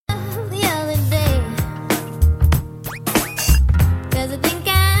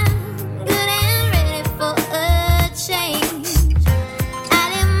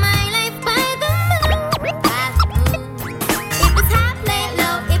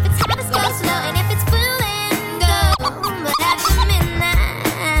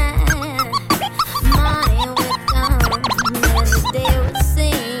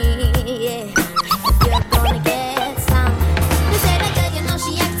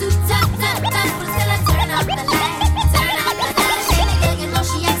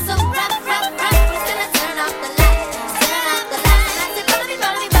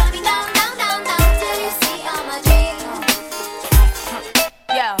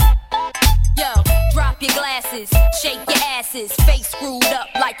glasses, shake your asses, face screwed up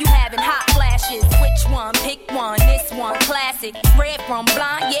like you having hot flashes. Which one? Pick one, this one classic. Red from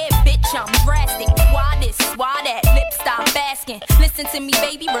blind, yeah, bitch, I'm drastic. Why this, why that, lip stop asking. Listen to me,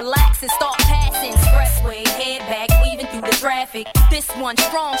 baby, relax and start passing. Expressway, head back, weaving through the traffic. This one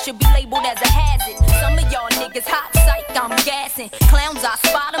strong, should be labeled as a hazard. Some of y'all niggas hot psych, I'm gassing. Clowns, I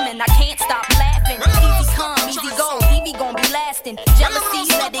spot them and I can't stop laughing. Easy come, easy go, Evie gon' be lasting. Jealousy,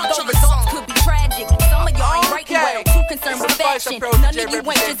 let it go, results could be tragic. Some of y'all ain't writing well, too concerned with fashion. None of you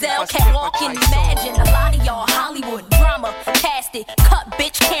ain't Giselle, can't walk and imagine. A lot of y'all Hollywood drama, cast it. Cut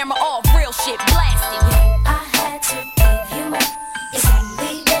bitch camera off, real shit blasted. I had to give you up. It's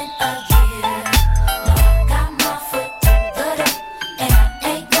only been a year. Now I got my foot through the door, and I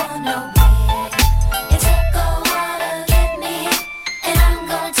ain't going nowhere. It took a while to get me, and I'm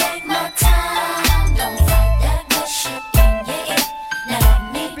gonna take my time. Don't fight that good shit in your ear. Now let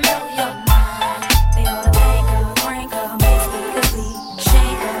me blow your mind. They ought to make her, crank her, make her sleep,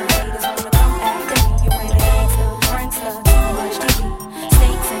 shake her. Haters wanna come after me. You ain't a gangster, prankster, too much TV.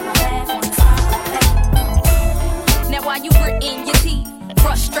 Snakes in my bath when it's hot like that. Now while you gritting your teeth,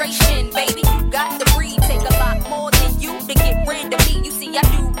 frustration, baby, you got to breathe. Take a lot more than you to get rid of me. You see, I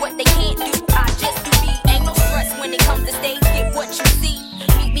do what they can't do. I just do me. Ain't no stress when it comes to stage. Get what you see.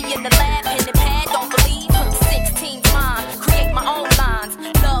 Meet me in the lab, pen and pad. Don't believe. 16 mine. Create my own lines.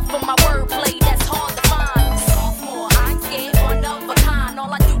 Love for my wordplay. That's hard to find. Sophomore, I ain't scared. One of a kind.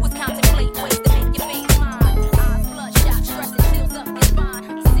 All I do is contemplate ways to make your face mine. Eyes bloodshot, stress and chills up your spine.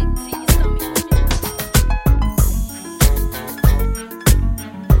 Sick to your stomach.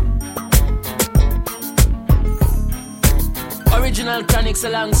 Original Chronics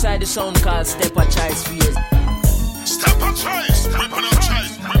alongside the sound called STEPACHOICE for years. STEPACHOICE, weapon of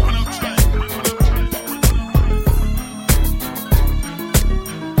choice, weapon of choice, weapon of choice.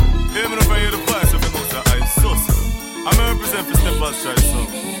 Even if I hear the voice of the notes that I so I'm going to represent for STEPACHOICE, so.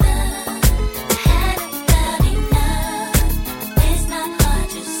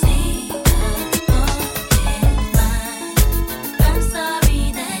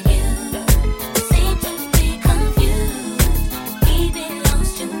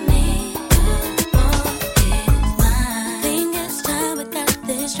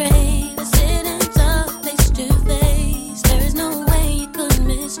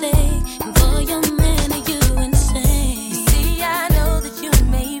 Mistake, and for your man, are you insane? You see, I know that you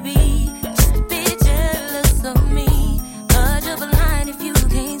may be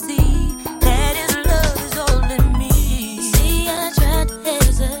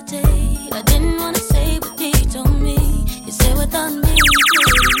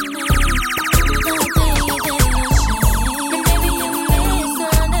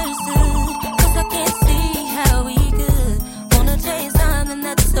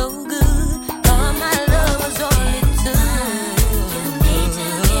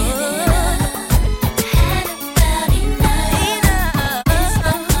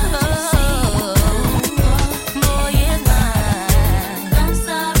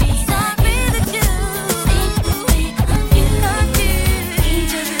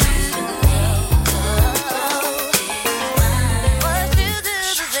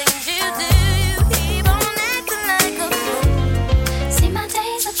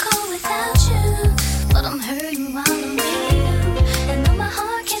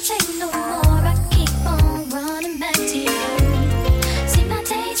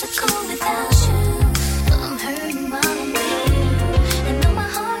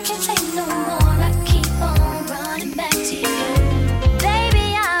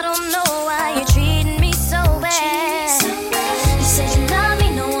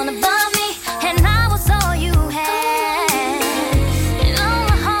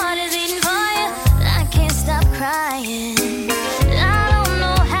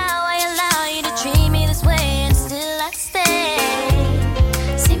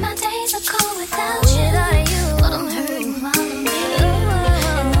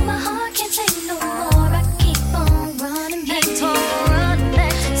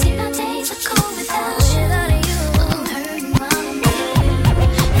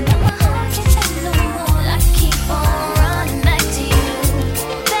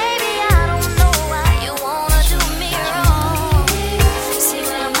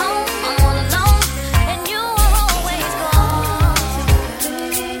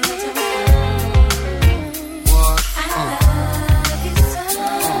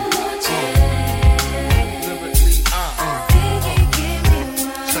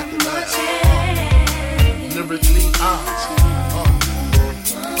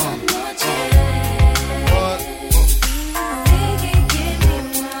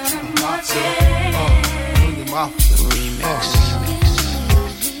Remix.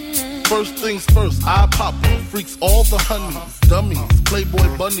 First things first, I pop them. Freaks all the honeys, dummies,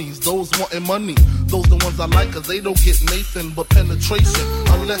 playboy bunnies, those wanting money. Those the ones I like cause they don't get Nathan but penetration.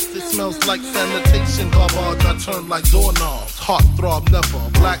 Unless it smells like sanitation. Garbage I turn like doorknobs. Heart throb never,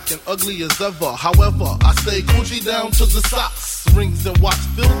 black and ugly as ever. However, I stay Gucci down to the socks. Rings and watch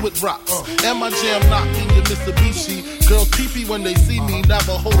filled with rocks. And my jam knocking your Mitsubishi. Girls pee-pee when they see me.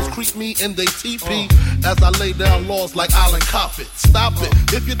 Navajos creep me and they teepee. As I lay down laws like Island Coppet. Stop it,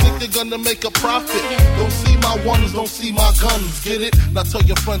 if you think they're gonna make a profit. Don't see my ones, don't see my guns. Get it? Now tell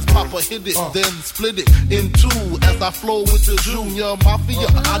your friends Papa hit it. Then split it in two as I flow with the Junior Mafia.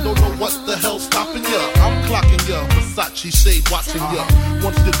 I don't know what the hell's stopping ya. I'm clocking ya, Versace shade watching ya.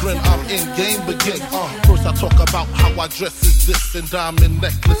 Once you grin, I'm in, game begin. First I talk about how I dress is this. And diamond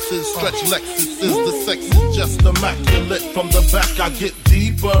necklaces, stretch Lexuses. The sex is just immaculate. From the back I get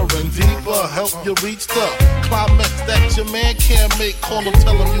deeper and deeper. Help you reach the climax that your man can't make. Call him,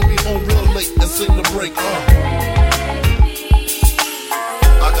 tell him you be home real late and sing the break.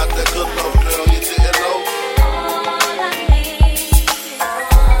 I got that good love, girl, you didn't know.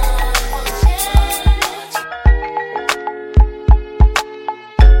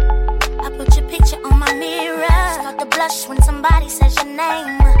 I put your picture on my mirror. Start to blush when somebody says your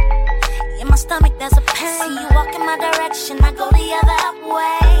name. In my stomach there's a pain. See you walk in my direction, I go the other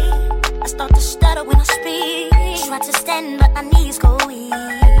way. I start to stutter when I speak. Try to stand but my knees go weak.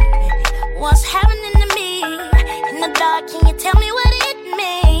 What's happening to me? In the dark, can you tell me what it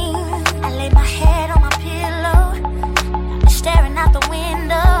means? I lay my head on my pillow, staring out the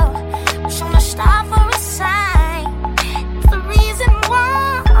window. Wish on a star for a sign. It's the reason why.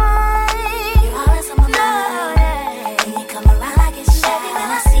 You're always on my mind. When you come around, I get shy when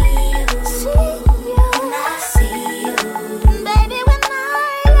I see you. When I see you, baby, when I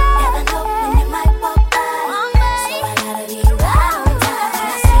never know when you might walk by. So I gotta be right on time when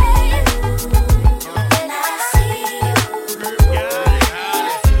I see you. When I see you.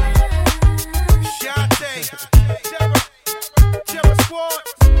 Shante, Terror Squad.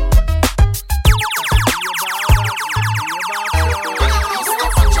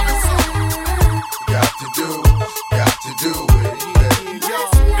 Got to do it.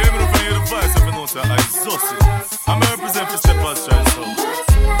 Even if I hear the voice, if you know that I saucy. I'm represent for STEPACHOICE.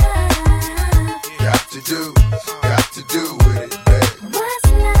 Got to do with it, baby. What's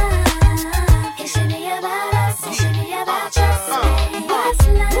love? It should be about us. It should be about us. What's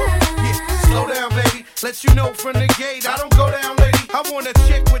love? Slow down, baby. Let you know from the gate, I don't go down, lady. I want a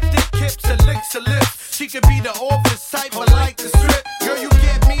chick with thick hips and licks her lips. She could be the office type, but like the strip. Girl, you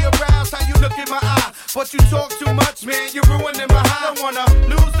get me aroused, how you look in my eye. But you talk too much, man, you're ruining my high. I don't wanna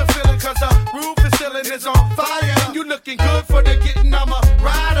lose the feeling, cause the roof is ceiling is on fire. And you looking good for the getting, I'm a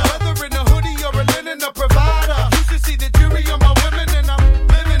rider. Whether in a hoodie or a linen, a provider. You should see the jury on my women, and I'm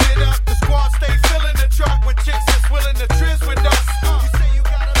living it up. The squad stay filling the truck with chicks that's willing to trizz with us. You say you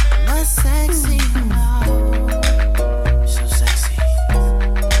got a man. My sexy, so sexy.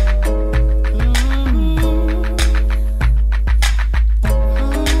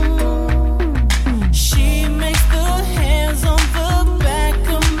 She makes the hands on the back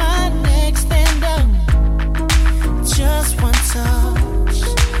of my neck stand up. Just one touch,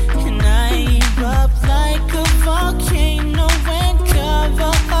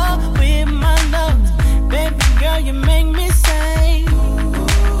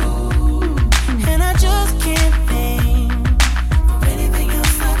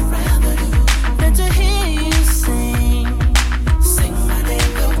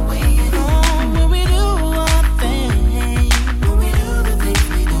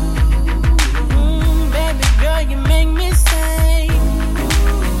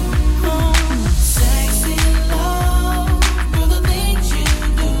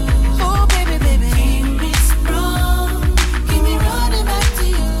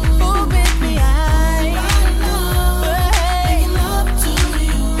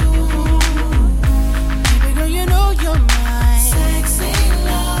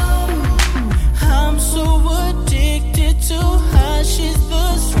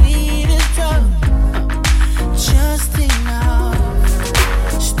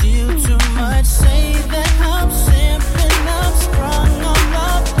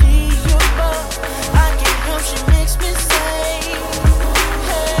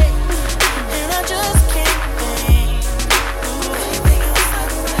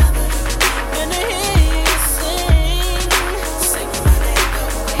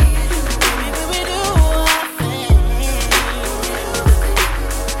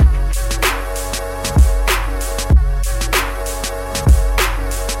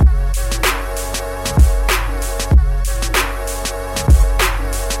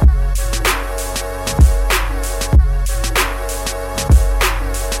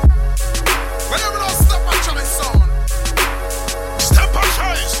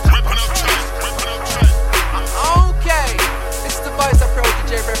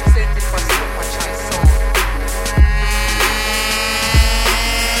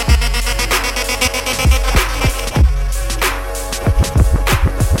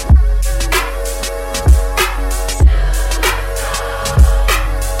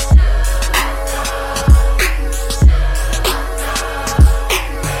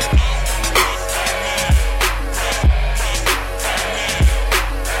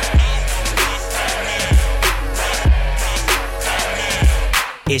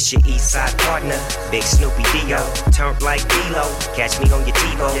 It's your east side partner, Big Snoopy Dio. Turned like D-Lo, catch me on your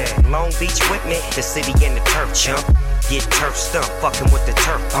TiVo. Yeah. Long Beach with me, the city and the turf chump. Get turf stumped, fucking with the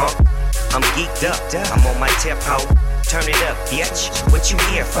turf pump. I'm geeked up, I'm on my tip hoe. Turn it up, bitch, what you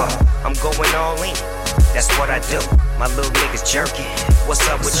here for? I'm going all in, that's what I do. My little niggas jerking, what's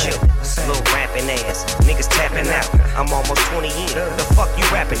up with you? Little rapping ass, niggas tapping out. I'm almost 20 in, the fuck you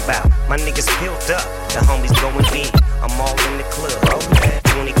rapping about? My niggas built up, the homies going big. I'm all in the club,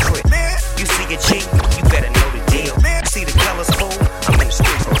 20 crib. You see a G, you better know the deal. You see the colors, fool? I'm in the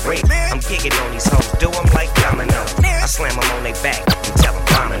streets for real. I'm gigging on these hoes, do them like domino. I slam them on their back and tell them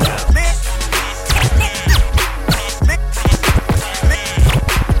bombing up.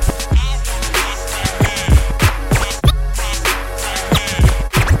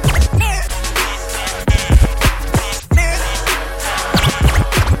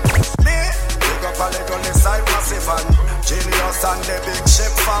 Genius and the big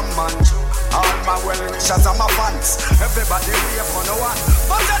ship from man. All my well-wishers and my fans. Everybody wave for no one.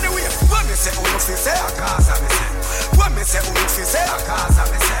 But anyway, when me say uno fi say a casa me say. When me say uno fi say a casa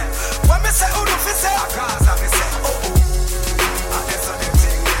me say. When me say uno fi say a casa me say. Oh oh. And that's the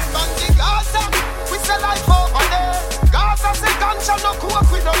thing. Bang the Gaza, we say life over there. Gaza say ganja no cook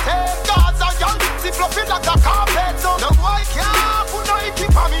we no take. Gaza young, see fluffy like a carpet. So no boy can't put no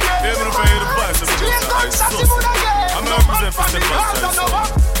keep on me there. Yeah, me no pay the price. I'm gonna represent for STEPACHOICE.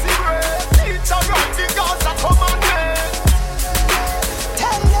 Teach a writing Gaza come on there.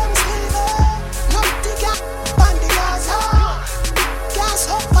 Tell them Silver, not the gas on the Gaza. Gas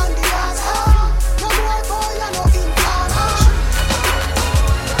up on the Gaza. No boy, you know in Ghana.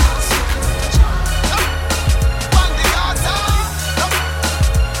 On the Gaza.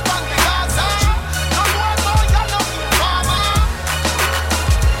 On the Gaza. No boy, you know in Ghana.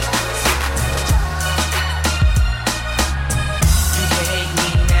 You can hate me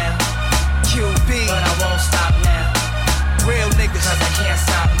now, QB, but I won't stop now. Real niggas, cause I can't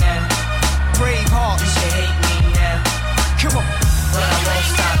stop now. Brave hearts, you can hate me now. Come on, but I won't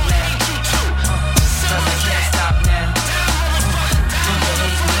stop now. Cause I can't stop now. You can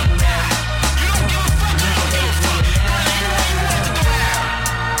hate me now. You can hate me now.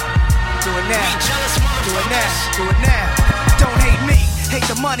 Do it now, do it now, do it now. Don't hate me, hate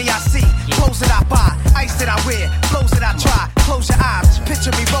the money I see. Clothes that I buy, ice that I wear, flows that I try. Close your eyes,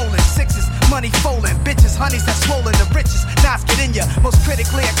 picture me rolling, sixes, money folding, bitches, honeys that swollen, the richest. Knives get in ya, most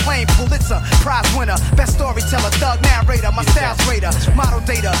critically acclaimed Pulitzer Prize winner, best storyteller, thug narrator, my style's greater, model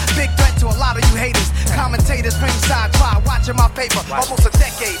data, big threat to a lot of you haters. Commentators, ringside, try watching my paper, almost a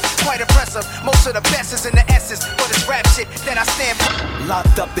decade, quite impressive. Most of the best is in the essence, but it's rap shit that I stand for.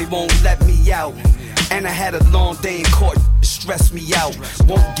 Locked up, they won't let me out. And I had a long day in court, stress me out.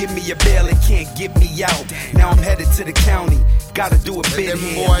 Won't give me a bail, it can't get me out. Now I'm headed to the county, gotta do a bid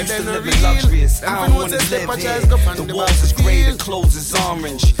here. I'm used to living luxurious, I don't wanna live here. The walls is gray, the clothes is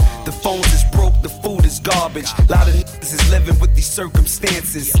orange. The phones is broke, the food is garbage. A lot of niggas is living with these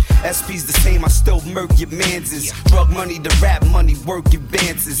circumstances. SP's the same, I still murk your manses. Drug money to rap money, work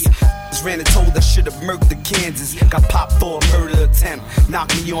advances. Ran and told I should've murked the Kansas. Got popped for a murder attempt.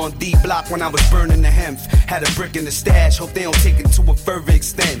 Knocked me on D block when I was burning the hemp. Had a brick in the stash, hope they don't take it to a further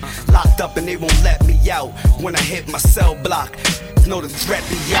extent. Locked up and they won't let me out. When I hit my cell block, know the threat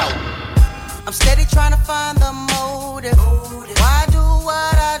be out. I'm steady trying to find the motive. Why do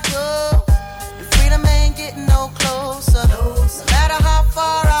what I do? And freedom ain't getting no closer. No matter how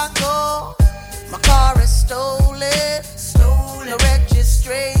far I go, my car is stolen. No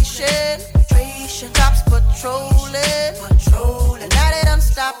registration. Cops patrolling. And now they done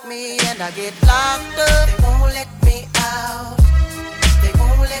stop me and I get locked up. They won't let me out. They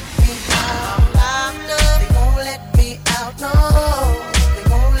won't let me out. Locked up. They won't let me out. No. They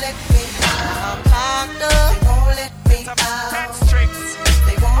won't let me out. Locked up. They won't let me out.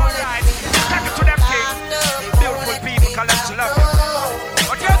 They won't let me out. Locked up. Beautiful people, collect love.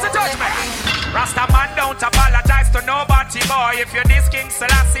 But here's the judgment. Rasta man don't apologize to nobody, boy. If you're this King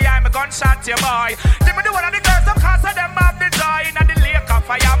Selassie, I'm a gunshot you, boy. Give me the one of the girls, them cause of them have the joy. And the lake of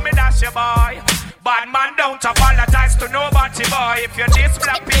fire, me dash you, boy. Bad man don't apologize to nobody, boy. If you're this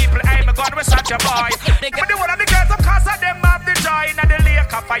black people, I'm a gun, we shot you, boy. Give me the one of the girls, them cause of them have the joy. And the lake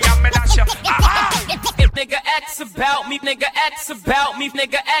of fire, me dash you. Nigga X about me, nigga X about me,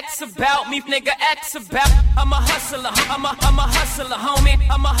 nigga X about me, nigga X about. I'm a hustler, I'm a hustler, homie.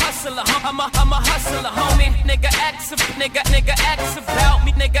 I'm a hustler, I'm a hustler, homie. Nigga X about me, nigga X about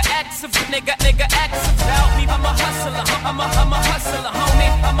me, nigga X about me. I'm a hustler, I'm a hustler, homie.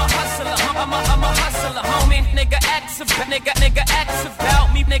 I'm a hustler, I'm a hustler, homie. Nigga X about me, nigga X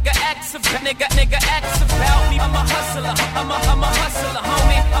about me. I'm a hustler, I'm a hustler,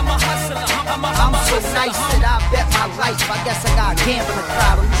 homie. gambling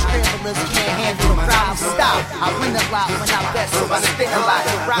crowd. You scramblers can't handle the crowd. Stop. I win a lot when I bet, so I spit a lot.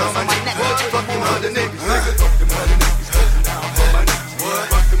 The rocks on my neck. Fuck them other niggas, nigga. Fuck them other niggas, cutting down for my niggas. What?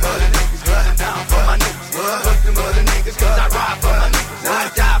 Fuck them other niggas, cutting down for my niggas. What? Fuck them other niggas, cause I ride for my niggas. I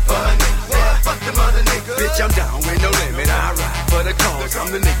die for my niggas. What? Fuck them other niggas. Bitch, I'm down with no limit. I ride for the cause. I'm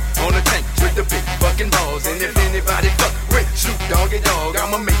the nigga on the tank with the big fucking balls. And if anybody fuck with Snoop Doggy Dogg,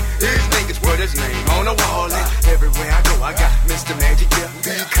 I'ma make these niggas put his name on the wall. And everywhere I go, I got Mr. Magic here.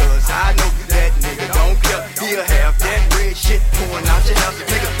 Because I know that nigga don't care. He'll have that red shit pouring out your house.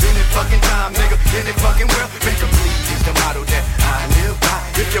 Nigga, any fucking time, nigga, any fucking world. Make a please is the motto that I live by.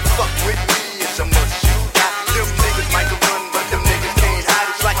 If you fuck with me, it's a must you die. Them niggas might run, but them niggas can't hide.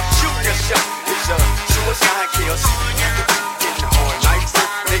 It's like shoot your shot. It's a suicide kill. In the whole night,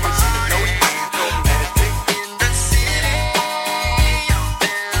 niggas know you don't let it in the city.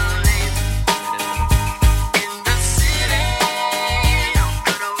 In the city.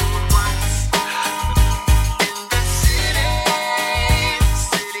 Good old ones. In the city.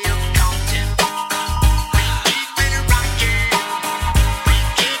 City of Compton. We keep it rockin'. We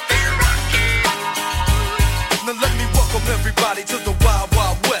keep it rockin'. Now let me welcome everybody to the Wild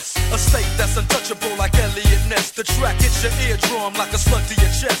Wild West. A state that's untouchable like Elliot Ness. The track hits your eardrum like a slug to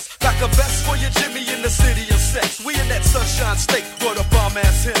your chest. Like a vest for your Jimmy in the city of sex. We in that sunshine state where the bomb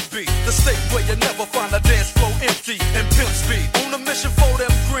ass him be. The state where you never find a dance floor empty and pimp speed. On a mission for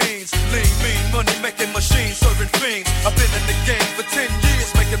them greens. Lean, mean, money making machines serving fiends. I've been in the game for 10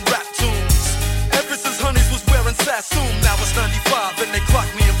 years making rap tunes. Ever since Honeys was wearing Sassoon. Now it's 95 and they clock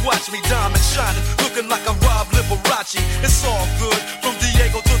me and watch me diamond shining. Looking like a Rob Liberace. It's all good from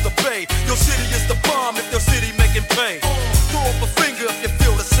Diego to the Bay. Your city is the bomb if your city making pain. Throw up a finger if you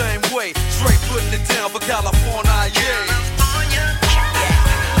feel the same way. Straight putting it down for California, yeah.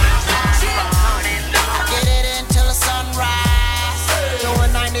 Get it until the sunrise.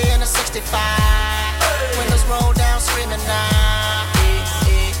 Doing 90 in a 65. Windows roll down screaming now.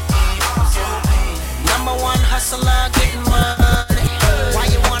 Number one hustler getting money. Why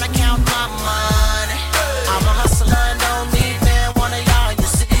you wanna count my money? I'm a hustler and don't need man one of y'all, you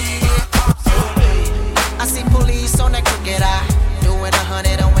see. I see police on that crooked eye. Doing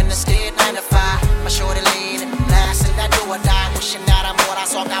 100 on when the state 9 to 5. My shorty lean, blasting that do or die. Wishing that I'm what I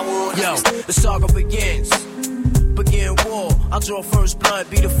saw I would. Yo, the saga begins. Begin war. I'll draw first blood,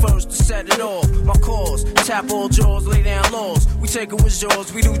 be the first to set it off. My cause, tap all jaws, lay down laws. We take it with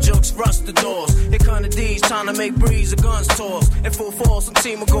jaws, we do jokes, rust the doors. Here come the D's, trying to make breeze, the guns toss. In full force, some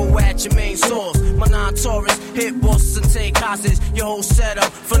team will go at your main source. My non-Taurus, hit bosses and take hostages. Your whole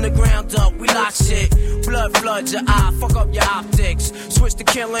setup, from the ground up, we lock shit. Blood floods your eye, fuck up your optics. Switch to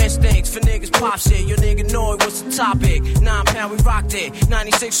kill instincts, for niggas pop shit. Your nigga know it, what's the topic? 9 pound, we rocked it.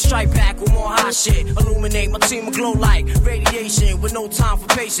 96 strike back with more hot shit. Illuminate, my team will glow like radiation with no time for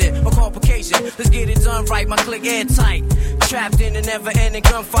patient or complication. Let's get it done right, my click airtight. Trapped in the never-ending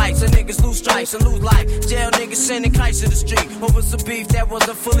gunfights, so niggas lose stripes and lose life. Jail niggas sending kites to the street over some beef that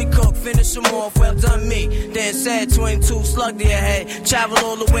wasn't fully cooked. Finish them off, well done me. Then said 22 slug to your head. Travel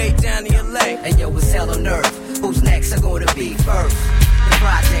all the way down to your leg. And yo, it's hell on earth. Who's next are gonna be first? The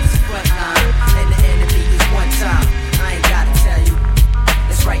project's frontline, and the enemy is one time. I ain't gotta tell you,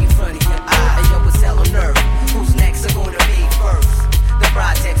 it's right in front of your eye. And yo, it's hell on earth. Who's next are gonna be first? The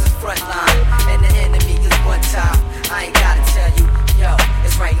project's frontline, and the enemy is one time. I ain't gotta tell you, yo,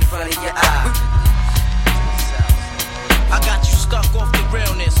 it's right in front of your eye. I got you stuck off the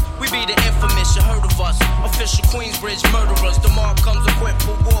realness. We be the infamous, you heard of us. Official Queensbridge murderers. The mob comes equipped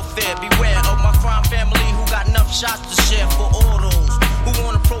for warfare. Beware of my crime family who got enough shots to share for all those who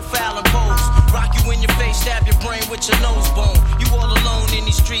wanna profile and pose. Rock you in your face, stab your brain with your nose bone. You all alone in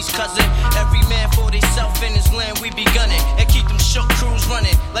these streets, cousin. Every man for theyself in his land, we be gunning. And keep them shook crews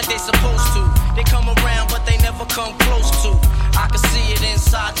running like they supposed to. They come around, but they never come close to. I can see it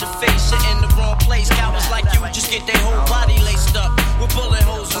inside your face, you're in the wrong place. Cowards like you just get their whole body laced up with bullet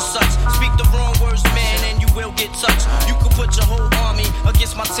holes and such. Speak the wrong words, man, and you will get touched. You could put your whole army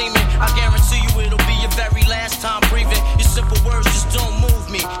against my team, and I guarantee you it'll be your very last time breathing. Your simple words just don't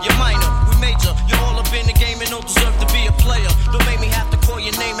move me. You're minor, we major. You're all up in the game and don't deserve to be a player. Don't make me have to call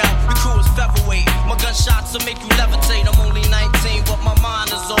your name out. Your crew is featherweight. My gunshots will make you levitate. I'm only 19, but my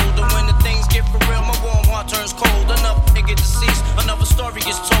mind is old. And when the things get for real, my warm heart turns cold. Another nigga deceased, another story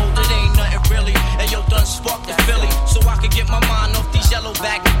gets told. It ain't nothing really. And yo, done sparked the Philly, so I could get my mind off these yellow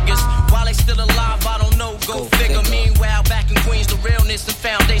back niggas. While they still alive, I don't know. Go figure. Meanwhile, back in Queens, the realness and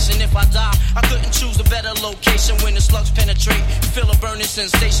foundation. If I die, I couldn't choose a better location when the slugs penetrate. You feel a burning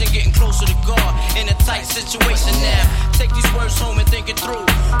sensation, getting closer to God in a tight situation now. Take these words home and think it through.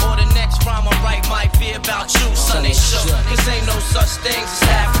 Or the next rhyme I write might be about you. Son, they shook. Cause ain't no such things as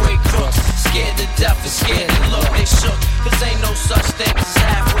halfway crooks. Scared to death and scared to look. They shook. Cause ain't no such things as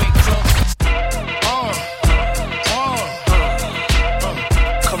halfway crooks.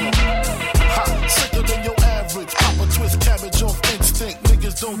 Come on. Ha, sicker than your average. Papa twist cabbage off instinct.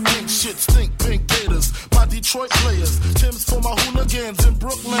 Niggas don't think shit stink. Pink gators. My Detroit players. Tim's for my hooligans in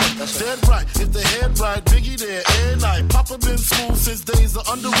Brooklyn. Dead right. If the head right, Biggie there every night. Papa been smooth since days of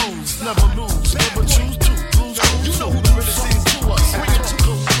under rules. Never lose. Never choose to lose. You know who the really sees to us.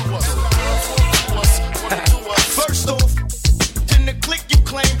 First off, in the click you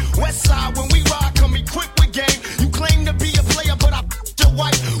claim. West side when we ride, come equipped with game. You claim to be a player, but I your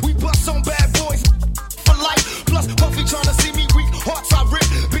white. We bust on bad boys for life. Plus Puffy tryna see me weak. Hearts I rip.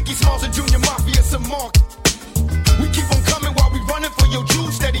 Biggie Smalls and Junior Mafia some mark. We keep on coming while we running for your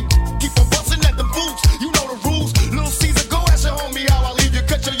juice. Steady keep on busting at them boots. You know the rules. Little Caesar, go ask your homie how I leave you.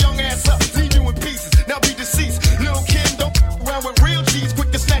 Cut your young ass up, leave you in pieces. Now be deceased. Little Kim don't around with real G's.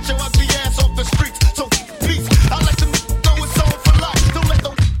 Quick to snatch your ugly ass off the streets. So peace. I like them throw it on for life. Don't let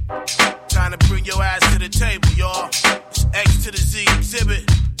them trying to bring your ass to the table, y'all. X to the Z exhibit.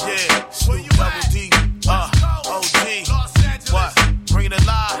 Yeah. Snoop Double D. OG. What? Bring it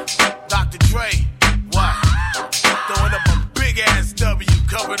alive. Dr. Dre. What? Throwing up a big ass W.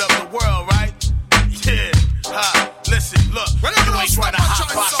 Covered up the world, right? Yeah. Listen, look. You ain't trying to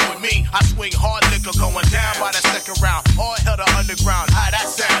hot box with me. I swing hard liquor going down by the second round. All hell to underground. How that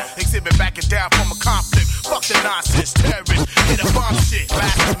sound? Exhibit backing down from a conflict. Fuck the nonsense. Terrorist. Hit a bomb shit.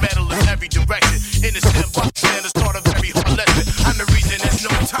 Blast metal in every direction. Innocent box and the start of every hard lesson. I'm the reason there's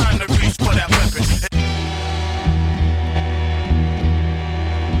no time to reach for that weapon.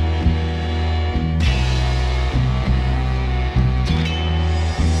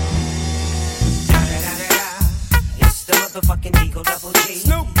 Motherfucking Eagle Double G.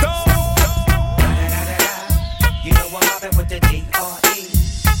 Snoop Dogg. You know I'm mobbing with the D.R.E.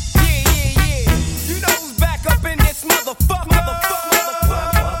 Yeah. You know who's back up in this motherfucker.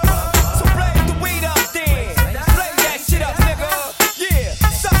 So blaze the weed up then. Blaze that shit up, nigga. Yeah.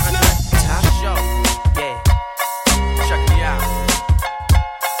 Sup, Snoop? Top show. Yeah. Check me out.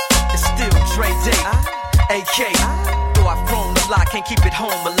 It's still Dre Day. AK. Though I've grown a lot, can't keep it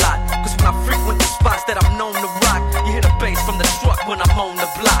home a lot. Cause when I frequent the spots that I'm known to rock, you hear the bass from the truck when I'm on the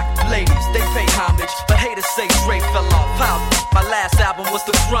block. Ladies, they pay homage, but haters say Dre fell off. How? My last album was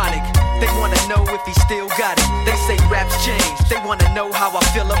The Chronic. They wanna know if he still got it. They say raps changed. They wanna know how I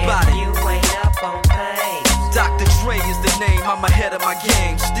feel about it. You ain't up on pain. Dr. Dre is the name, I'm ahead of my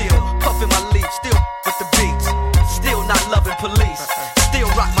game. Still puffin' my leaf, still with the beats. Still not loving police.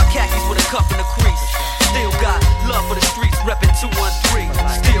 Still rock my khakis with a cuff in the crease. Still got love for the streets, reppin' 213.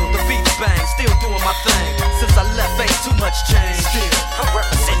 Still the beats bang, still doing my thing. Since I left, ain't too much change. Still, I'm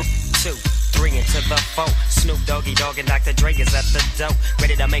representing 2, 3 into the 4. Snoop Doggy Dogg and Dr. Dre is at the door,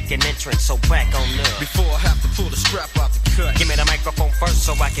 ready to make an entrance, so back on up. Before I have to pull the strap out the cut, give me the microphone first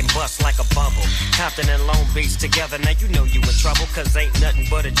so I can bust like a bubble. Compton and Long Beach together, now you know you in trouble, cause ain't nothing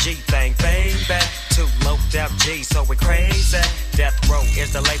but a G thing, baby. 2 loped out G, so we crazy. Death Row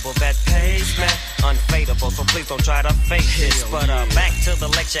is the label that pays me. Unfadable, so please don't try to fake this. But back to the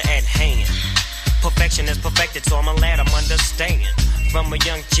lecture at hand. Perfection is perfected, so I'ma let them understand. From a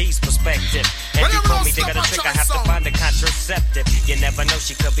young G's perspective. And you told me they got a trick, I have to find a contraceptive. You never know,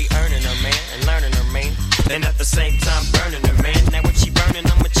 she could be earning her man and learning her man. And at the same time burning her man. Now if she burning,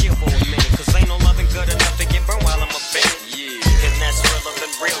 I'ma chill for a minute. Cause ain't no loving good enough to get burned while I'm a bit. Yeah. And that's realer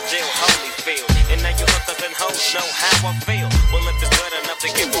than real deal, Holyfield. And now you hookers and hoes know how I feel. Well, if it's good enough to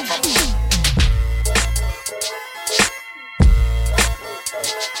get one from me.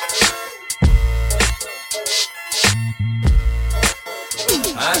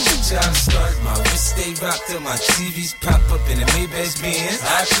 I teach you how to start, my wrist stay rocked till my TVs pop up in the Maybach Benz.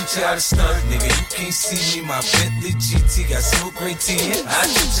 I teach you how to start, nigga, you can't see me, my Bentley GT got smoke right tin. I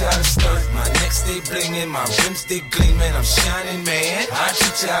teach you how to start, my neck stay blingin', my rims stay gleamin', I'm shining, man. I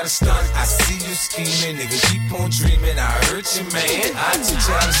teach you how to start, I see you scheming, nigga, keep on dreaming, I hurt you, man. I teach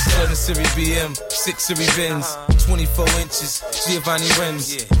you how to start. 7 Series BM, 6 Series Benz, 24 inches, Giovanni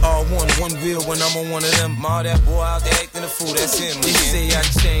rims, all one wheel when I'm on one of them. All that boy out there acting a fool, that's him. They say I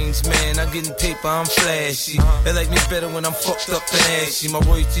change, cash, man. I'm getting paper, I'm flashy. They like me better when I'm fucked up and ashy. My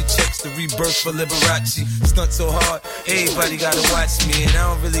royalty checks the rebirth for Liberace. Stunt so hard, everybody gotta watch me. And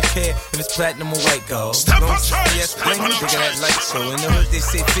I don't really care if it's platinum or white gold. Yes, bling, look at that light show. In the hood they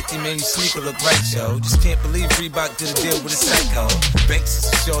say 50, man, you sneaker look right, yo. Just can't believe Reebok did a deal with a psycho. Banks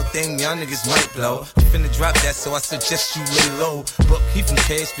is a sure thing, y'all niggas might blow. I'm finna drop that, so I suggest you lay low. But he from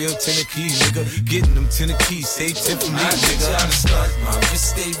Cashville, Tennessee, nigga. Getting them Tennessee, save 10 for me, nigga. I to start, my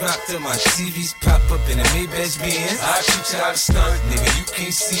wrist stay rocked till my TVs pop up in a Maybach Benz. I teach y'all to start, nigga. You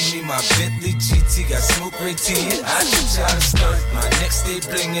can't see me, my Bentley GT got smoke right tin. I teach y'all to start, my neck stay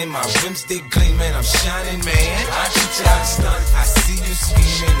blingin', my rims stay gleamin', I'm shining, man. I teach y'all to start, I see you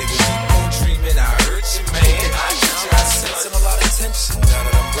scheming, nigga. Keep on dreaming, I heard you, man. I teach y'all to start. Sensing a lot of tension now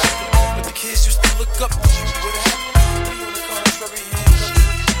that I'm rapping, but the kids used to look up to you. What happened? We on the contrary hand.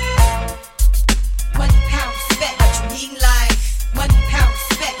 1 pound spec, what you eating like? 1 pound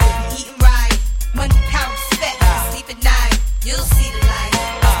spec, what you eating right? 1 pound spec, you sleep at night. You'll see the light,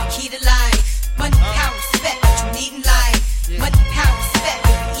 the key to life. 1 pound spec, what you eating like? 1 pound spec,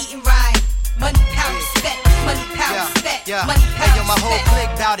 what you eating right? 1 pound spec, 1 pound spec, 1 pound spec. Hey yo, my whole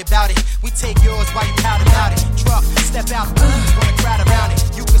clique bout it. We take yours while you pout about it. Truck, step out, wanna crowd around it.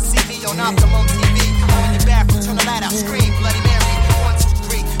 You can see me on Optimum TV. On your back, turn the light out, scream, Bloody Mary. 1, 2,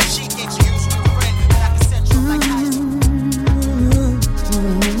 3. She can't use you, friend, but I can set you like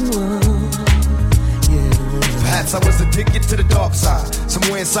Perhaps I was addicted to the dark side.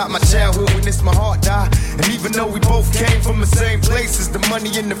 Somewhere inside my childhood when this my heart died. And even though we both came from the same places, the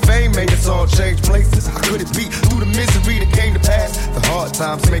money and the fame made us all change places. How could it be through the misery that came to pass? The hard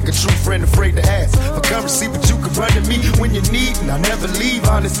times make a true friend afraid to ask for currency, but you can run to me when you need, and I never leave,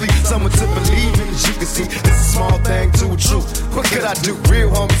 honestly. Someone to believe in, as you can see, it's a small thing to a truth. What could I do? Real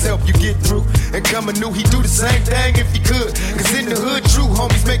homies help you get through. And coming new, he do the same thing if he could. Cause in the hood, true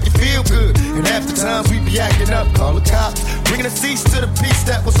homies make you feel good. And half the times we be acting up, call the cops, bringing a cease to the peace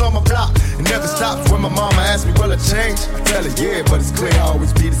that was on my block. It never stops when my mama asks me, will I change? I tell her, yeah, but it's clear I'll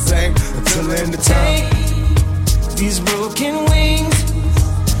always be the same until the end of time. Take these broken wings,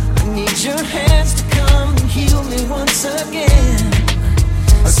 I need your hands to come and heal me once again.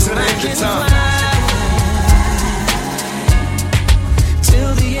 Until the end of time.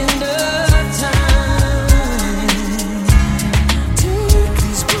 Till the end of time. Take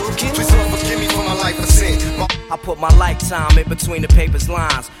these broken Please Lord forgive me for my life of sin. I put my lifetime in between the paper's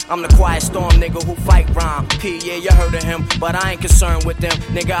lines. I'm the quiet storm nigga who fight rhyme. P, yeah, you heard of him, but I ain't concerned with them.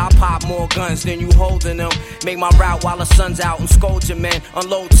 Nigga, I pop more guns than you holding them. Make my route while the sun's out and scold your men.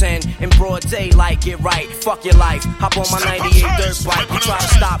 Unload 10 in broad daylight, get right. Fuck your life. Hop on my 98 dirt bike. You try to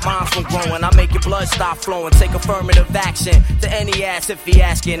stop mine from growing. I make your blood stop flowing. Take affirmative action to any ass if he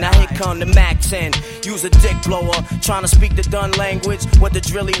asking. Now here come the Mac 10. Use a dick blower. Trying to speak the done language. What the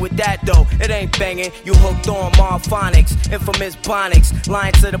drilly with that though? It ain't banging. You hooked on Marphonics, infamous Bonics,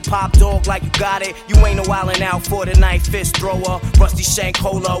 lying to the pop dog like you got it. You ain't no wildin' out for the night, fist thrower, rusty shank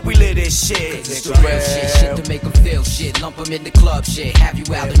holder. We lit this shit. It's the real shit to make them feel shit. Lump them in the club shit. Have you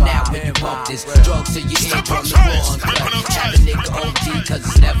out and out when you bump this. Drugs to your ear from the raw uncut. Have a nigga OD cause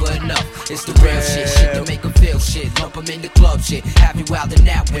it's never enough. It's the real shit to make them feel shit. Lump them in the club shit. Have you out and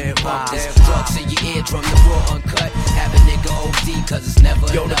out when you bump this. Drugs to your ear from the raw uncut. Have a nigga OD cause it's never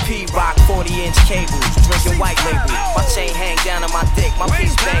enough. Yo, the P-Rock 40-inch cables, drinking white label. My chain hang down on my dick, my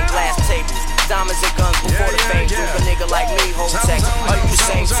piece bang glass tables. Diamonds and guns before the fame. Group a nigga like me, hold tech. Are you the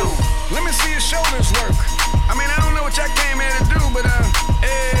same too? Let me see your shoulders work. I mean, I don't know what y'all came here to do, but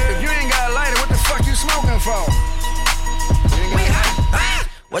if you ain't got a lighter, what the fuck you smoking for?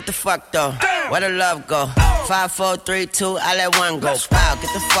 What the fuck though? Where the love go? 5, 4, 3, 2, I let one go. Wow,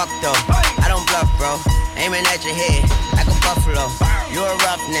 get the fuck though. I don't bluff, bro. Aiming at your head like a buffalo. You a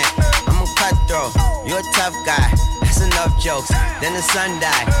roughneck, I'm a cutthroat. You a tough guy. That's enough jokes. Then the sun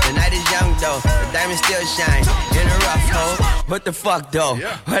died. The night is young though. The diamond still shine in a rough hole. What the fuck though?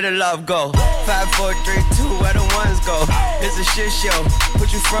 Where the love go? 5, 4, 3, 2, where the ones go? It's a shit show.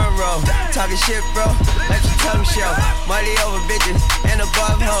 Put you front row. Talking shit, bro. Let your tongue show. Money over bitches and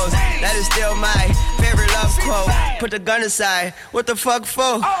above hoes. That is still my favorite love quote. Put the gun aside. What the fuck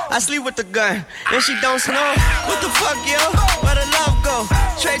for? I sleep with the gun and she don't snow. What the fuck, yo? Where the love go?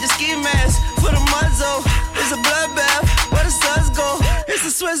 Trade the ski mask for the muzzle. It's a bloodbath. Where the suns go? It's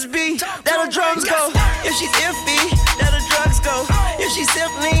a Swiss beat. That'll drums go. If she's iffy, that'll drugs go. If she's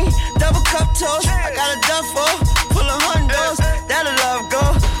simply double cup toast, I got a duffel full of hundos. That'll love go.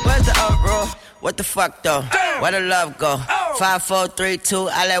 Where's the uproar? What the fuck though? Where the love go? 5, 4, 3, 2,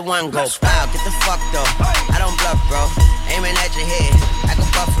 I let one go. Wow, get the fuck though. I don't bluff, bro. Aiming at your head like a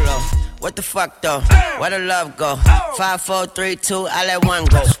buffalo. What the fuck though? Where the love go? 5, 4, 3, 2, I let one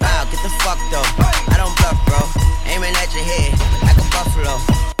go. Wow, get the fuck though. I don't bluff, bro. Aiming at your head like a buffalo.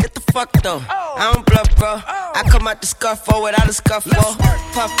 Get the fuck though. I don't bluff, bro. I come out the scuffle without a scuffle.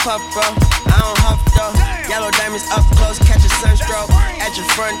 Puff, puff, bro. I don't huff though. Yellow diamonds up close, catch a sunstroke. At your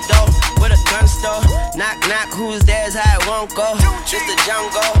front door with a gun store. Knock, knock, who's there's how it won't go. Just the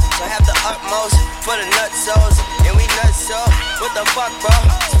jungle, so have the utmost for the nutsos. And we nuts so. What the fuck, bro?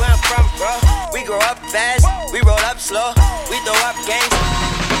 That's where I'm from, bro. We grow up fast, we roll up slow. We throw up gangs.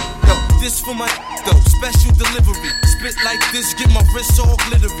 Yo, this for my though, special delivery. Spit like this, get my wrists all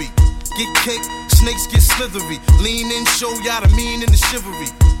glittery. Get cake, snakes get slithery. Lean in, show y'all the mean and the chivalry.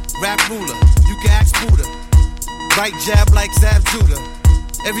 Rap ruler, you can ask Buddha. Right jab like Zab Judah.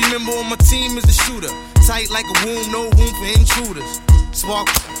 Every member on my team is a shooter. Tight like a womb, no room for intruders. Spark,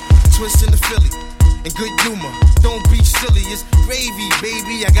 twist in the Philly. And good humor, don't be silly. It's gravy,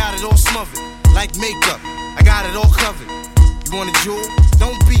 baby, I got it all smothered. Like makeup, I got it all covered. You want a jewel?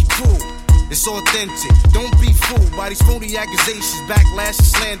 Don't be cruel. It's authentic, don't be fooled by these phony accusations, backlash and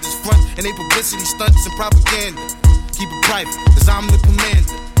slanders, front and they publicity stunts and propaganda. Keep it private, cause I'm the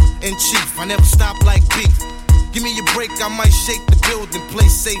commander in chief, I never stop like beef. Give me a break, I might shake the building,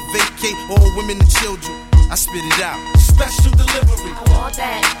 place safe, vacate all women and children. I spit it out. Special delivery. I want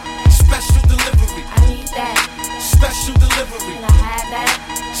that. Special delivery. I need that. Special delivery. Can I have that?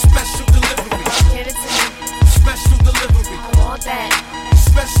 Special delivery. Give it to me. Special delivery. I want that.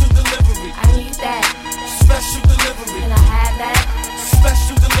 Special delivery. I need that. Special delivery. Can I have that?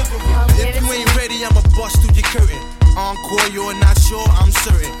 Special delivery. If you ain't ready, I'ma bust through your curtain. Encore, you're not sure, I'm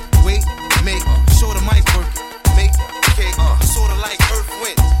certain. Wait, make sure the mic work. Make cake, sorta like earth,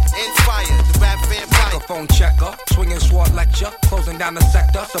 wind, and fire. The rap vampire. Microphone checker, swinging sword lecture, closing down the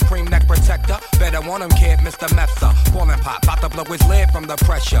sector. Supreme neck protector. Better want him, kid, Mr. Mepsa. Ballin' pop, about to blow his lid from the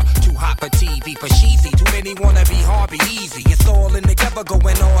pressure. Too hot for TV, for cheesy. Too many wanna be Harvey Easy. It's all in together,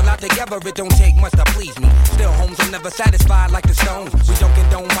 going all out together. It don't take much to please me. Still, homes are never satisfied like the Stones. We don't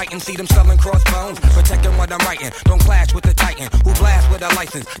condone writing, see them selling crossbones. Protecting what I'm writing, don't clash with the Titan who blast with a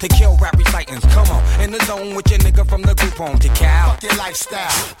license to kill rap recitants. Come on, in the zone with your nigga from the group home to Cal. Fuck your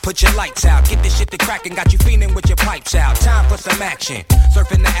lifestyle. Put your lights out, get this shit to crackin', got you fiending with your pipes out. Time for some action.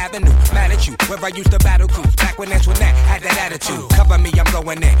 Surfing the avenue, mad at you. Where I used to battle cruise, back when Antoinette had that attitude. Cover me, I'm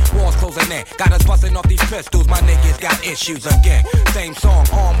going in. Walls closing in. Got us busting off these pistols. My niggas got issues again. Same song,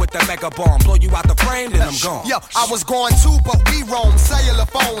 armed with the mega bomb. Blow you out the frame, then I'm gone. Yo, I was going too, but we roam. Cellular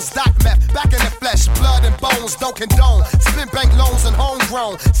phones, dot meth, back in the flesh, blood and bones, don't condone. Spin bank loans and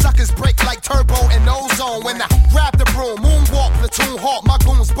homegrown. Suckers break like turbo and ozone. When I grab the broom, moonwalk, platoon hawk, my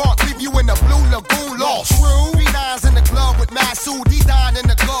goons bark, leave you in the blue lagoon lost. True. 3-9s in the glove with Masood, D9 in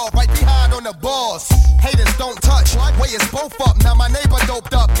the glove, right behind on the boss. Haters don't touch, way is both up. Now my neighbor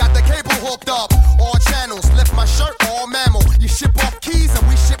doped up, got the cable hooked up. All channels, lift my shirt, all mammal. You ship off keys and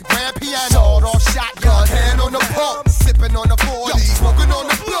we ship grand piano. Sawed off shotgun, hand on the pump, sipping on the 40, smoking on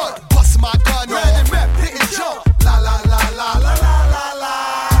the blood. Bust my gun, random map, hit and jump. La la la la la la la la.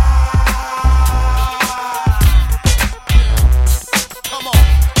 Come on,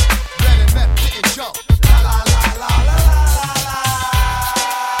 random map, hit and jump. La la la la la la la.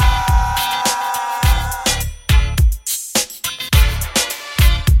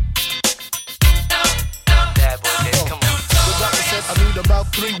 I need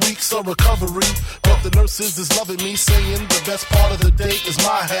about 3 weeks of recovery, but the nurses is loving me, saying the best part of the day is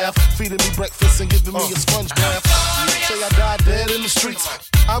my half, feeding me breakfast and giving me a sponge bath. Say I died dead in the streets,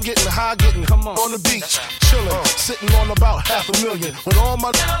 I'm getting high, getting on the beach, chilling, sitting on about $500,000 with all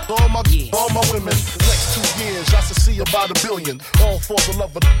my women. The next 2 years, I should see about $1 billion, all for the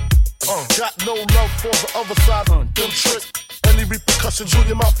love of got no love for the other side of them tricks. Any repercussions,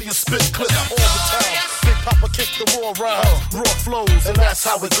 Junior Mafia spit clip all the time. Big Papa kick the raw rhymes, raw flows, and that's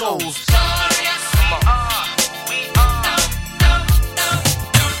how it goes.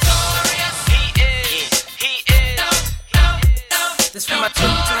 This for my two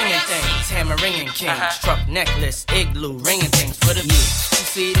ringing things, hammer ringing kings, truck necklace, igloo ringing things for the view. You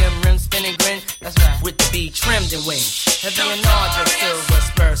see them rims spinning grin? That's right. With the B trimmed and wings. Heavy and larger, silver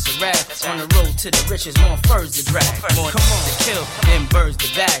spurs to rap. On the road to the riches, more furs to drag. More to kill, then birds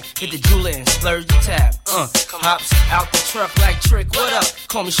to bag. Hit the jeweler and splurge the tab. Hops out the truck like Trick, what up?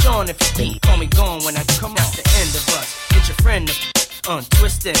 Call me Sean if you think. Call me gone when I come. That's the end of us. Get your friend to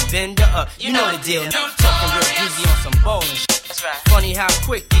twist and bend her up. You know the deal. Talking real greasy on some ball and shit. Funny how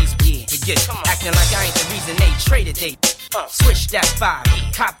quick these forget. Acting like I ain't the reason they traded. They switch that 5,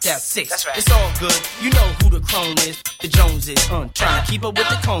 cop that 6. It's all good. You know who the crone is. The Jones is. Trying to keep up with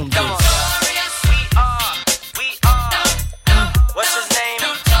the cone. Come on. We are. What's his name?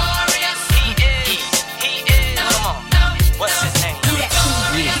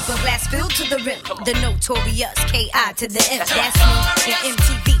 the rim. The notorious K.I. to the M. That's me and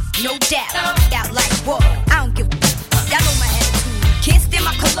MTV, no doubt. Out like water, I don't give a y'all know my attitude. Can't stand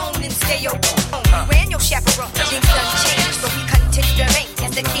my cologne and stay your own. You ran your chaperone. Things done changed, but we continue to reign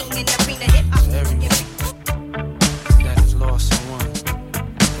as the king and the queen of hip-hop. That is lost someone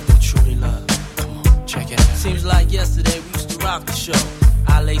that they truly love. Come on, check it out. Seems like yesterday we used to rock the show.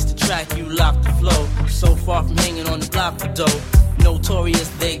 I laced the track, you locked the flow. So far from hanging on the block for dough. Notorious,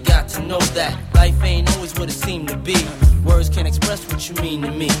 they got to know that life ain't always what it seemed to be. Words can't express what you mean to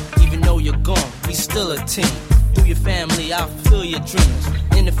me. Even though you're gone, we still a team. Through your family, I'll fulfill your dreams.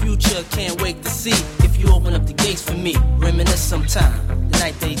 In the future, can't wait to see if you open up the gates for me. Reminisce sometime, the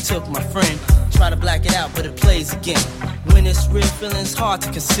night they took my friend. Try to black it out, but it plays again. When it's real, feeling's hard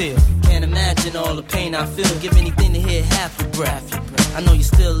to conceal. Can't imagine all the pain I feel. Give anything to hear half your breath. I know you're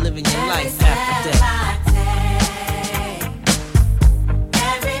still living your life after death.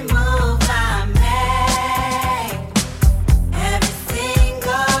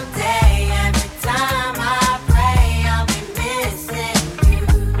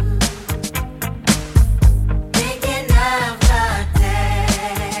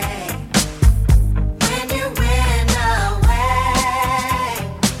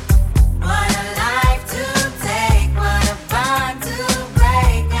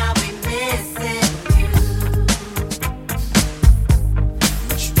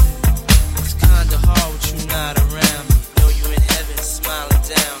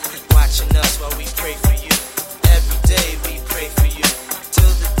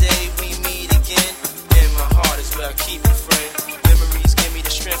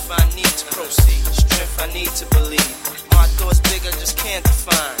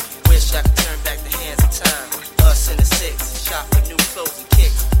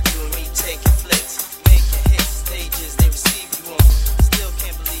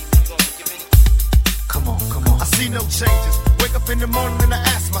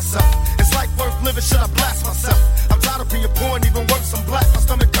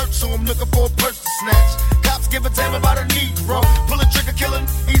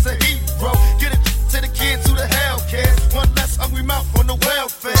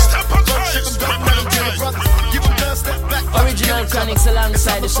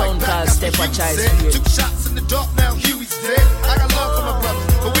 Alongside the sound called STEPACHOICE. 2 shots in the dark, now Huey's dead. I got love for my brothers,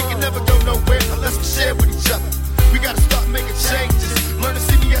 but we can never go nowhere unless we share with each other. We gotta start making changes. Learn to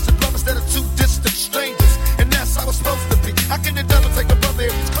see me as a brother instead of 2 distant strangers. And that's how it's supposed to be. How can the devil take a brother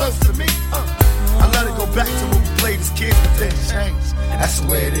if he's close to me? I let it go back to when we played as kids, but things changed. That's the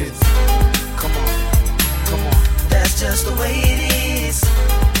way it is. Come on, come on. That's just the way it is.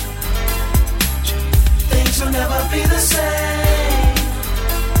 Things will never be the same.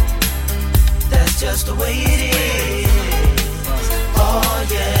 That's just the way it is. Oh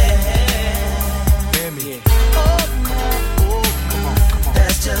yeah. Oh, come on.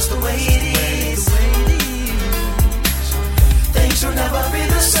 That's just the way it is. Things will never be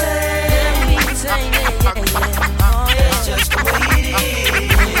the same. That's just the way it is.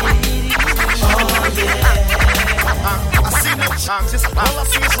 Oh yeah. I see no chances. All I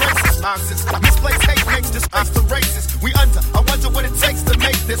see is racist nonsense. Misplaced hate makes disgrace to races. We under. I wonder what it takes to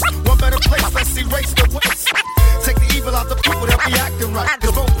make this one better place. Let's erase the waste. Take the evil out the people that be acting right.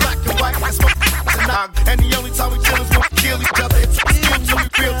 Cause both black and white, that's what and the only time we chill is when we kill each other. It's skill till we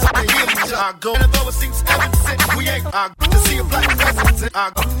feel till they heal each other. And although it seems evident, we ain't to see a black president.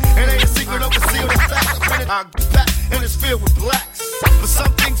 It ain't a secret of concealed. It's fact. And it's filled with blacks. But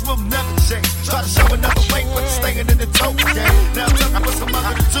some things will never change. Try to show another way, but you're staying in the tote game. Now tell me what's some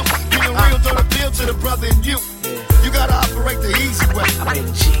other to do. Being real don't appeal to the brother in you. You gotta operate the easy way. I made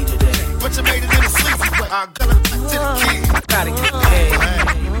a G today. But you made it in a sleazy way. I gotta back to the kid. Gotta get paid.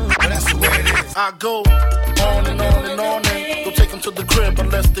 But that's the way it is. I go on and on and on and don't take them to the crib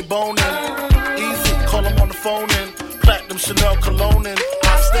unless they boning. Easy, call them on the phone and platinum Chanel cologne and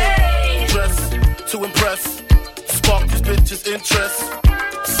I stay dressed to impress. Spark these bitches' interest.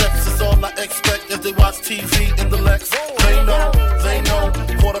 Sex is all I expect as they watch TV in the Lex. They know.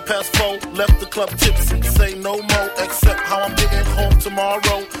 4:15, left the club tipsy. Say no more, except how I'm getting home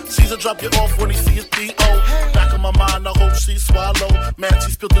tomorrow. Caesar drop you off when he see his D.O. Back in my mind, I hope she swallow. Man,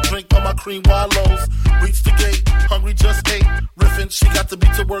 she spilled the drink on my cream wallows. Reached the gate, hungry just ate. Riffin', she got to be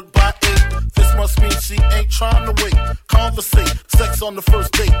to work by 8. This must mean she ain't trying to wait. Conversate, sex on the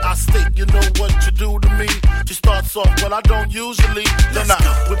first date. I state, you know what you do to me. She starts off, well, I don't usually. Then I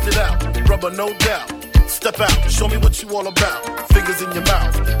whipped it out, rubber no doubt. Step out, show me what you all about. Fingers in your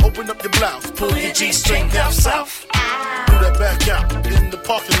mouth, open up your blouse. Pull your G-string down south. Do that back out, in the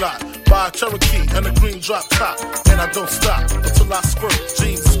parking lot. Buy a Cherokee and a green drop top. And I don't stop until I squirt.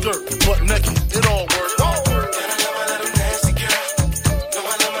 Jeans, skirt, butt naked, it all works.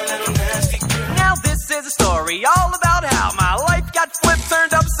 Now this is a story all about how my life got flipped,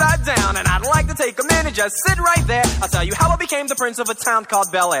 turned upside down. And I'd like to take a minute, just sit right there. I'll tell you how I became the prince of a town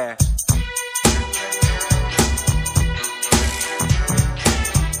called Bel Air.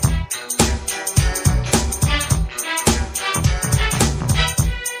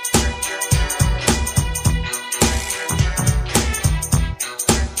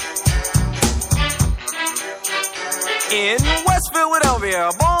 In West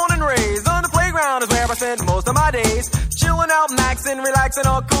Philadelphia, born and raised, on the playground is where I spent most of my days. Chilling out, maxing, relaxing,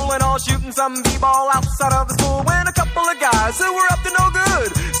 all cool and all, shooting some b-ball outside of the school. When a couple of guys who were up to no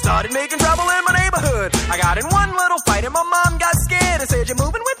good started making trouble in my neighborhood. I got in one little fight and my mom got scared and said, "You're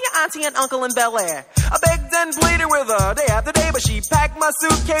moving with your auntie and uncle in Bel Air." I begged and pleaded with her day after day, but she packed my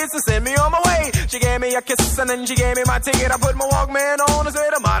suitcase and sent me on my way. She gave me a kiss and then she gave me my ticket. I put my Walkman on and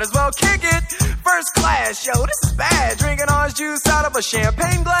said I might as well kick it. First class, yo, this is bad. Drinking orange juice out of a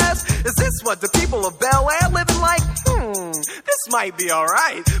champagne glass. Is this what the people of Bel Air living like? This might be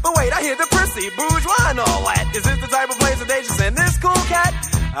alright. But wait, I hear the prissy, bourgeois and all that. Is this the type of place that they should send this cool cat?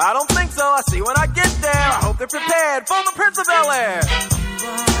 I don't think so. I see when I get there. I hope they're prepared for the Prince of Bel Air.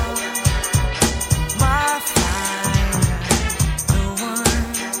 My fire, the one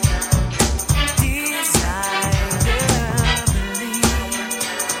desire, believe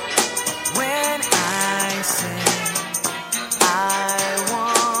when I say I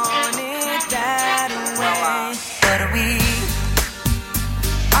want it that way. But we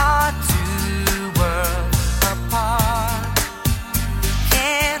are two worlds apart,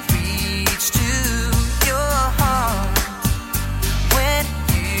 can't reach to your heart when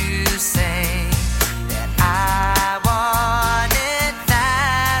you say I want it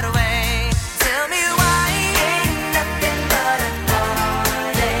that way. Tell me why ain't nothing but a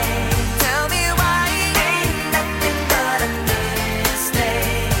heartache. Tell me why ain't nothing but a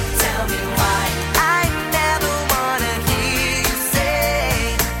mistake. Tell me why I never wanna hear you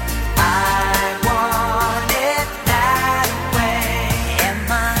say I want it that way. Am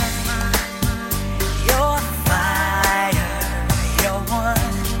I your fire, your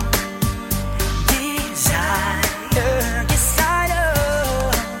one desire? Yes, I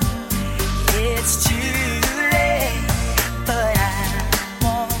know it's too late, but I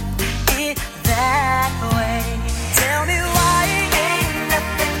want it that way. Tell me why ain't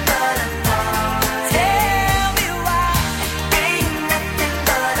nothing but a heart. Tell me why ain't nothing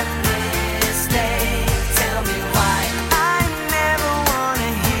but a mistake. Tell me why I never wanna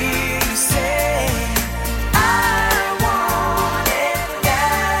hear you say I want it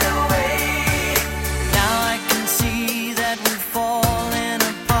that way. Now I can see that we've fallen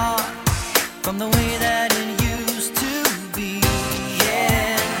apart from the way that it used to be.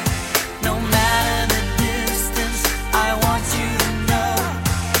 Yeah, no matter the distance, I want you to know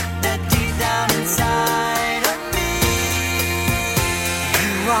that deep down inside of me,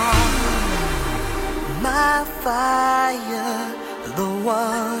 you are my fire, the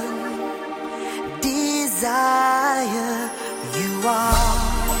one desire. You are.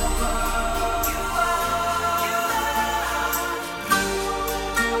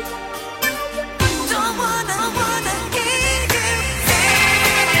 Don't wanna hear you say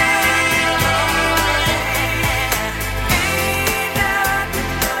ain't nothing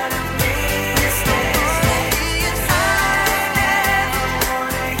but a mistake.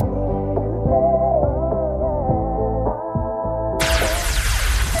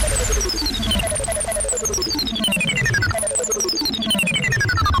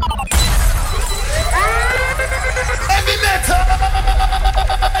 Heavy metal.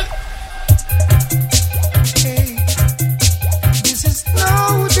 Hey, this is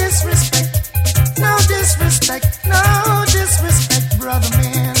no disrespect, no disrespect, no disrespect, brother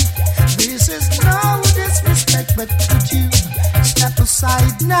man. This is no disrespect, but could you step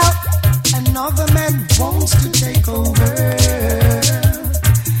aside now? Another man wants to take over,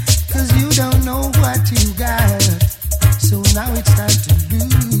 'cause you don't know what you got, so now it's time to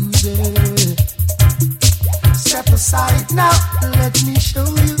lose it. Step aside now, let me show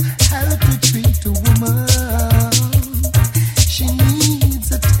you how to treat a woman. She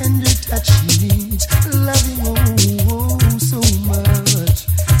needs a tender touch, she needs loving, oh, so much.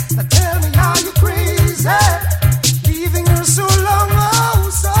 Now tell me, are you crazy, leaving her so long, oh,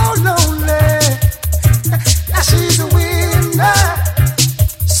 so lonely?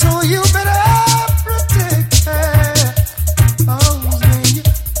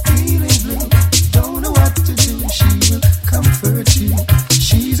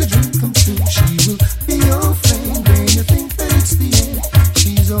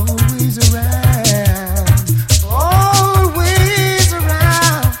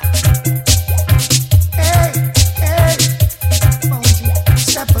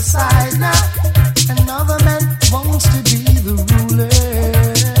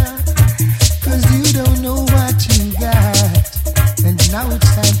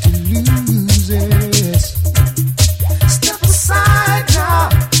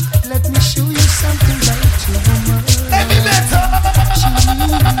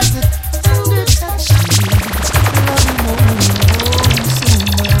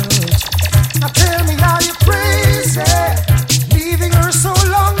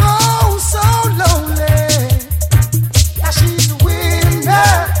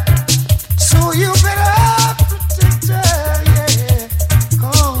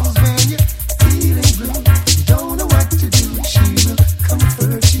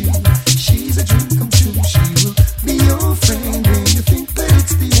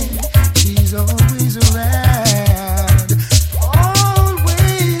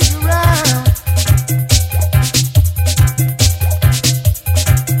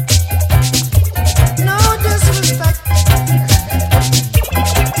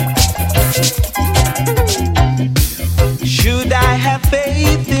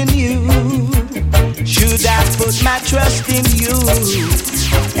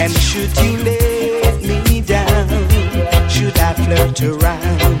 And should you let me down, should I flirt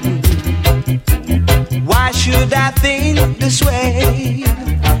around? Why should I think this way,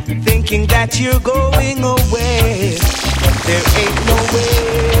 thinking that you're going away? There ain't no way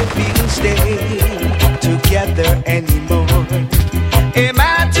we'll stay together anymore. Am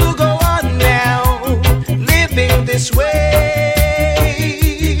I to go on now, living this way,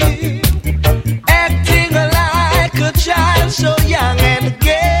 acting like a child so young and gay?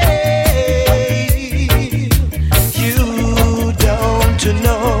 You don't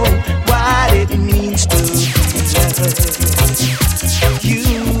know what it means to love. You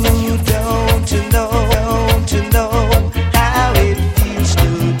don't know how it feels to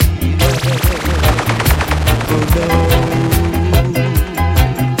be loved. Oh no.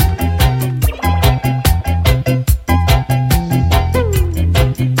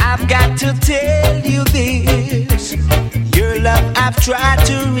 I've tried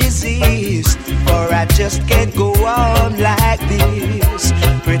to resist, for I just can't go on like this,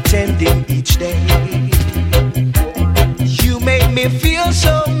 pretending each day. You make me feel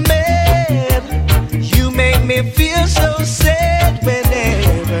so mad, you make me feel so sad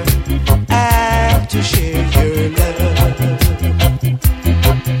whenever I have to share your love.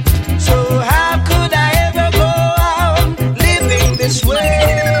 So how could I ever go on living this way?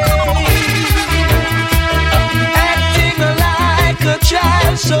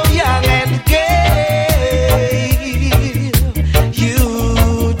 Child so young and gay.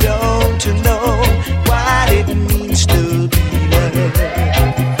 You don't know what it means to be loved.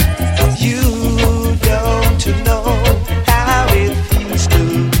 You don't know how it feels to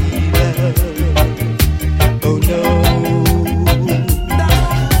be loved. Oh no.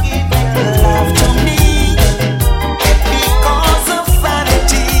 Love to me because of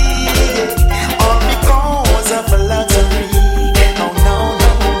vanity or because of luxury.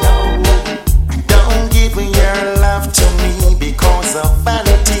 Of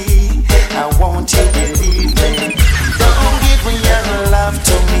vanity, I want you to believe me. Don't give me your love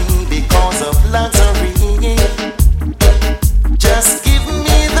to me because of luxury. Just give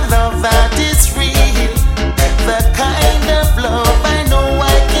me the love that is real, the kind of love I know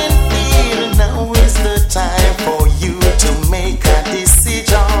I can feel. Now is the time for you to make a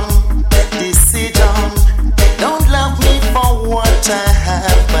decision. Don't love me for what I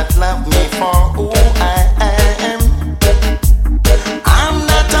have, but love me for who I am.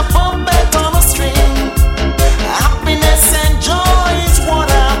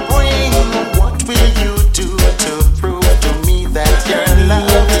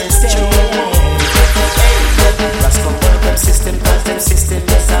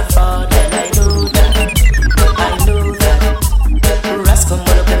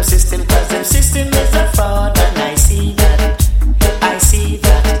 System is a fraud, and I see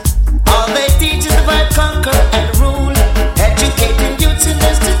that. All they teach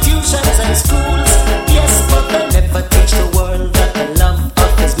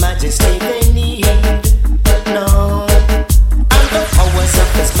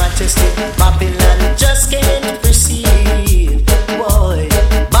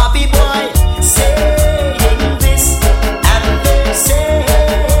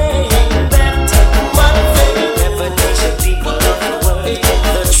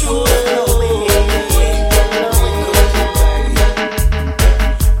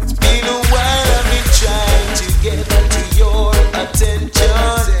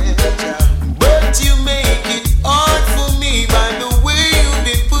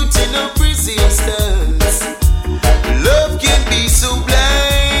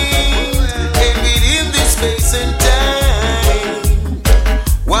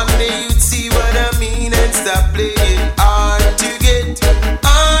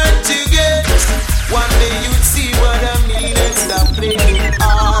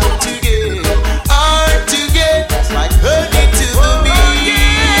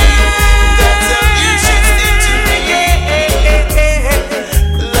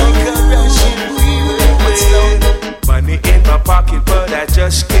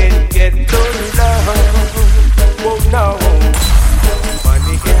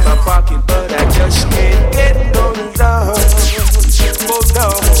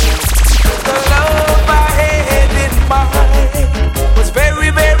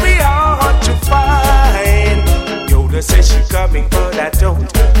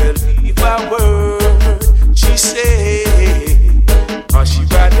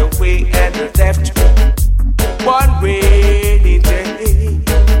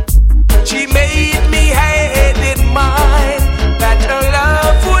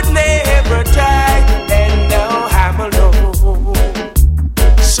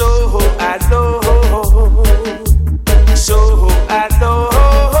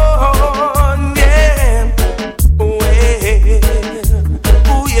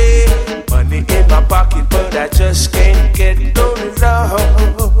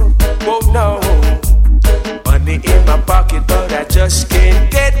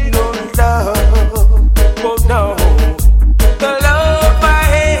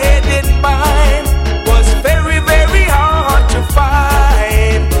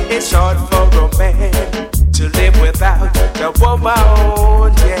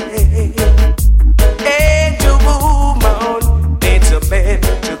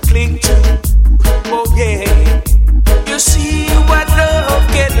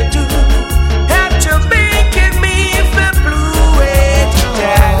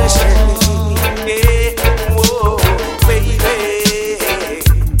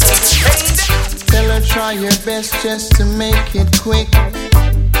just to make it quick.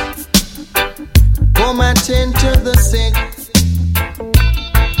 Home attend to the sick.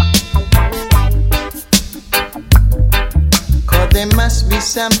 Cause there must be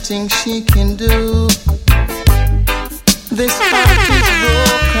something she can do. This heart is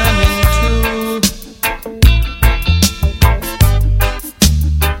broken in two.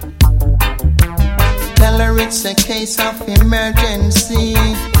 Tell her it's a case of emergency.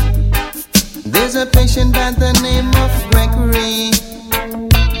 There's a patient by the name of Gregory.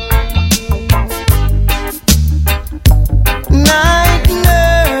 Night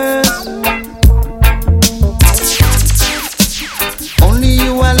nurse, only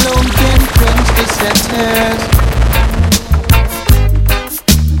you alone can quench this thirst.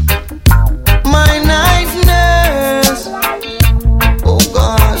 My night nurse, oh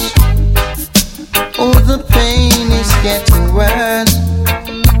gosh, oh the pain is getting worse.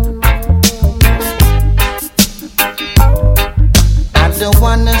 Don't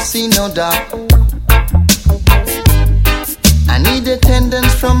wanna see no doubt. I need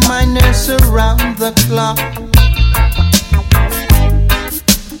attendance from my nurse around the clock.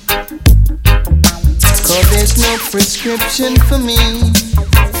 Cause there's no prescription for me.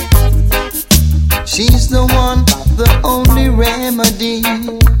 She's the one, the only remedy.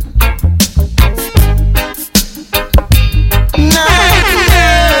 Night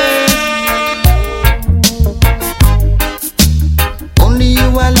nurse, only you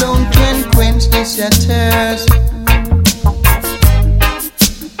alone can quench this thirst.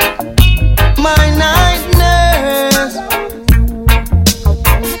 My night nurse,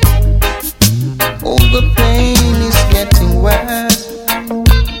 oh the pain is getting worse.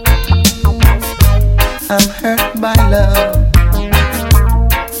 I'm hurt by love.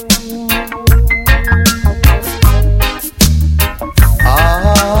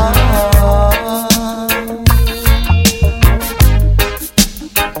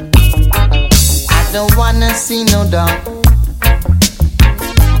 See no doubt.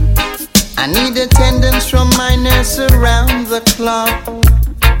 I need attendance from my nurse around the clock.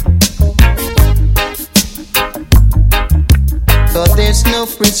 Cause there's no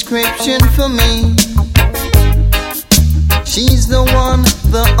prescription for me. She's the one,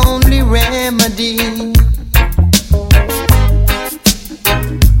 the only remedy.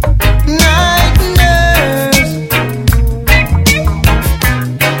 Night nurse,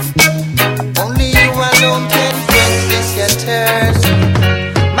 only you alone can fix this your thirst.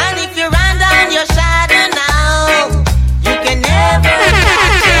 Man, if you run down your shadow now, you can never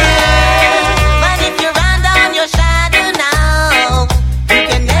catch it. Man, if you run down your shadow now, you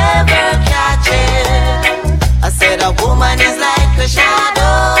can never catch it. I said a woman is like a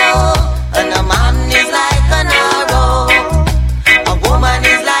shadow, and a man is like an arrow. A woman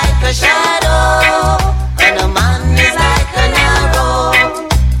is like a shadow, and a man is like an arrow.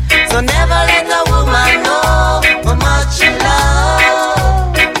 So never let a woman know how much you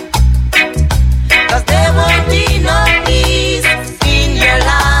love, 'cause there won't be no peace in your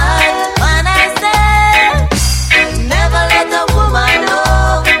life. When I say, never let a woman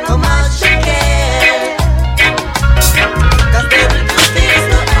know how much you care, 'cause they will do things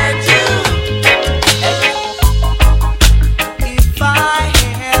to hurt you. If I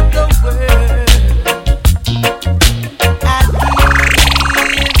had the world, I'd give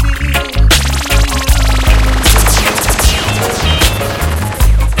it to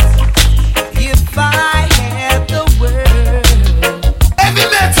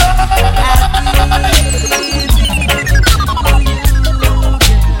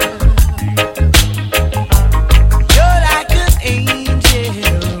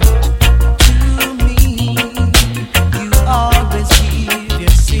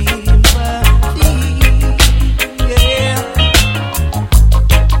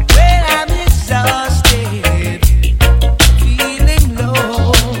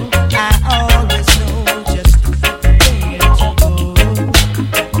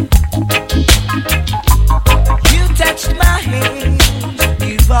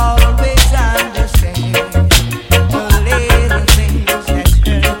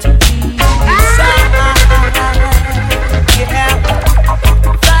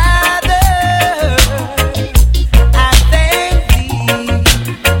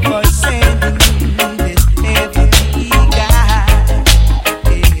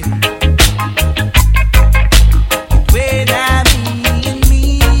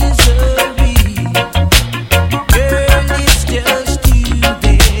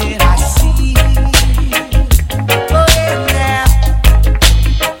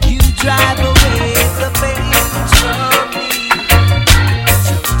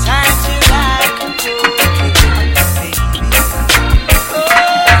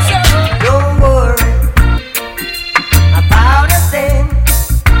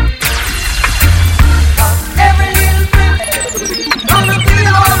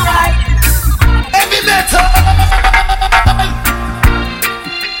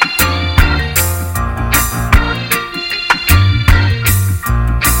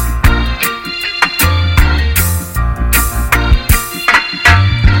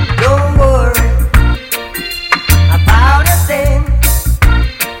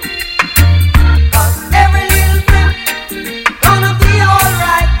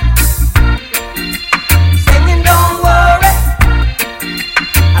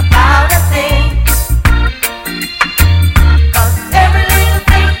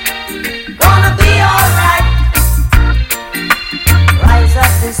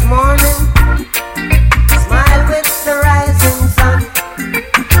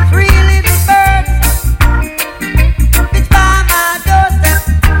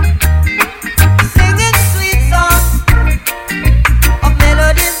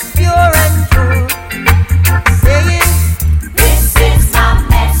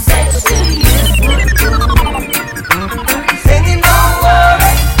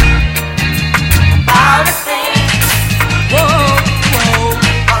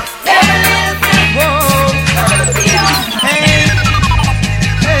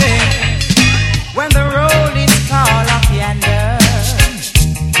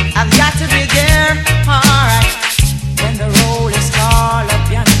to be there, alright. When the roll is tall up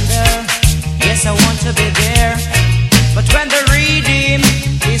yonder, yes, I want to be there. But when the rhythm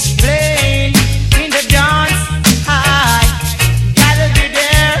is playing in the dance, I gotta be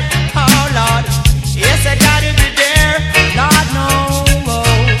there, oh Lord. Yes, I gotta be there, Lord knows.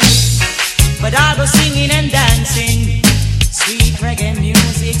 But I'll go singing and dancing sweet reggae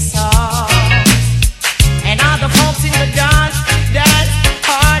music songs. And all the folks in the dance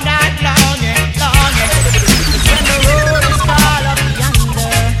all night long, yeah, long, yeah. But when the road is all up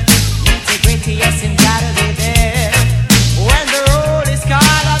yonder, nitty-gritty, yes, him gotta be there. When the road is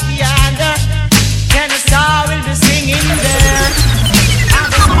all up yonder, then the star will be singing there.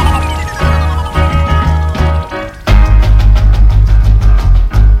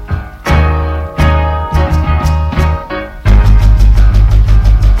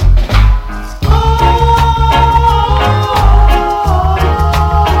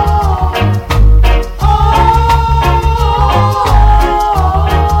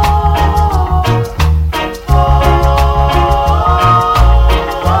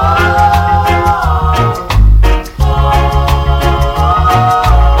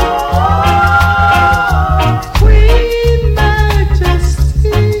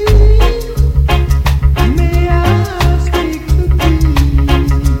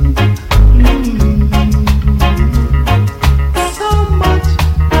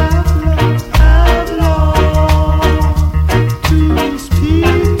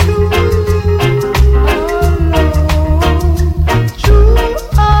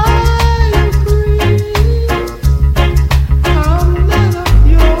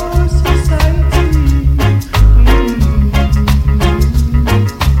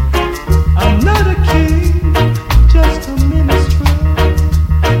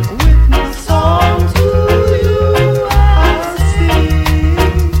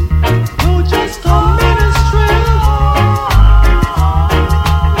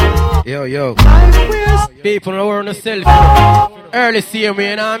 People know we're on the selfie. Early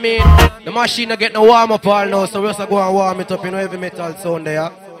CMA, you know what I mean? The machine not get no warm up all now, so we just go and warm it up, you know, heavy metal sound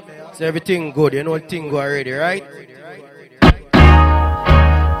there. So everything good, you know, everything go already, right?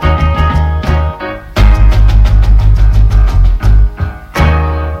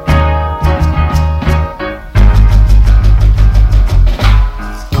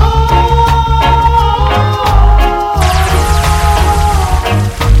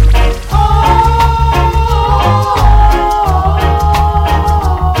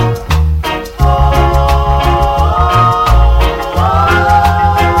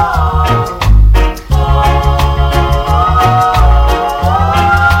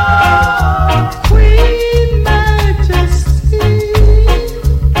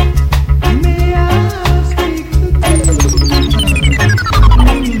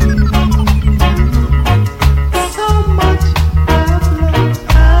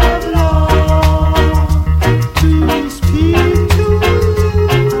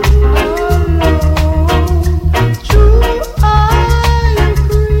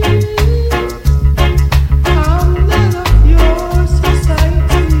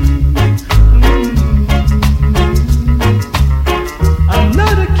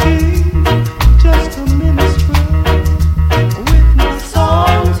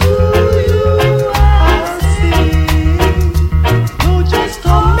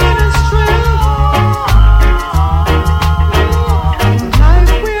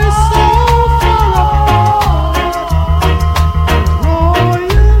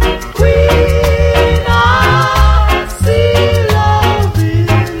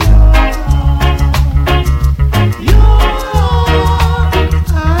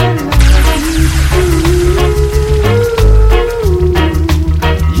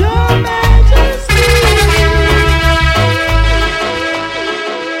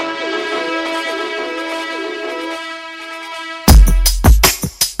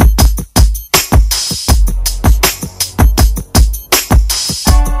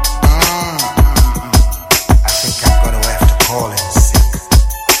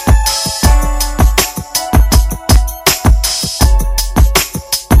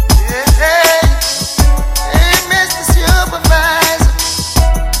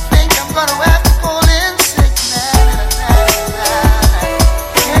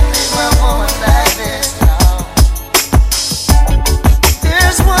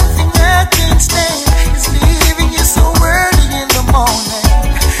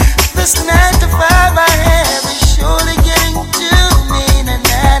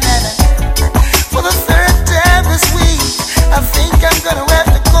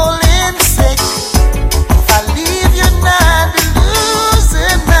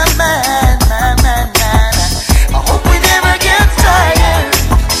 man.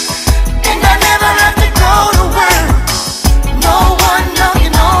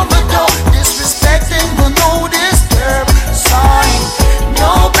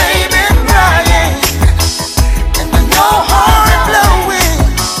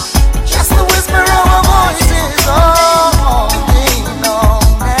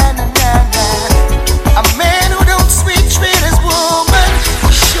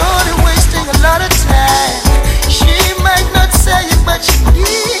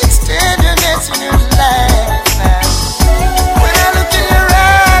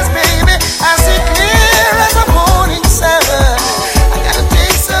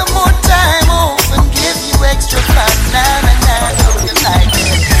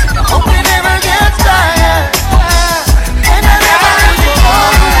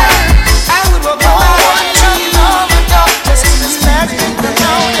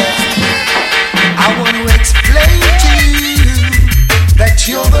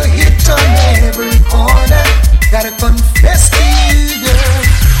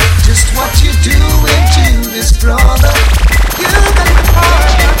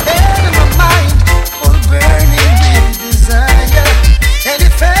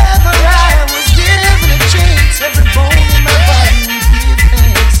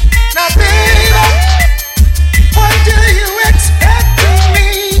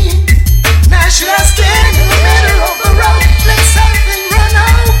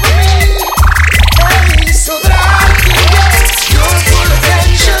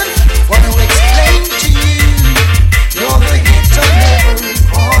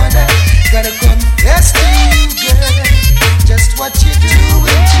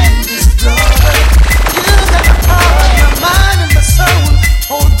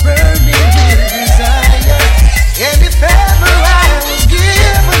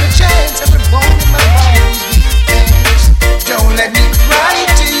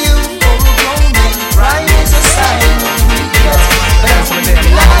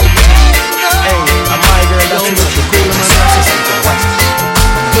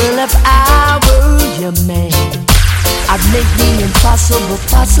 a man. I'd make the impossible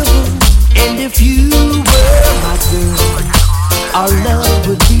possible. And if you were my girl, our love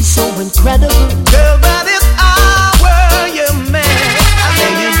would be so incredible. Girl, but if I were your man, I'd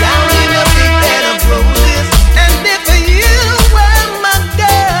lay you down in a big bed of roses. And if you were my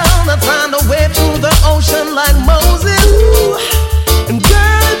girl, I'd find a way through the ocean like Moses. Ooh. And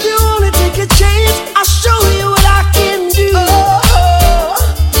girl, if you only take a chance, I'll show you what I can do. Oh.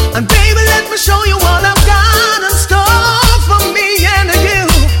 And baby, let me show you what I've got in store for me and you.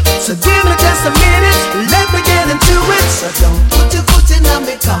 So give me just a minute, let me get into it. So don't put your foot in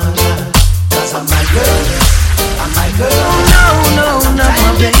my corner, 'cause I'm my girl, I'm my girl. No, no, no,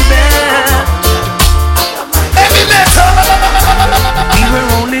 my baby. We were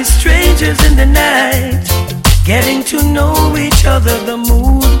only strangers in the night, getting to know each other, the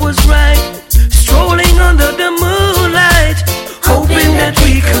mood was right. Strolling under the moonlight, hoping that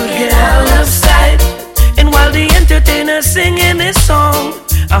we could get out of sight. And while the entertainer's singing this song,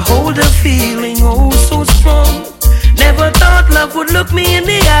 I hold a feeling oh so strong. Never thought love would look me in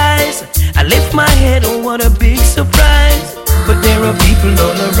the eyes. I lift my head, oh what a big surprise. But there are people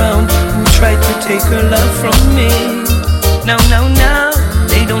all around who try to take her love from me. Now,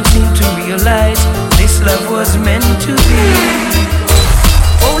 they don't seem to realize this love was meant to be.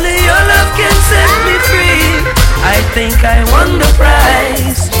 Only your love can set me free. I think I won the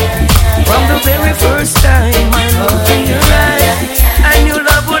prize. From the very first time I looked in your eyes, I knew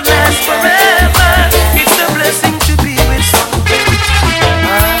love would last forever. It's a blessing to be with someone.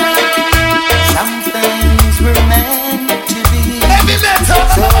 Some things were meant to be, so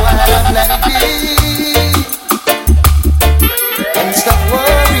I'll let it be. And stop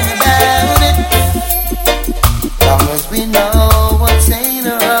worrying about it. Long as we know what's in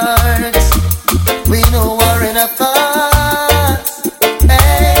our hearts, we know we're in a thoughts.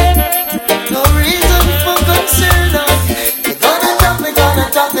 Hey, no reason for concern. They're gonna talk, they're gonna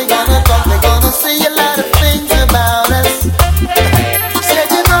talk, they're gonna talk, they're gonna say a lot of things about us. Said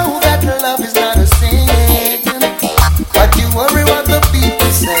you know that love is not a sin, but you worry what the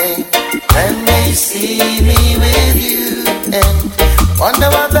people say when they see me with you, and wonder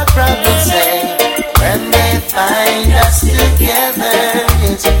what the crowd will say when they find us together.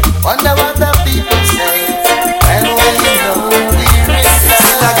 Yes, wonder what the people say when we know we're in love.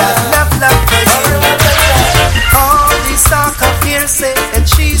 I got love for you. All this talk of hearsay and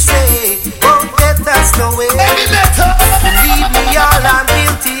she say won't get us nowhere. Believe me, all I'm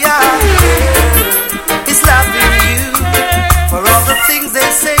guilty of is loving you. For all the things they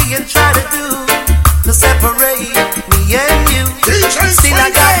say and try to do to separate me and you, still I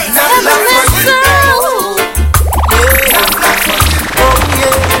got love for you. Oh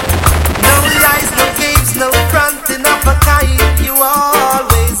yeah, no lies, no games, no fronting of a kind. You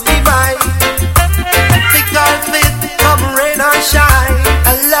always be mine. Thick or thin, come rain or shine,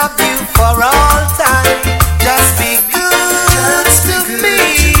 I love you for all time. Just be good to me.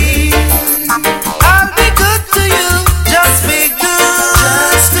 I'll be good to you. Just be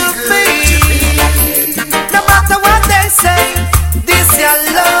good to me. No matter what they say, this your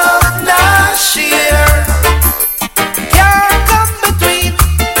love not share. Can't come between.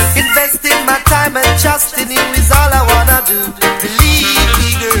 Investing my time and trust in you is all I wanna do. Believe me,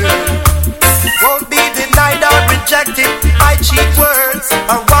 girl. Won't be denied or rejected by cheap words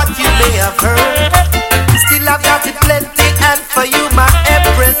or what you may have heard. Still I've got it plenty, and for you my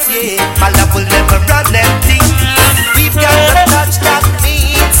empress, yeah. My love will never run empty. We've got the touch that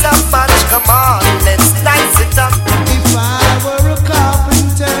means so much. Come on, let's nice it up. If I were a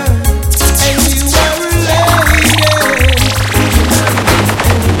carpenter and you were a lady,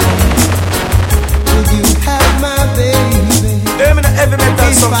 would you have my baby? Them in the heavy metal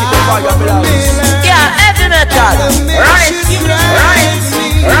song, keep the fire below. Yeah, heavy metal. Right,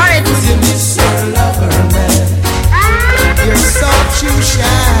 right. Would you miss your lover, man? Your soft shoe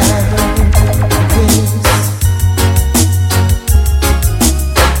shine.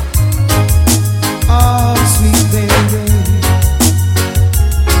 Oh, sweet baby.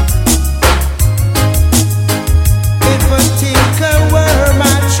 If a tinker were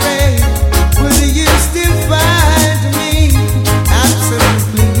my trade, would you still find me?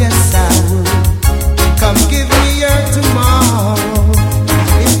 Absolutely, yes, I would. Come give me your tomorrow.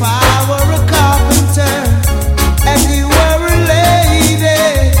 If I were a carpenter and you were a lady,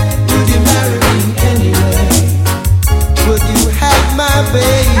 would you marry me anyway? Would you have my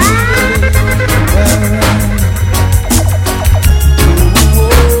baby?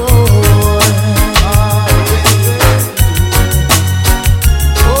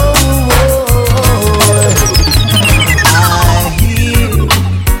 I hear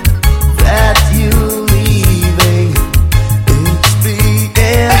that you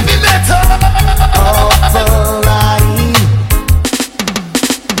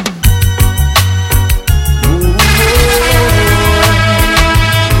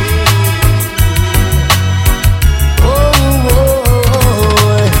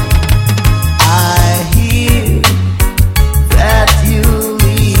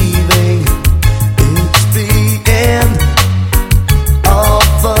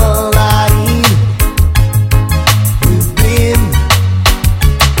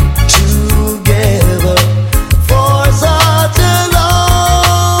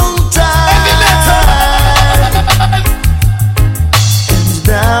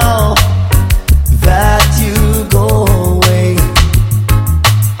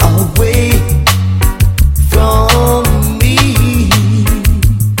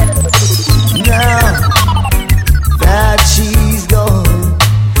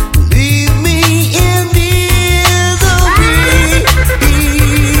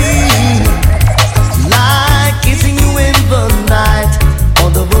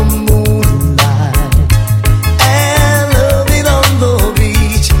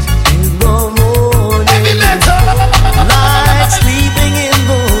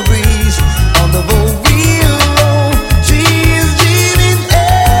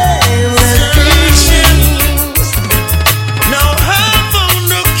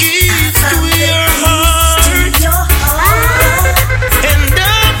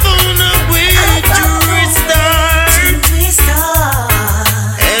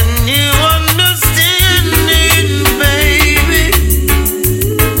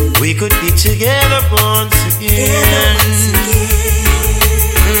together once again.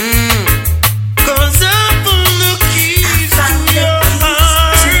 Cause I found the keys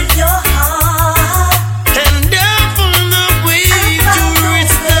to your heart, and I found the way to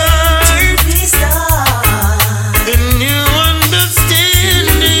restart, and you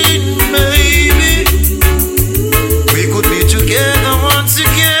understanding, baby. We could be together once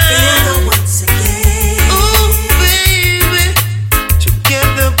again. Oh, baby,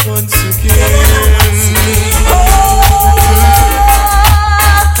 together once again.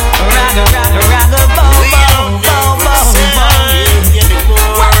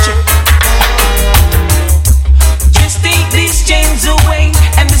 Just take these chains away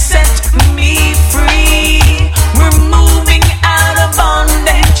and set me free. We're moving out of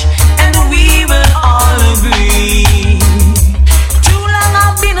bondage, and we will all agree. Too long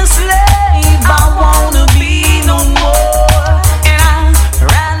I've been a slave, I wanna be no more. And I'd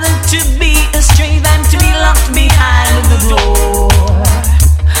rather to be a stray than to be locked behind the door.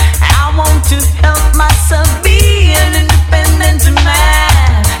 I want to help myself be an independent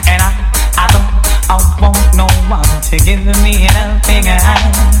man, and I want no one to give me a helping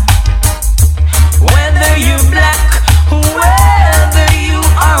hand. Whether you're black, whether you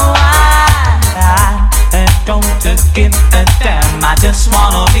are white, I don't give a damn. I just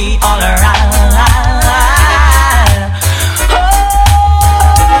wanna be alright.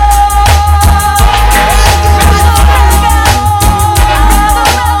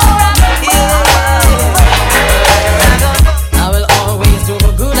 I will always do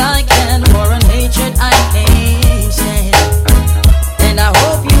the good I can for a hatred I can't stand. And I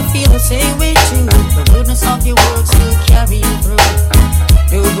hope you feel the same way too. The goodness of your works will carry you through.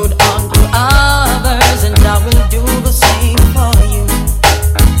 Do good unto others, and I will do the same for you.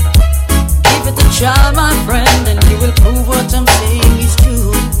 Give it a try, my friend, and you will prove what I'm saying is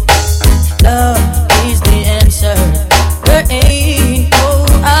true. Love is the answer. There ain't no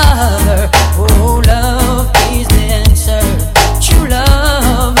other. Oh, love is the answer. True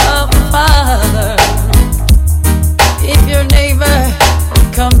love of the Father. If your neighbor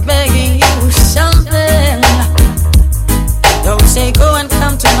come begging you something, don't say go and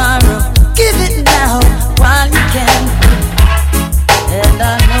come tomorrow. Give it now while you can. And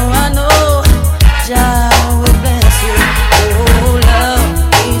I know, Jah will bless you. Oh, love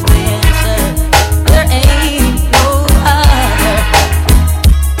is the answer. There ain't no other.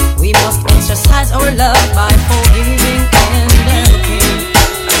 We must exercise our love by forgiving and helping.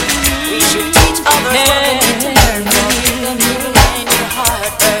 We should teach others what they need to learn. Forgive them and your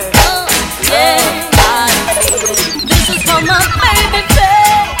heart burn. This is for my baby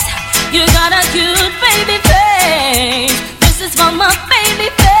face. You got a cute baby face. This is for my baby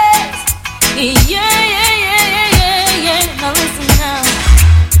face. Yeah. Now listen now.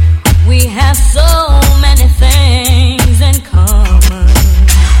 We have so many things in common,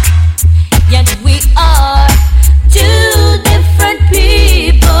 yet we are two different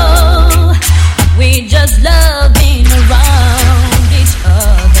people. We just love being around each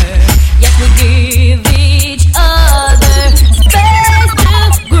other, yet we give each other space to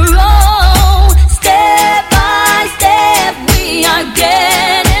grow. Step by step, we are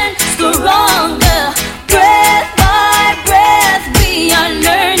getting stronger. Breath by breath, we are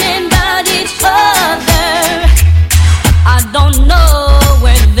learning about each other. I don't know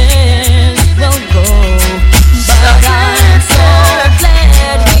where this will go, but I'm so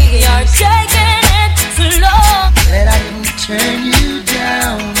glad we are taking it slow. That I didn't turn you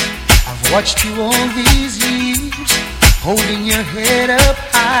down. I've watched you all these years, holding your head up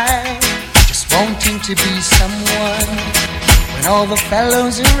high, just wanting to be someone. When all the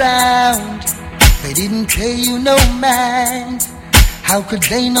fellows around, they didn't pay you no mind. How could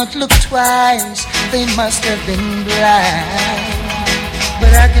they not look twice? They must have been blind.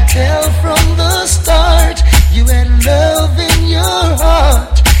 But I could tell from the start, you had love in your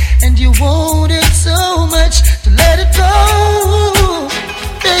heart, and you wanted so much to let it go.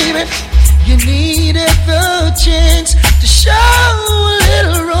 Baby, you needed the chance to show a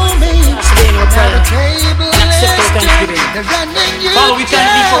little romance. Now the table is turned, they're running you Father, we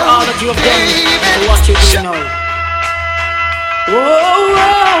thank you for all that you have done and what you're doing now. Oh,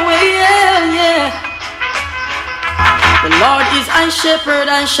 yeah. The Lord is my shepherd,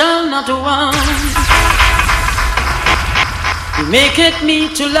 I shall not want. He maketh me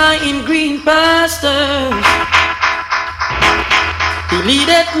to lie in green pastures. He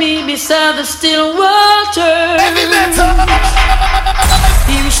leadeth me beside the still waters.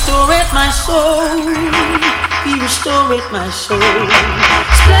 He restoreth my soul. He restoreth my soul.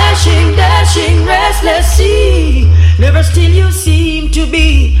 Splashing, dashing, restless sea. Never still you seem to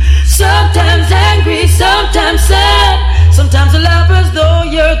be. Sometimes angry. sometimes sad, sometimes a lovers though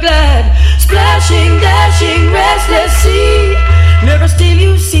you're glad. Splashing, dashing, restless sea, never still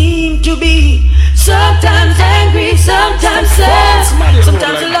you seem to be. Sometimes angry, sometimes sad,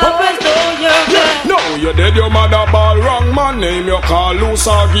 sometimes a lovers though you're glad. No, you're dead, your mother ball wrong man. Name your call, loose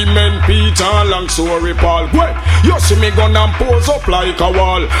argument, Peter, long story, Paul. Well, you see me gun and pose up like a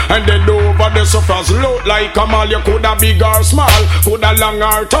wall, and then over the surface look like a mall. You coulda big or small, coulda long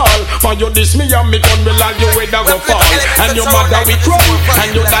or tall. For you this me and me gun will all you weather go fall. And your mother we cry,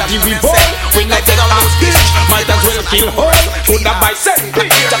 and your daddy we ball. We not take hostage, might as well kill whole. Coulda buy set,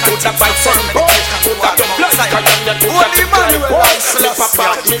 coulda buy some boy. Coulda the blood, cause you coulda the blood boy. Slip a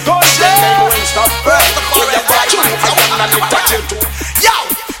back me gun, then they won't stop burn. So you watch me, I wanna lift you too. Yo!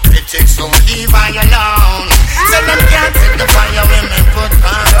 Critics don't leave I alone. Say them can't take the fire when they put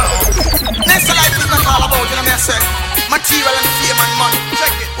around. Next life is not all about, you know what I say? Material and fame and money.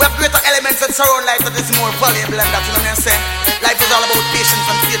 Check it. We have greater elements that surround life that is more valuable than that, you know what I say? Life is all about patience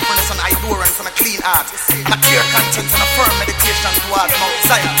and faithfulness and endurance and a clean heart. A clear conscience and a firm meditation towards Mount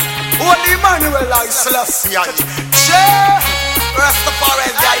Zion. Only Emmanuel I Selassie. Rastafari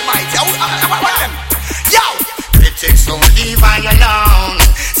is the Almighty. Yo! Critics don't leave I alone.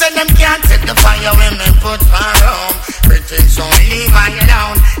 Say them can't take the fire when they put around. Critics don't leave I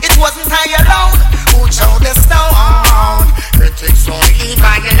alone. It wasn't I alone who chose the stone. Critics don't leave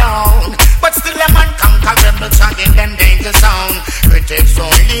I alone. But still a man conquerable in them danger zone. Critics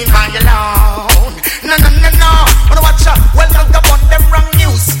don't leave I alone. No, no, no, no. Wanna watch out? Well, not upon them wrong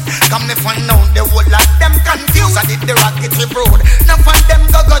news. Come me find out the whole lot them confused. I did the rocket road. None of them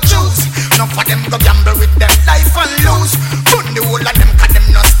go choose. None of them go gamble with them life and lose. Put the whole of them cause them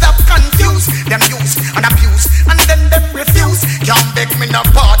not stop confused. Them use and abuse and then them refuse. Can't beg me no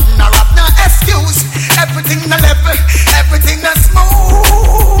pardon or have no excuse. Everything no level, everything no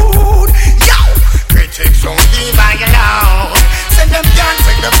smooth. Yo! Critics don't leave I alone. Say them can't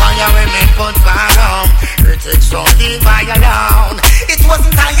take the fire when they put fire on. Critics don't leave I alone. It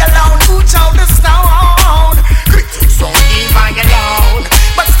wasn't I alone who chose the stone. Critics don't leave I alone.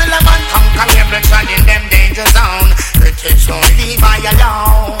 But still a man conquer every trial in them danger zone. Critics don't leave I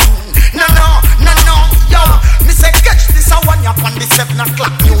alone. No, no, no, no, yo. Me say catch this a one up on the 7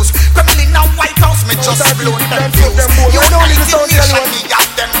 o'clock news. Kremlin and White House me just blow them views. You know the nation me got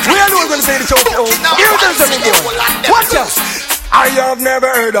them. We are not gonna say the truth. Here it is again. Watch out. I have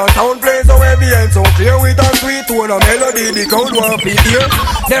never heard a sound play so heavy and so clear with a sweet tone, a melody the crowd want to hear.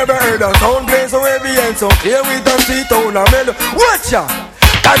 Never heard a sound play so heavy and so clear with a sweet tone, a melody. Watch out!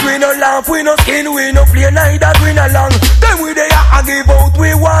 Cause we no laugh, we no skin, we no play neither green along. Then we there I give out,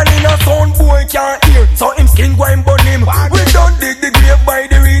 we one in a sound boy can't hear. So him skin go and burn him. We don't dig the grave by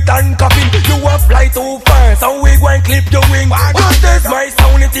the return coffin. You a fly too far, so we go and clip your wing. Just as my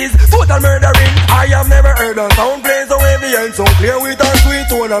sound it is total murdering. I have never heard a sound play so heavy and so clear with a sweet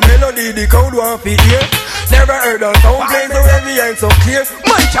tone, a melody the crowd want to hear. Never heard a sound play so heavy and so clear.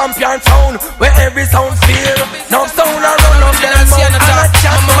 My champion sound, where every sound fear. No sound a run up them mouth and a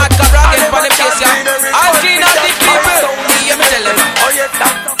chat. Mama Carragher for the place, yeah. I'll clean up the people. Me, I'm telling you. Oh, yes,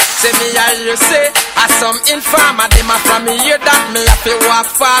 say me, I say, as some informer, them are from me hear that me have to walk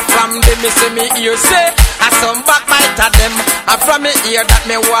far from them. Me say me hear say, as some backbiter them are from me hear that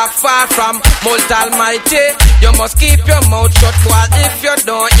me walk far from Most Almighty. You must keep your mouth shut, boy. If you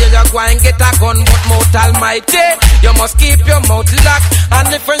don't hear, you go and get a gun, but Most Almighty. You must keep your mouth locked, and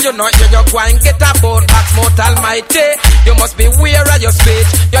if you not hear, you go and get a boat back, Most Almighty. You must be aware of your speech.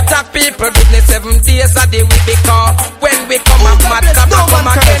 You talk people business 7 days a day we because when we come and mad come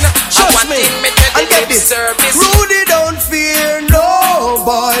again. Trust me, and get this. Service. Rudy don't fear, no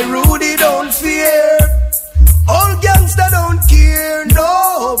boy. Rudy don't fear. All gangsta don't care,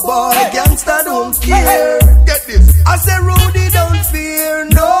 no boy. Gangsta don't care. Get this. I say Rudy don't fear,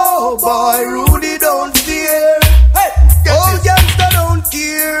 no boy. Rudy don't fear. All gangsta don't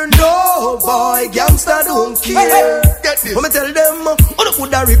care, no boy. Gangsta don't care. Get this. Let me tell them, who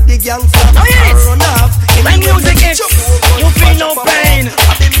coulda rip the gangsta and run off? When music hits, you feel no pain.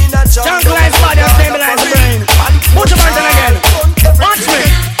 Tranquilize body and stabilize brain. Put your hands on again. Watch me.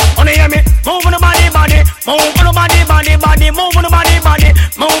 Wanna hear me? Move on the body, body. Move on the body, body, body. Move on the body, body.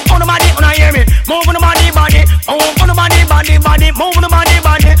 Move on the body. Wanna hear me? Move on the body, body. Move on the body, body, body. Move on the body,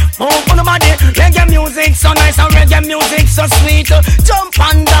 body. Move on the body. Reggae music so nice and reggae music so sweet. Jump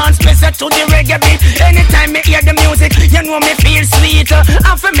and dance, listen to the reggae beat. Anytime me hear the music, you know me feel sweet.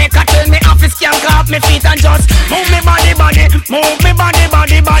 Have to make a tell me, have to skank off me feet and just move me body, body. Move me body,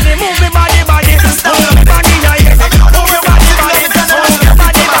 body, body. Move me body, body. Move me body, yeah, yeah. Move me body, body. Move me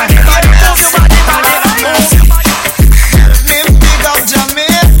body, body. Move me body, body. Me big up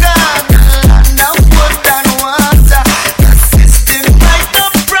Jamaica. Now put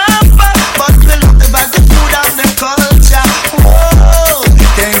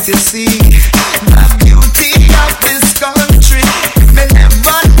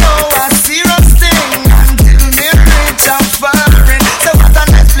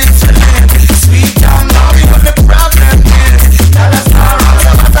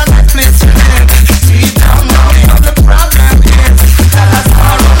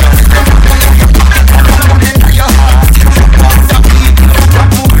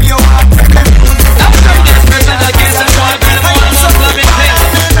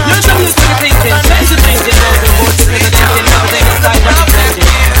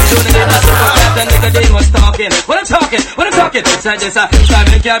like a demon talking. What I'm talking? Say this a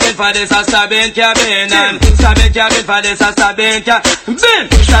stabbing cabin for this a stabbing cabin and stabbing cabin for this a stabbing cabin.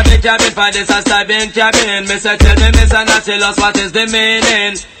 Stabbing cabin for this a stabbing cabin. Mister, tell me, Mr. Nautilus, what is the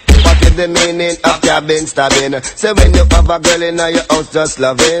meaning? What is the meaning of cabin stabbing? Say when you have a girl in your house just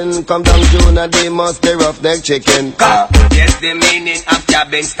loving, come down June and they must be roughneck chicken. Yes, the meaning of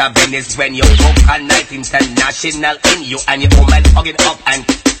cabin stabbing is when you book a night international in you and your woman hugging up and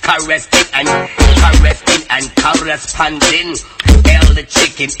caressing and corresponding. Hell, the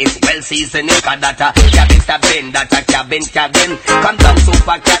chicken is well seasoned. Cause that a cabin stabbing, that a cabin. Come down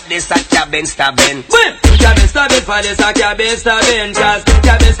super cat, this a cabin stabbing. Cabin stabbing for this a cabin stabbing. Cause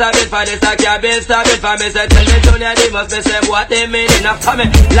cabin stabbing for this a cabin stabbing. For me say tell me Tony they must be say what they meaning. After me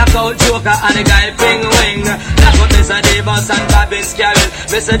lock out Joker and the guy Ping Wing. That's what Mr. Demus and cabin scaring.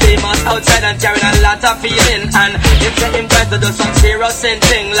 Mr. Demus outside and carrying a lot of feeling. And him say him try to do some serious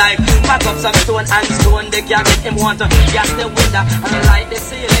thing like pack up some stone and stone the cabin. Him want to gas the window and light the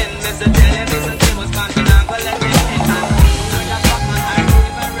ceiling. Mr. Tell him Mr. Demus man can go let me in.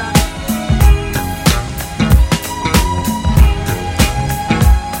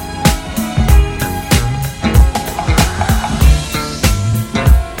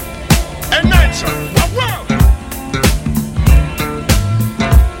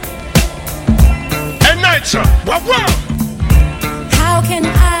 How can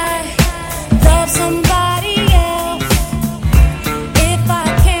I love somebody else if I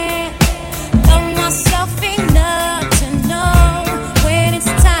can't love myself enough?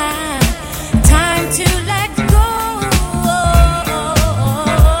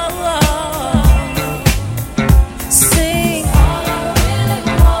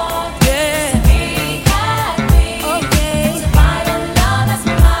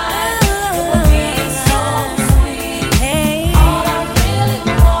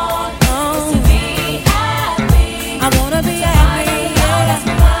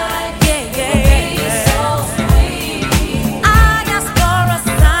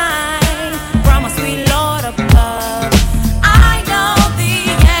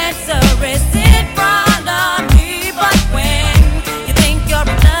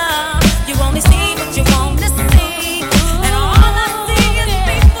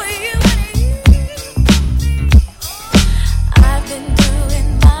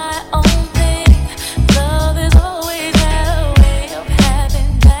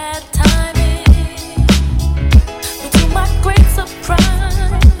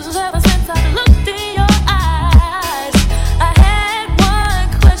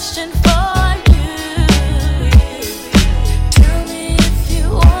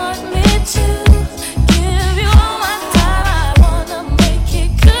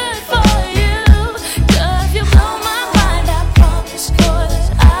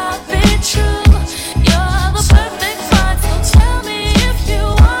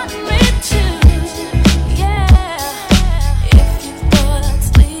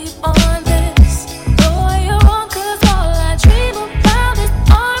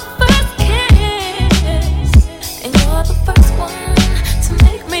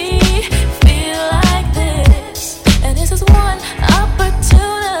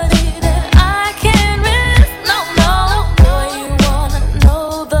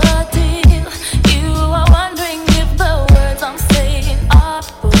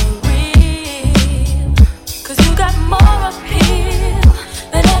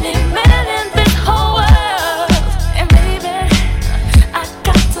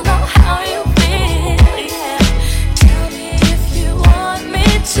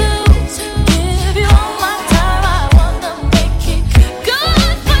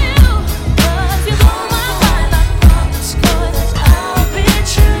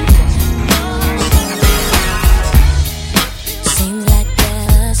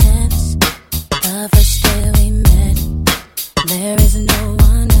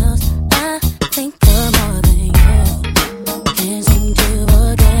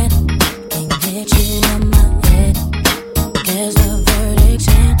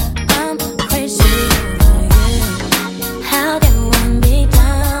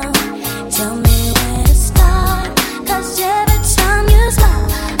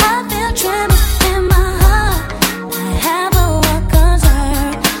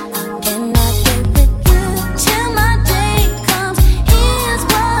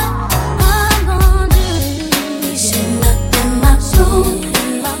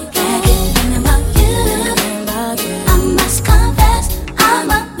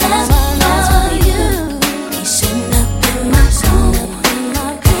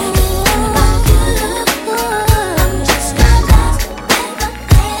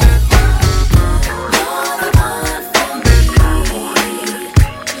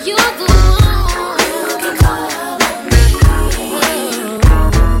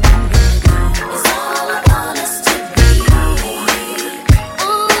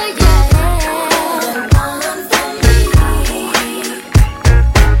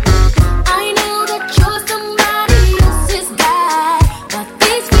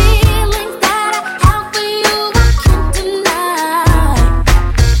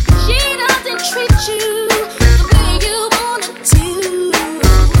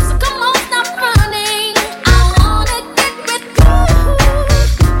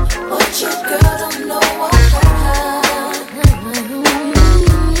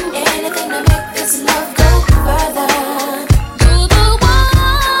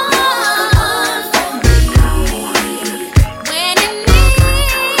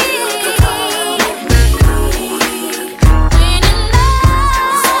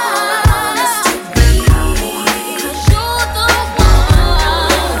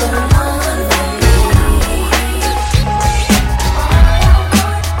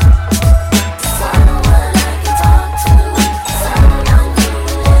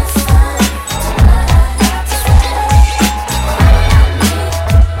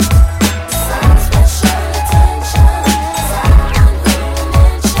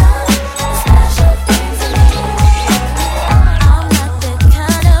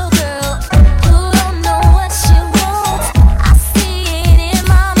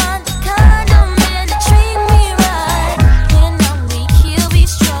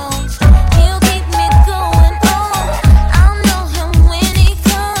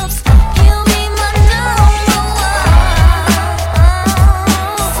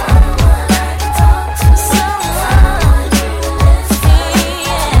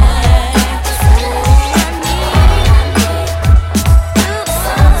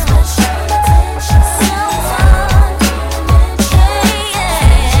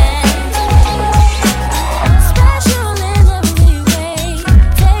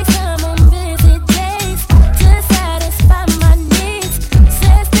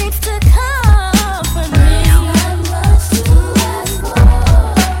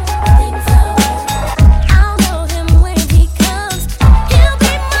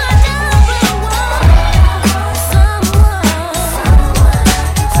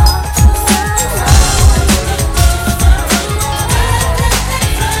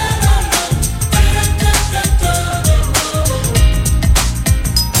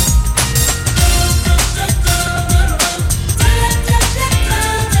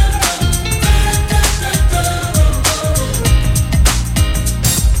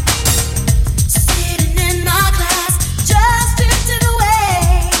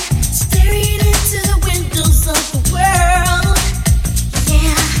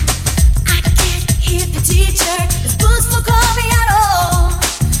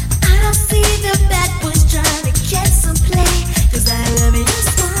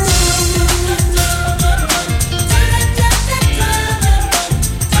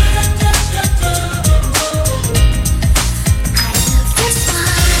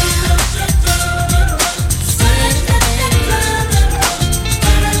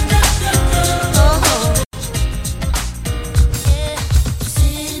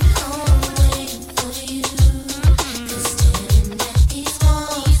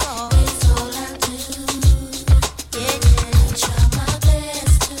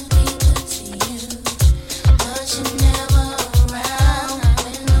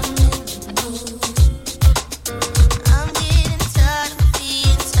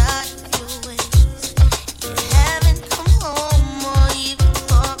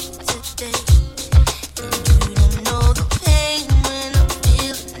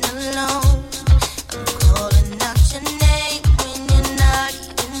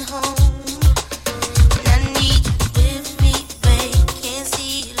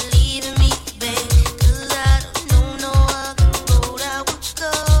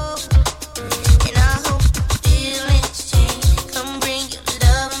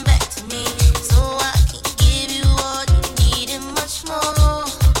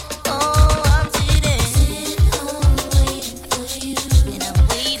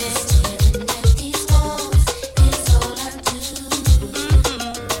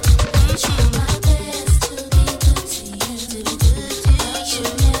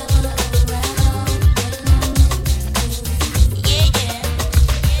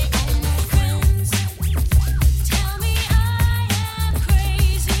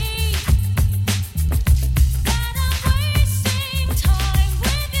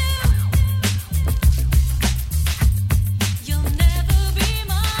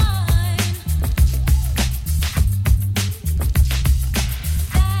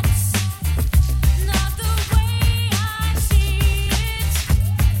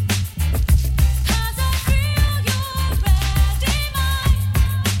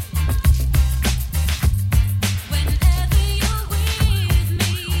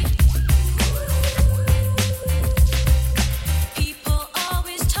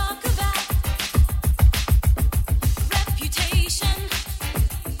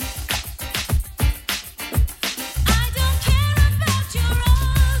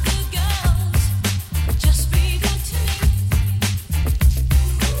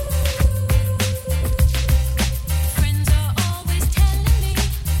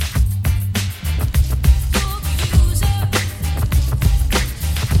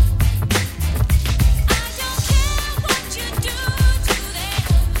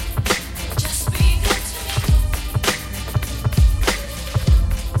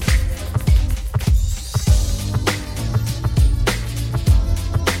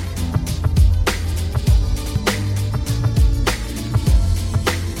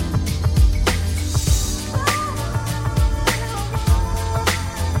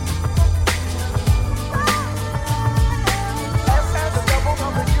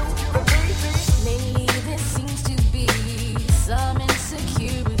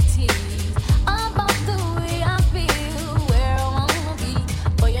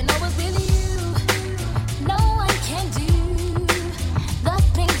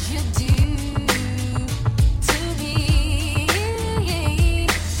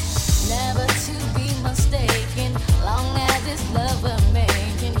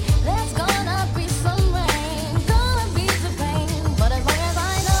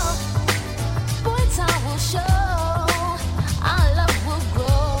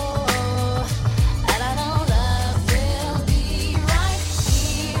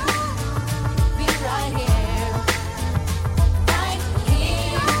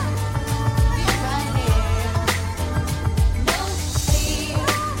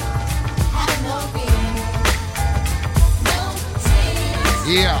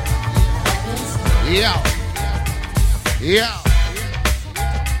 Yeah. Yeah.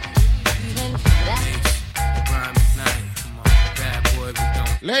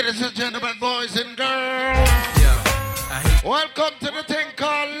 Ladies and gentlemen, boys and girls, welcome to the thing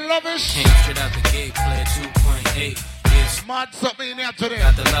called Lavish. Came straight out the gate, played 2.8. It's mad something in here today.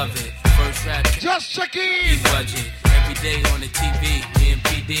 Got to love it. First rap. Just check in. Budget. Every day on the TV. Me and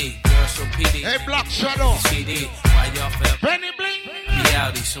PD. Girl, so PD. Hey, Black Shadow. CD. Why y'all forever? Penny Bling.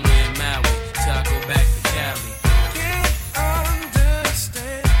 Reality. Somewhere in Maui. Till I go back to Cali. Can't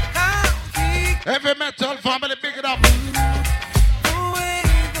understand how he Heavy metal family, big it up.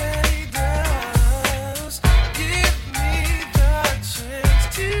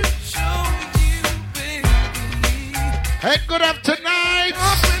 Hey, good up tonight.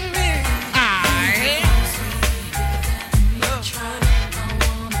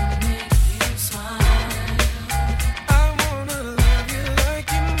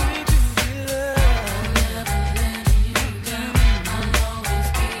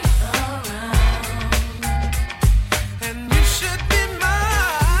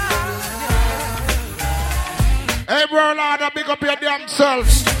 Hey, bro, Lord, big up your damn self.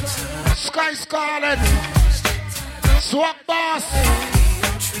 Sky Scarlet. Swag boss.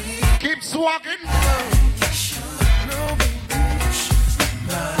 Keep swagging.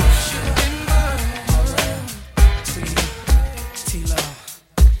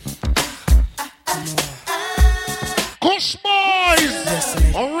 Kush Boys.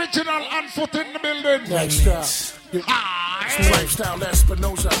 Original and foot in the building. Next up. Lifestyle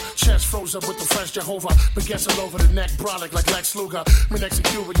Espinosa, chest frozen with the French Jehovah, baguettes all over the neck, brolic like Lex Luger. Me next to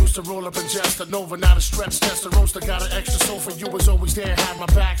Cuba used to roll up and just a Nova, not a stretch test. The roaster got an extra sofa. You was always there, had my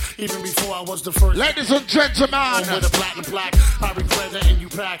back, even before I was the first. Ladies and gentlemen, with a platinum plaque, I regret that in you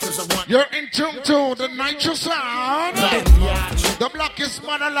back, cause I want. You're in tune to the Nitro sound. The blackest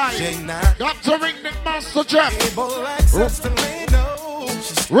man alive. Dr. Ring Nick Master Jeff.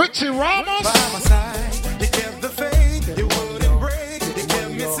 Richie Ramos.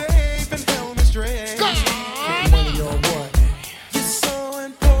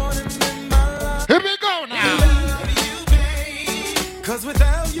 Here we go now. Cause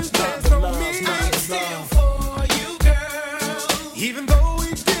without you there's no me. I'm still for you, girl. Even though we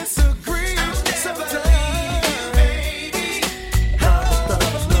disagree sometimes.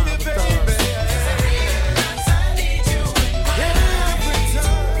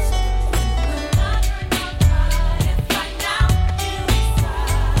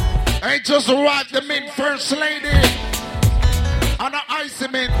 I just arrived the mint first lady on the icy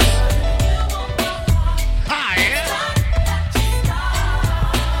mint. Hi.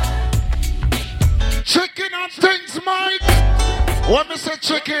 Chicken and things, Mike. What me say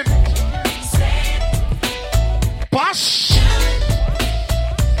chicken? Posh.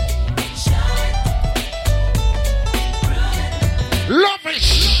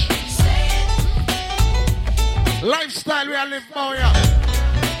 Lavish. Lifestyle we are live now, yeah.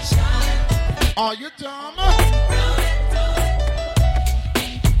 Are you dumb?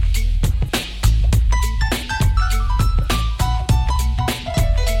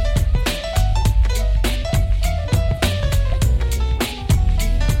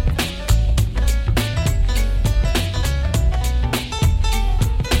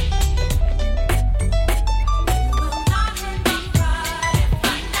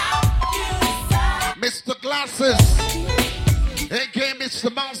 Mr. Glasses, aka Mr.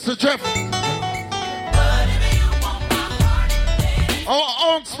 Monster Jeff. Our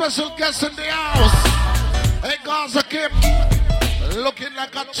own special guest in the house. Hey, Gaza Kim. Looking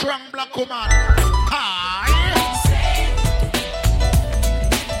like a strong black woman. Hi.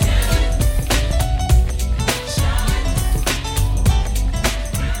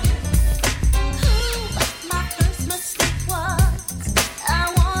 My first mistake was I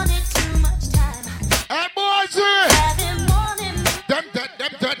wanted too much time. Hey, boys,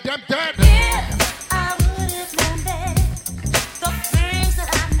 them dead. I would have known that the things that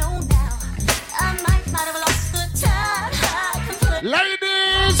I know now, I might not have lost the time. I completely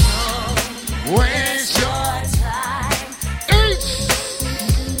Ladies, waste your time.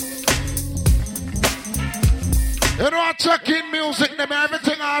 You know, I check in music, them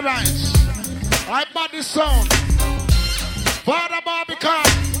everything alright. I body sound. Father Barbican,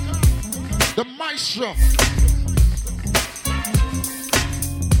 the maestro.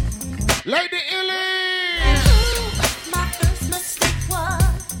 Lady Illy. My first mistake was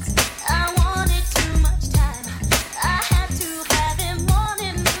I wanted too much time. I had to have him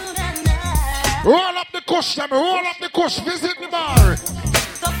morning, noon, and night. Roll up the kush, them. Roll up the kush. Visit the bar.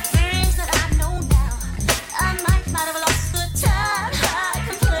 The things that I know now, I might not have lost the time. I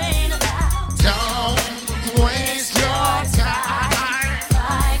completely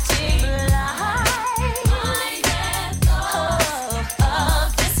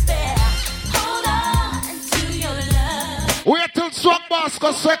Young boss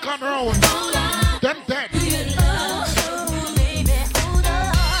go second round. Them dead.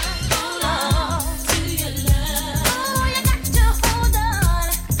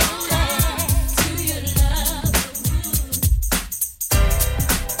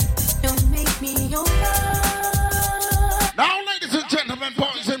 Now, ladies and gentlemen,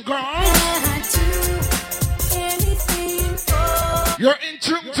 boys and girls, you're in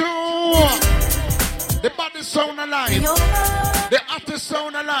tune to the body sound alive, the hottest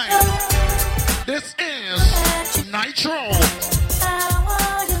sound alive. This is Nitro.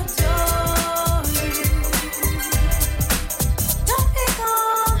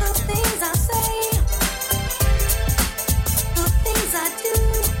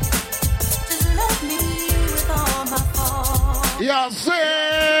 Yes,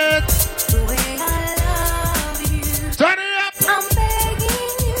 it. The way I love you. Turn it up. I'm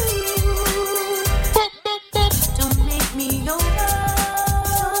begging you. Boom, boom, boom. Don't make me over.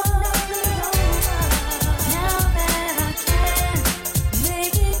 Now that I can't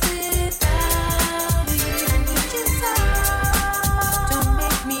make it without you. Don't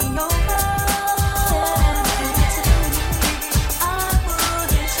make me over. I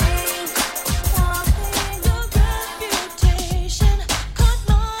wouldn't change nothing. Your reputation caught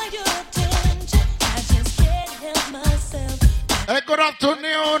my attention. I just can't help myself. Hey, good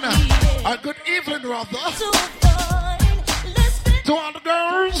afternoon. Good evening, rather. To all the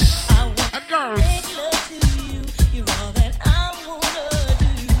girls and girls. You're all that I wanna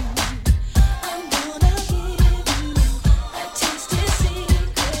do. I wanna give you a tasty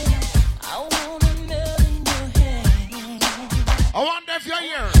secret. I wanna melt in your hand. I wonder if you're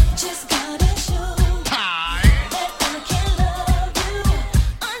here. Just gotta show Hi. that I can love you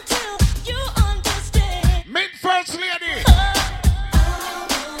until you understand. Meet first lady.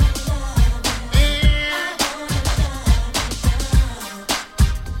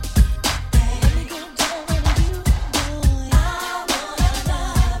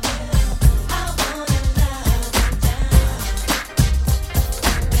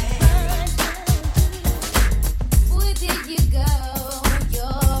 Where did you go?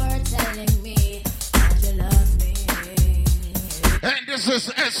 You're telling me that you love me. And this is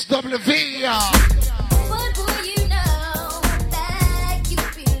SWV. But will you know that you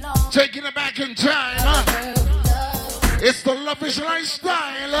belong? Taking it back in time. It's the Lavish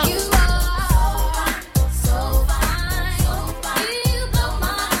lifestyle. You are so fine. You blow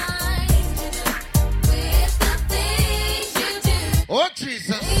my mind with the things you do. Oh,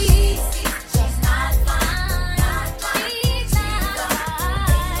 Jesus. She's not fine. She's not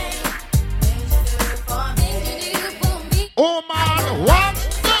fine. Things you do for me. Oh, man, what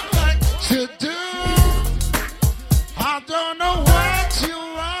the like to do? I don't know what you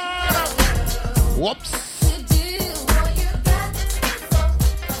want. Whoops. To do what you got to do.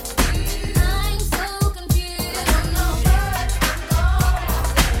 I'm so confused. I don't know where to go.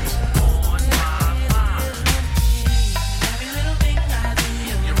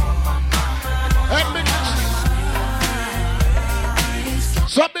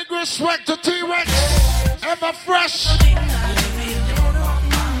 So big respect to T-Rex, ever fresh.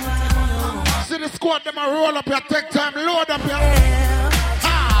 See the squad, them a roll up here, take time, load up here.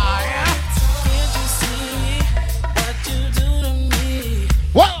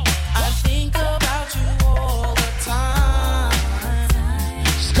 Whoa! I think about you all the time.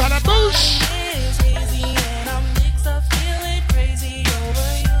 Scaramouche! And I'm mixed up, feeling crazy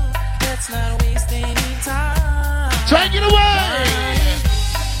over you. Let's not waste any time. Take it away!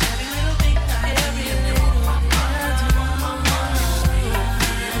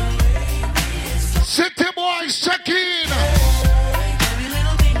 City boys, check in!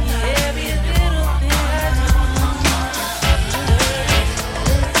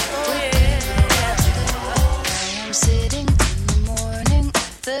 I'm sitting in the morning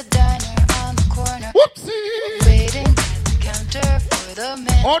at the diner on the corner. Whoopsie! Waiting at the counter for the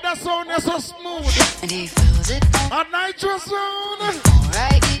man. Oh, that sound is so smooth. And he fills it up. A Nitro sound.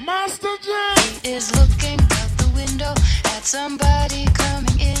 Alright, Master J. he is looking out the window at somebody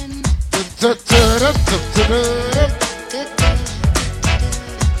coming in.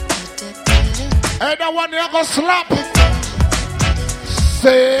 Hey, that one here go slap.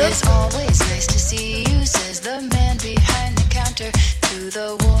 Say it. It's always nice to see you, says the man behind the counter to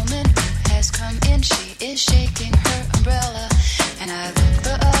the woman who has come in. She is shaking her umbrella, and I look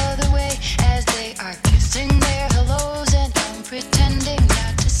the other way as they are kissing their hellos, and I'm pretending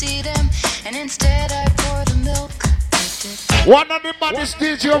not to see them, and instead I pour the milk. One of the baddest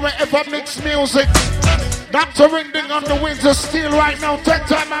DJ who ever mix music. Dr. Ringding on the Windsor Steel right now. Take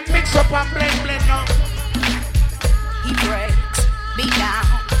time and mix up and blend now. He breaks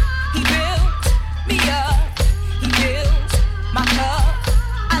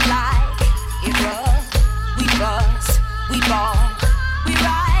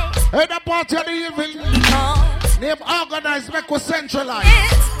Always make us centralize.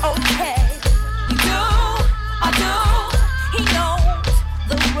 It's okay. You do, I do. He knows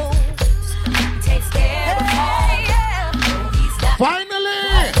the rules. He takes care of all. He's not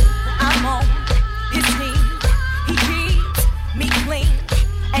Finally, I'm on his team. He keeps me clean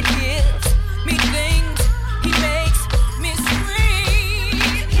and gives me things. He makes me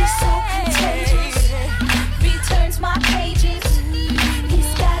scream. He's so contagious. Returns my pages.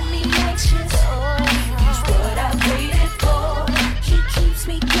 He's got me anxious. He's what I waited for. He keeps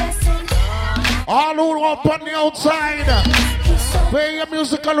me guessing. all who up on the outside, pay your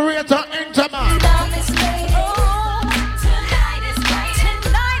musical rate and enter, man. Tonight is bright.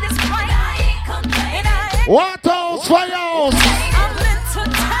 Tonight is bright. I ain't complaining. What else for you? I'm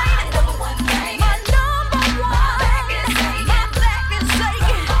entertained. My number one. My back is aching.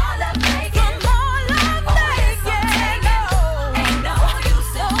 From all I'm making. Ain't no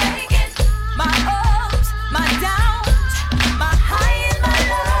use in faking. My ups, my downs, my high and my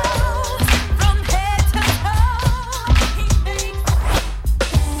lows. From head to toe, he makes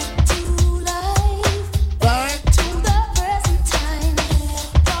Back to the present time.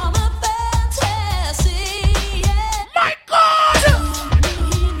 From a fantasy, yeah. my God!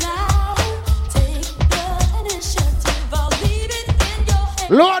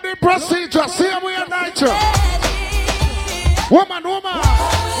 Lord, the procedure, see how we are Nitro. Woman.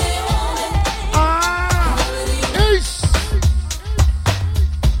 East.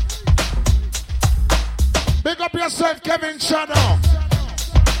 Big up yourself, Kevin Shadow.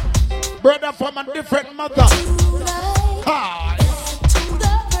 Brother from a different mother. Hi.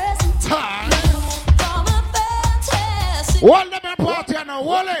 Hi. Hold them in party now,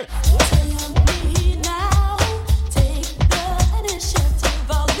 hold it.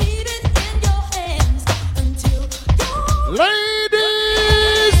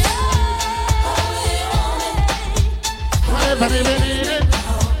 Ladies!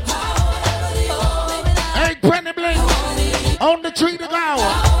 Hey, Penny Blink, on the tree to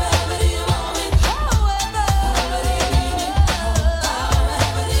go.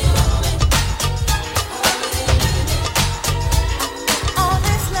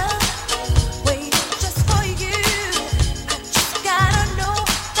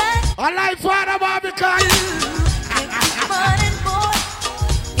 Alive, Father Barbican.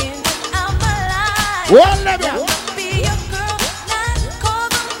 One level.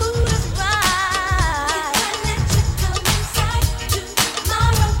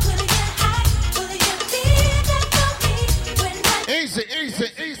 Easy.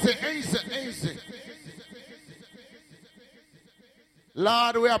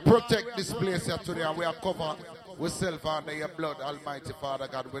 Lord, we are protect this place here today and we are covered with self under your blood, Almighty Father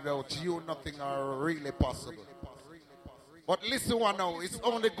God. Without you, nothing are really possible. But listen one now, it's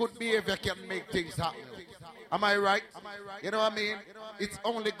only good behavior can make things happen. Am I right? You know what I mean? It's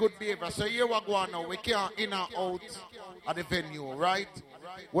only good behavior. So here we go now, we can't in and out at the venue, right?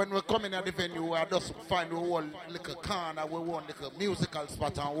 When we come in at the venue, we just find a whole little corner, we want little musical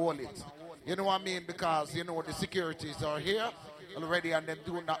spot and hold it. You know what I mean? Because, you know, the securities are here already and they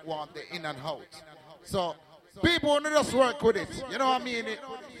do not want the in and out. So, people want to just work with it. You know what I mean?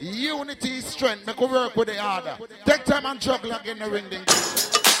 Unity is strength. Make we work with the other. Take time and juggle again the ring ding.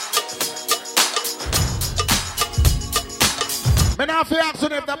 Me not feel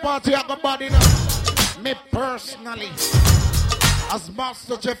asking if the party have a body now. Me personally, as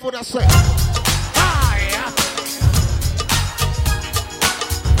Master Jeff would have said,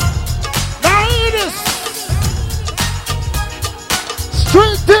 now it is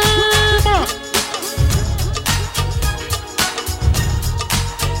Street Team.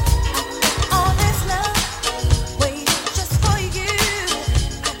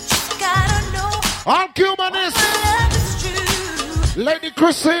 All Cubanists, Lady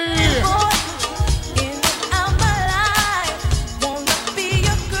Chrissy.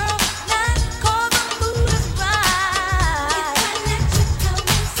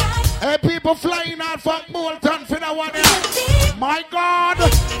 Hey, people flying out from Bolton for the one here. My God.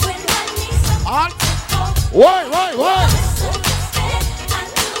 Why?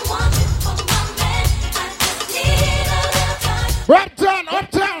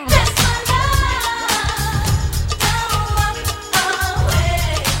 Uptown.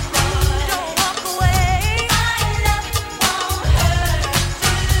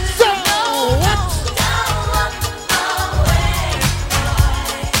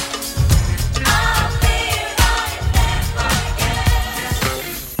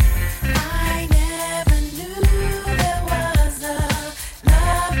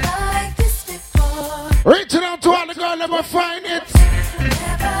 Reaching out to all the girls, never find it.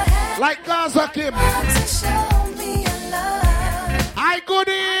 Like Gaza Kim.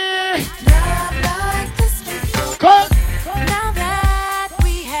 goodie. Love like this before. Come. Now that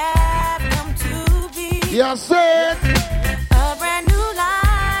we have come to be. Yes, it. A brand new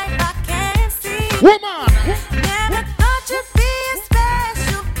life I can see. Woman. Never thought you'd be a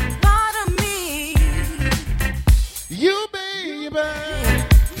special part of me. You, baby.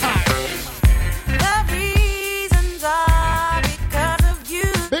 The reasons are because of you.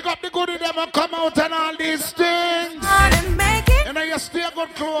 Big up the goodie, them will come out and all these things. And then you stay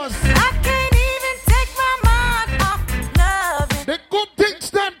good close. I can't even take my mind off loving. The good things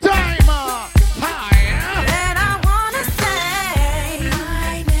that time. Hi. And I wanna say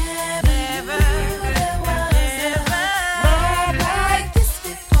I never love like this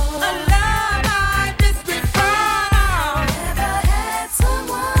before. A love like this before. Never had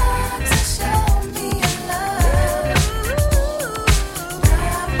someone to show me a love.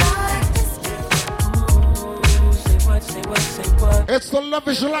 Love like this before. It's the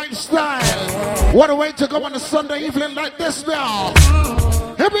lavish lifestyle. What a way to go on a Sunday evening like this now.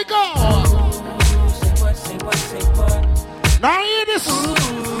 Here we go. Now hear this.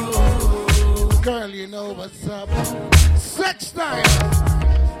 Girl, you know what's up. Sex time.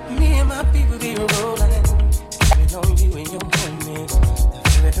 Me and my people be rolling. Keeping on you and your homies. The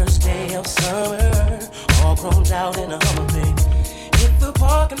very first day of summer. All grown out in a Hummer. Hit the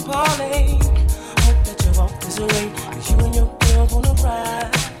park and parlay. Hope that you walk this way. Cause you and your girl wanna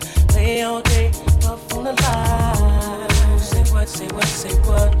ride. Play all day, puff on the line. Say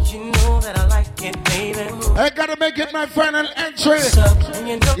what, you know that I like it, baby. I gotta make it my final entry.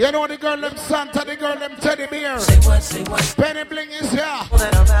 You know the girl them Santa, the girl them teddy bear. Say what, Penny Bling is here.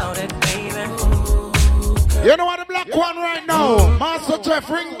 that about it, baby. You know what the black one right now? Master Jeff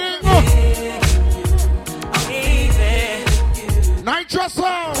Ring Ding. Nitro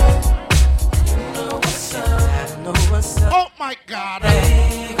sound. Oh my God.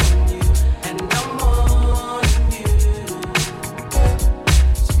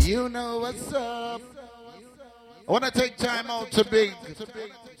 You know what's up. I want to take time out to big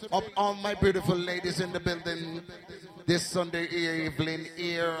up all my beautiful ladies in the building this Sunday evening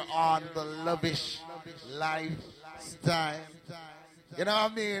here on the Lavish Lifestyle. You know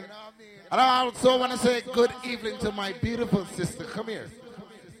what I mean? And I also want to say good evening to my beautiful sister. Come here.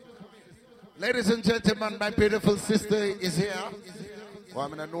 Ladies and gentlemen, my beautiful sister is here. Well, I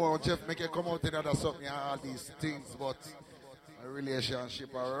mean, I know Jeff make it come out in other something and all these things, but a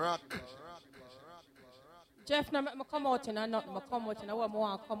relationship a rock. Jeff, now I come out in a nothing. I come out in a what I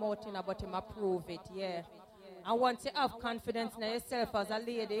want to come out in a, but him approve it, yeah. I want to have confidence in yourself as a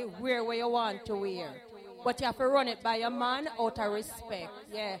lady, wear what you want to wear. But you have to run it by a man out of respect,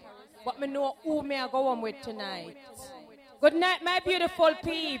 yeah. But me know who me I go on with tonight. Good night, my beautiful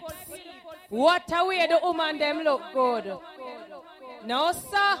peeps. What a way the woman them look good. No,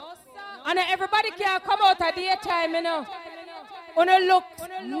 sir. And everybody can come out at daytime, you know. Wanna look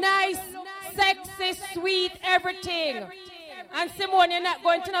nice, sexy, sweet, everything. And Simone, you're not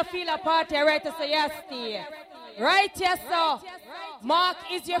going to not feel a party, right? So yes, stay. Right, yes, sir. Mark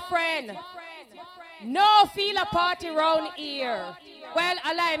is your friend. No feel a party round here. Well,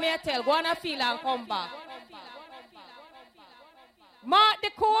 allow me to tell. Go on and feel and come back. Mark the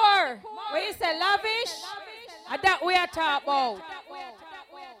core. What you say, lavish? And that we are talking about.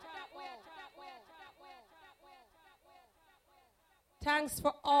 Thanks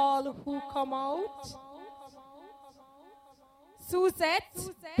for all who come out. Suzette,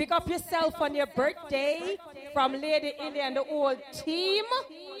 pick up yourself on your birthday from Lady India and the whole team.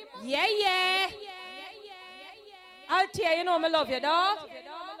 Yeah, yeah. Altia, you know me love you, dog.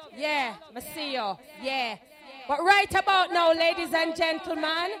 Yeah, me see you. Yeah. But right about now, ladies and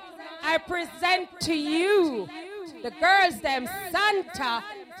gentlemen, I present to you the girls them Santa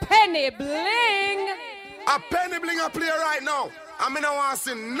Penny Bling. A Penny Bling a play right now. I mean, I want to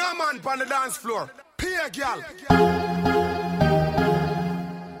see no man on the dance floor. Pay a girl.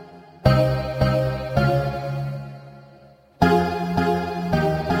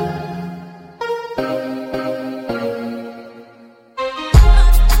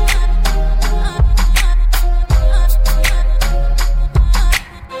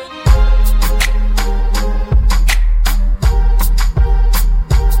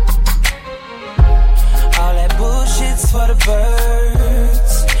 For the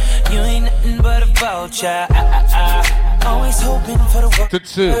birds, you ain't nothing but a vulture. Always hoping for the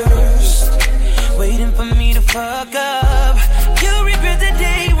worst, waiting for me to fuck up. You'll regret the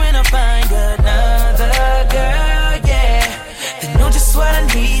day when I find another girl, yeah. They know just what I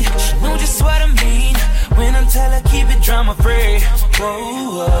need, she know just what I mean. When I tell her keep it drama free.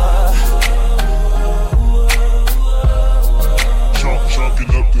 Whoa, whoa.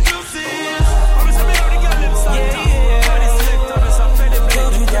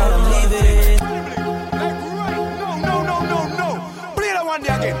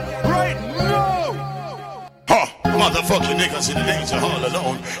 Cause in the danger all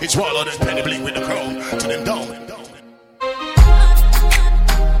alone, it's swallowed and penny blink with the crown to them down.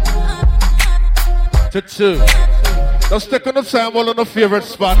 To 2. Just taking the time all on the favorite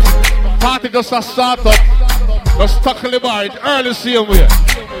spot. Party just a start up. Just tackle the bar it early same way.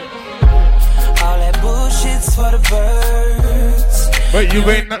 All that bullshit's for the birds. But you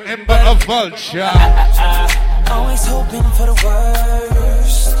ain't nothing but a vulture. Always hoping for the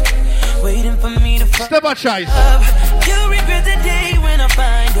worst. Waiting for me to fuck STEPACHOICE. You regret the day when I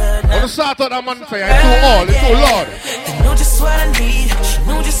find her. On the start of that man fair, it's too all, it's too loud. They know just what I need, she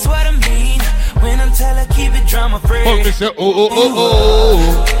know just what I mean. When I tell her keep it drama free. Oh, me say, oh.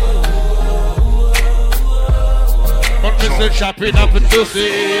 But me say, chop it up in doses.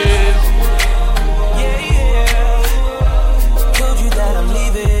 Told you that I'm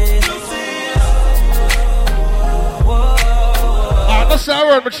leaving. That's how I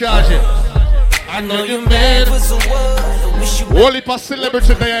word me charge it. I know you mad. Whole heap of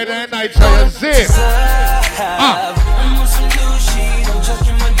celebrity there at night, so you see. I'm on some new shit, I'm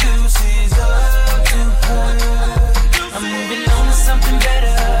chucking my deuces up to her. I'm moving on to something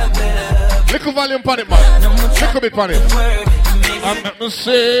better. Little volume on it, man. Little bit on it. I'm not gonna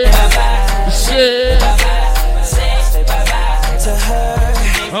say to her.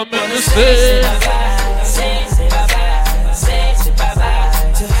 I'm not gonna say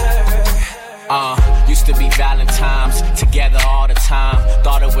used to be Valentine's together all the time.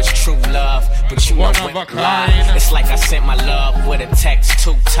 Thought it was true love, but you know what lie. It's like I sent my love with a text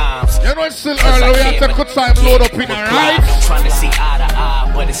 2 times. You know it's still early, we have to cut time load up in a right. Trying to see eye to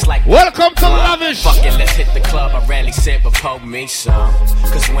eye, but it's like welcome to Lavish. Fuck it, let's hit the club. I rarely said, but poke me some.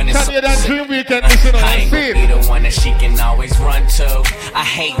 Cause when it's tell you that dream weekend, listen on I ain't gonna be the one that she can always run to. I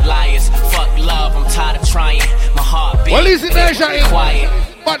hate liars, fuck love, I'm tired of trying. My heart beats. Well, easy measure in quiet.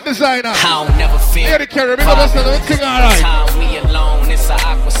 But designer, I don't never feel. Here the carry, big up yourself, everything alright. Time we alone, it's an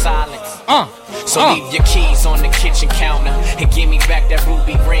awkward silence. So leave your keys on the kitchen counter and give me back that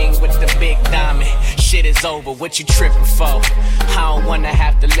ruby ring with the big diamond. Shit is over, what you tripping for? I don't wanna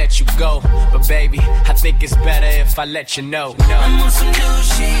have to let you go, but baby, I think it's better if I let you know. I'm on some new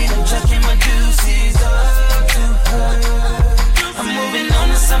shit, I'm chucking my deuces up to her. I'm moving on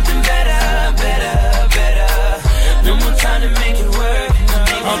to something better. No more trying to make it work.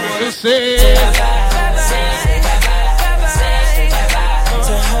 I'm gonna say to her.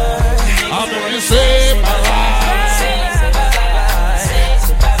 I'm gonna say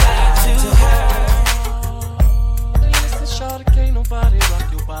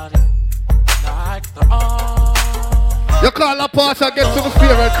you call a party and get to the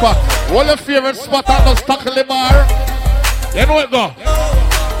favorite spot. All your favorite spot and just tackle the bar. You know it go.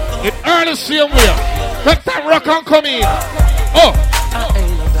 It early same way. Let that rock and come in. I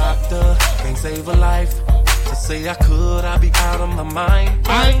ain't a doctor, can't save a life. To say I could, I'd be out of my mind.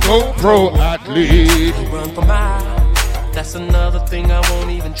 I ain't no pro athlete. Run for mine. That's another thing I won't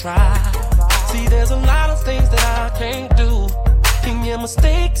even try. See, there's a lot of things that I can't do. In your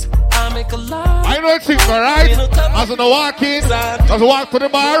mistakes, I make a lot. I know it's right? As I walk in, as I walk to the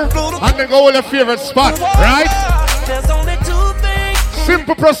bar, and then go with your favorite spot, right? There's only 2 things.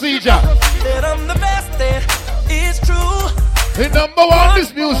 Simple procedure. That I'm the best at. It's true. The number 1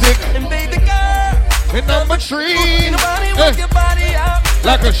 is music. And baby girl. The number 3. Your body out.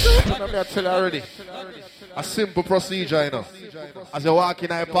 Like a let me tell you already. A simple procedure, you know. As you walk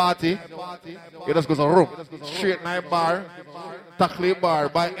in a party, you just go to a room, straight in a bar, tackle a bar,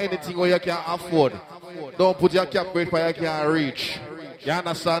 buy anything where you can afford. Don't put your cap where you can reach. You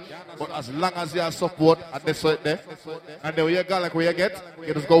understand? But as long as you have support and that's what there, and then when you go like where you get,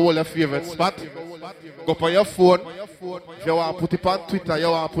 you just go hold your favorite spot. Go on your phone. If you want to put it on Twitter, you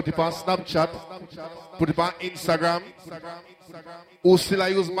want to put it on Snapchat, put it on Instagram. Who still I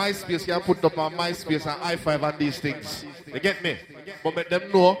use MySpace, you can put it up on MySpace and i5 and these things. You get me? But make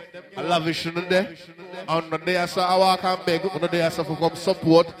them know I love you shouldn't there. And when they are so I walk and beg, when they are so for come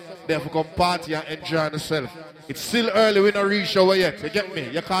support, they have to come party and enjoy themselves. It's still early, we don't reach over yet. You get me?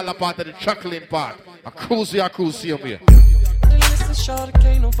 You call a part of the chuckling part. A cruise same way. Listen, shorty,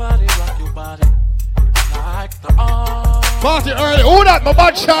 can't nobody rock your body like the party early. Who that? My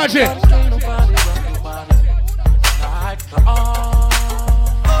bad charge it. Can't nobody rock your body like the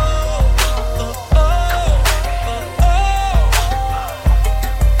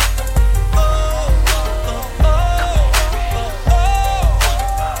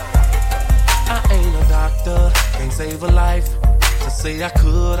I ain't a doctor, can't save a life. To say I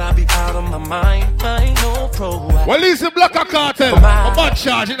could, I'd be out of my mind. I ain't no pro. Well, Lisa Black a cartel. My bad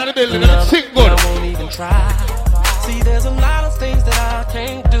charge in the building. Everything good. I won't even try. See, there's a lot of things that I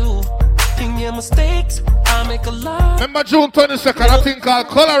can't do. making your mistakes. I make a lot. Remember June 22nd, a thing called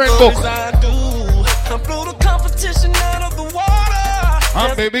Coloring Book. I do. I blow the competition out of the water.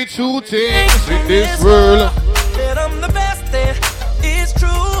 And baby, two things in this world. That I'm the best, that is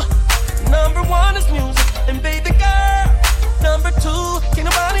true. Number one is music, and baby girl. Number two, can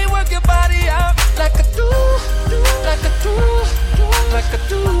nobody work your body out like I do, like I do, like I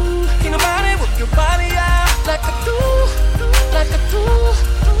do. Can nobody work your body out like I do, like I do,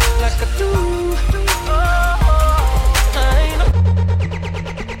 like I do.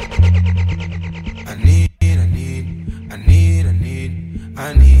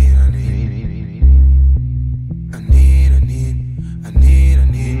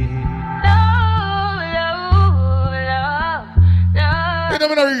 I'm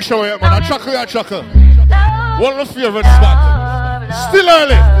gonna re-show you, man. I chuckle. One of the favorite spots. Still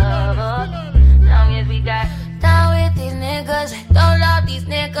early. Long as we got down with these niggas, don't love these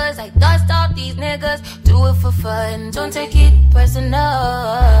niggas, I dust off these niggas. Do it for fun, don't take it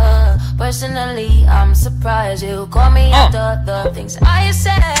personal. Personally, I'm surprised you call me after the things I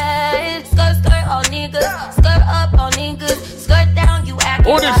said. Skirt all niggas, skirt up all niggas, skirt down, you act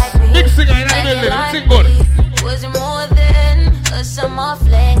like me. Mixing in the building, sing good. Was it more than a summer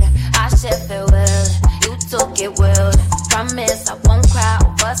fling? I said farewell, you took it well. Promise I won't cry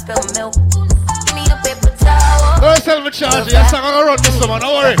over spilled milk. Give me a paper towel. Don't tell me charge you, I'm gonna run this one,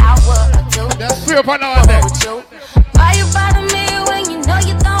 don't worry. There's 3 up an hour there. Why you bother me when you know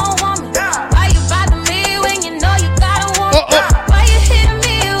you don't want me? Why you bother me when you know you gotta want me? Why you hit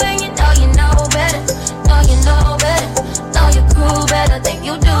me when you know better? Know you know better, know your crew better than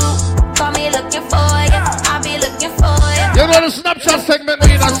you do. Call me looking for you, I'll be looking for you. You know the Snapchat segment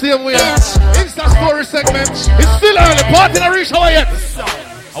we in the same way. Insta story segment. It's still early. Party not reach our yet.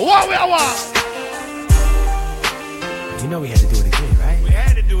 What we are. You know we had to do it again, right? We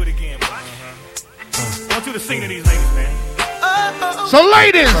had to do it again, boy. I want you to sing to these ladies, man. So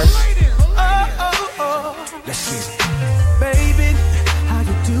ladies. Let's see. Baby, how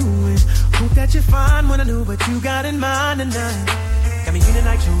you doing? Hope that you're fine. Wanna know what you got in mind tonight. Got me feeling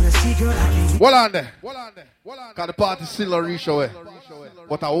like you to see, girl. I can't. What on there? Cause the party still a reach away.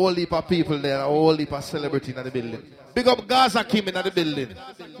 But a whole heap of people there, a whole heap of celebrity in the building. Big up Gaza Kim in the building.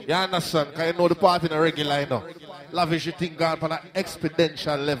 You understand? Cause you know the party in a regular, you know. Lavish you think gone on an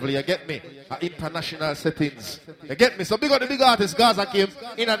exponential level, you get me? International settings. You get me? So big up the big artist Gaza Kim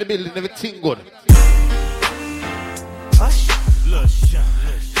in the building, everything good.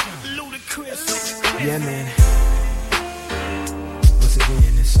 Yeah, man. Once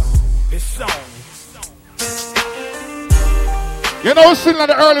again, this song. You know, we're still in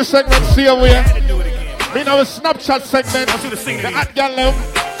the early segment, see you here. We know the Snapchat segment. The at girl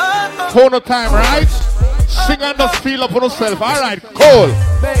Tono time, right? Sing and just feel up on yourself. Alright, cool.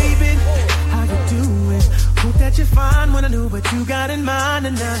 Baby, how you doing? Hope that you're fine. Wanna know what you got in mind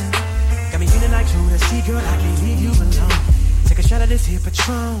tonight. Got me feeling like you to see, girl. I can't leave you alone. Take a shot of this here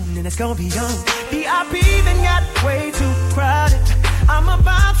Patron, and it's gonna be on. VIP then got way too crowded. I'm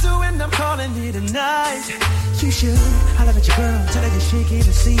about to, and I'm calling it a night. You should holler at your girl, tell her you're shaking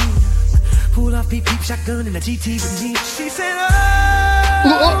the scene. Pull off beep beep shotgun in the GT with me. She said, oh,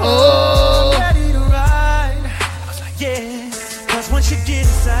 I'm ready to ride. I was like, yeah, cause once you get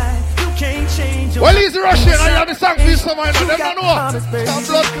inside, you can't change your. Well, he's Russian. I have the song for you, someone. Them don't know. Some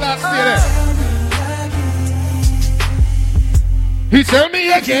blood class there. He tell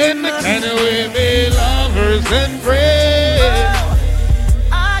me again, can we be lovers and friends?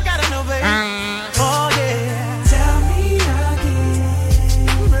 I gotta know, baby. Oh, yeah. Tell me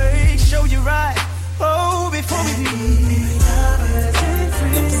again. Make sure you're right. Oh, before we be lovers and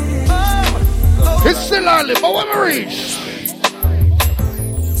friends. It's still early, but when we reach.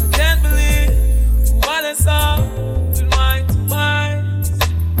 Can't believe what I saw with my two eyes.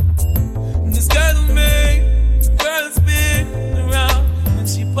 This girl who made the world spin around when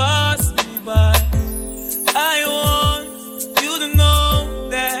she passed me by. I want you to know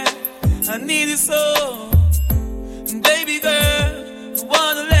that I need you so. Baby girl, I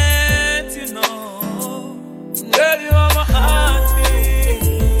wanna let you know. Girl, you are my heartbeat.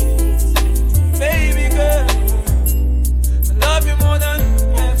 Baby girl, I love you more than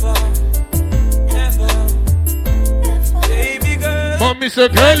ever. Baby girl, But Mr.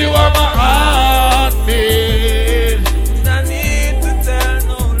 Girl, you are my heartbeat. I need to tell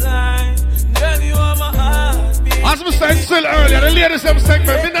no lie. Girl, you are my heartbeat. As we said still earlier, the ladies have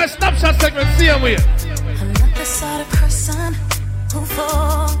segment, midnight Snapchat segment, see them with. I'm not the sort of person who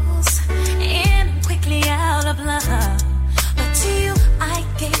falls in quickly out of love. But to you, I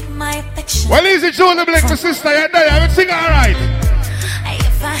gave my affection. Well, easy, Joe, the Blake, my sister, you're there, everything alright.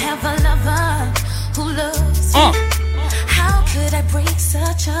 If I have a lover,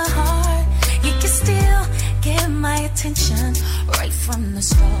 such a heart. You can still get my attention right from the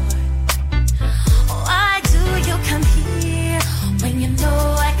start. Why do you come here when you know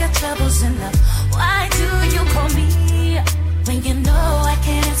I got troubles enough? Why do you call me when you know I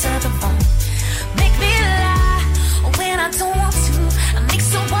can't answer the phone? Make me lie when I don't want to. I make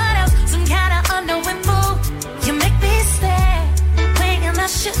someone else some kind of unknowing fool. You make me stay when I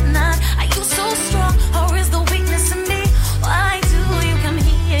should not. Are you so strong or is the weakness in me? Why do you come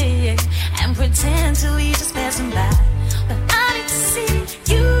here and pretend to be just passing by? But I need to see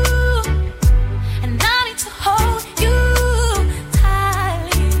you, and I need to hold you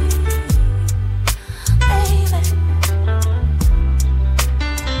tightly, baby.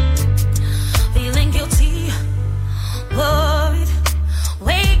 Feeling guilty, worried,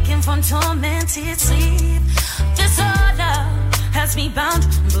 waking from tormented sleep. Disorder has me bound,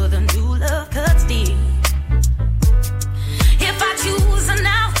 but the new love cuts deep. If I choose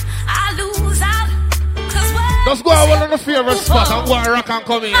now, I lose out. Let's go out on the favorite spot and go and rock and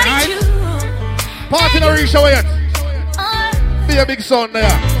come in, right? Party no reach away yet. Be a big sound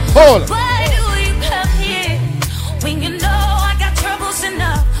there. Hold. Why do you come here when you know I got troubles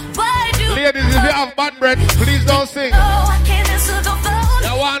enough? Why do Ladies, if you have bad breath, please don't sing. I can't answer the phone.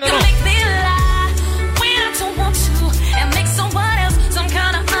 You wanna know? Make me lie when I don't want to, and make someone else some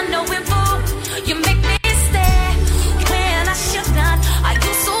kind of unknowing fool. You make me stay when I should not. Are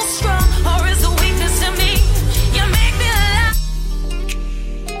you so strong or is the weakness in me? You make me lie.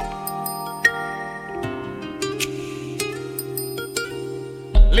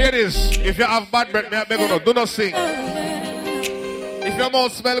 Ladies, if you have bad breath, me gonna do not sing. If your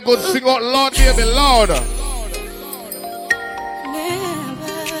mouth smell good, sing out loud, baby, loud.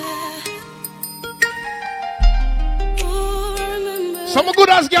 Some good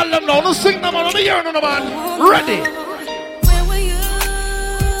ass girl them now, no sing them, let me hear no man. Ready. Where were you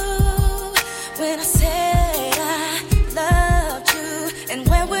when I said I loved you? And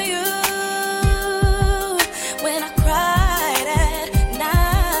where were you when I cried at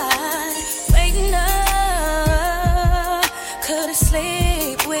night? Waking up, couldn't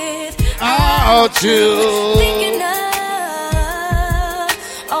sleep without you. Thinking of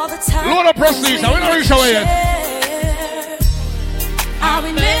all the time. Load of prestige, we don't reach away yet. I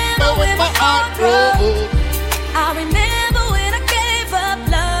remember when my heart broke. I remember when I gave up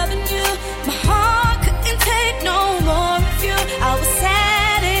loving you. My heart couldn't take no more of you. I was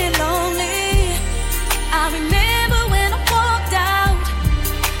sad and lonely. I remember when I walked out.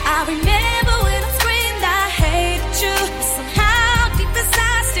 I remember when I screamed I hated you. But somehow deep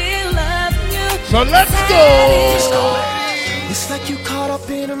inside still loving you. So let's go. It's like you caught up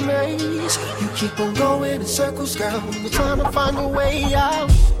in a maze. You keep on going in circles, girl. You're trying to find a way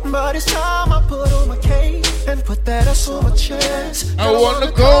out. But it's time I put on my cape and put that ass on my chest. I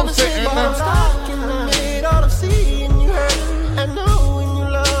wanna go sing I'm stuck in the middle of seeing you hurt and knowing you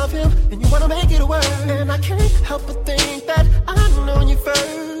love him and you wanna make it work. And I can't help but think that I've known you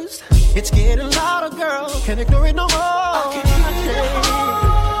first. It's getting louder, girl. Can't ignore it no more. I can't.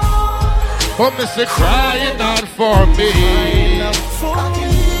 Come Mr. crying out for me.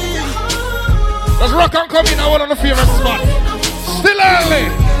 Let's rock and come in. I want on the favorite spot. Still early.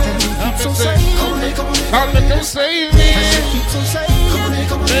 Come and come save me.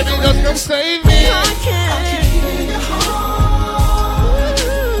 Baby, just come save me.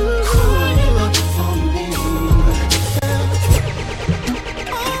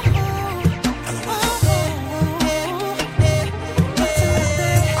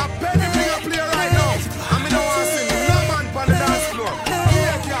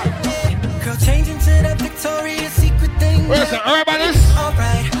 Where's the urbanist?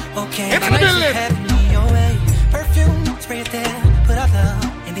 Alright, okay. In the building. Perfume, spray it there. Put our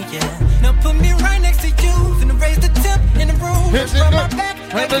love in the air. Now put me right next to you. Finna raise the temp in the room. Hit it up.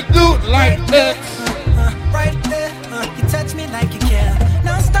 And the dude like that. Right there. You touch me like you care.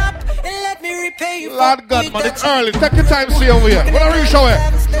 Now stop and let me repay you. Lord God, man, it's early. Take your time, see over here. What are you showing?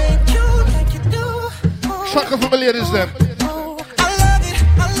 Shock up for the ladies, them.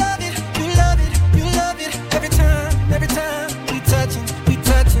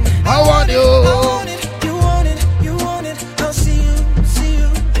 I want you. I want it, you want it, you want it. I'll see you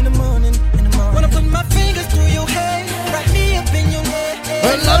in the morning, Wanna put my fingers through your hair, wrap me up in your head.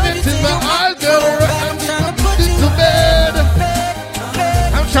 I love it in my eyes, girl. I'm trying to put you to bed.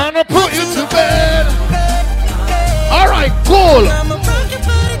 I'm trying to put you to bed. Alright, cool. I'ma rock your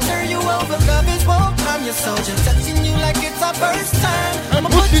body, turn you over. Love is war. I'm your soldier, touching you like it's our first time. I'ma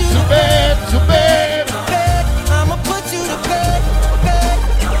put you to bed, to bed. I'ma put you to bed.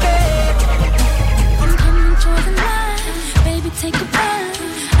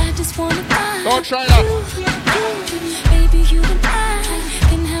 Don't try that. Baby, you and I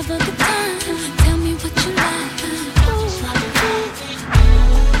can have a good time. Tell me what you like.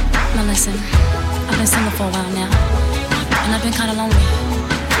 Now listen, I've been single for a while now, and I've been kind of lonely.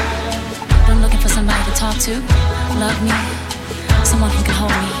 But I'm looking for somebody to talk to, love me, someone who can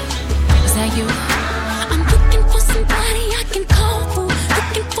hold me. Is that you? I'm looking for somebody I can call for,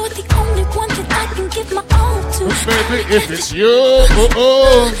 looking for the only one that I can give my all to. Baby, if it's you,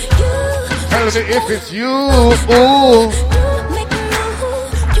 tell me if it's you.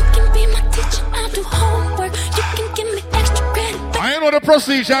 You can be my teacher, I'll do homework. You can give me extra credit. I know the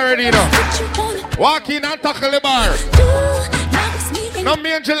procedure already, you know. Walk in and tackle the bar. No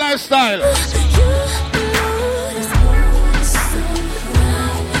major lifestyle.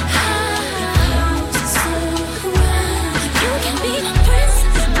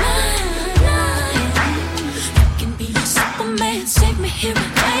 Take me here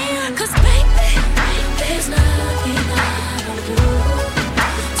and there, 'cause baby, there's nothing I don't do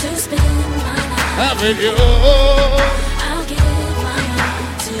to spend my life. Having you. I'll give my all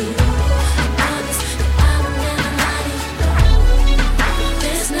to you. Promise that I will never lie to you.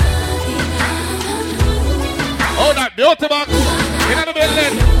 There's nothing I don't do. Oh, that beauty box in the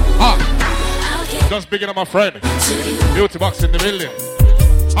building. Ah, just picking up my friend. Beauty box in the building.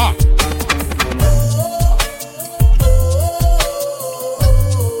 Ah.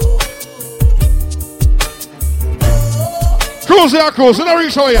 Cruise, don't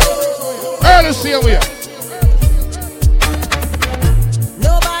reach over here. Early see you here.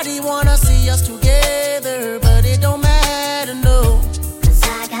 Nobody wanna see us together, but it don't matter, no. 'Cause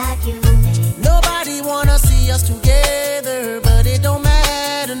I got you. Nobody wanna see us together, but it don't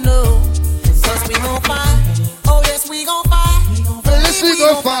matter, no. 'Cause we gon' fight. Oh yes, we gon' fight. Yes, we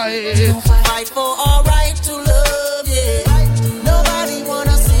gon' fight. Fight for our right to love, yeah. Nobody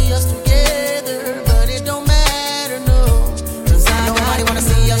wanna see us together, but it don't matter, no. Nobody wanna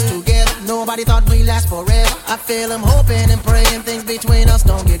see us together. Nobody thought we'd last forever. I feel I'm hoping and praying things between us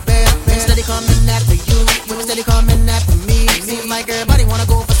don't get better. Steady coming after you, you steady coming after me. Seems like everybody wanna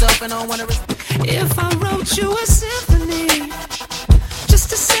go for stuff and don't wanna. If I wrote you a symphony, just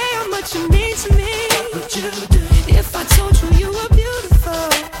to say how much you mean to me. If I told you you were beautiful,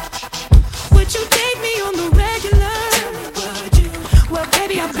 would you date me on the regular? Well,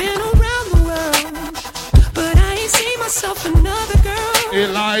 baby, I've been around the world, but I ain't seen myself another girl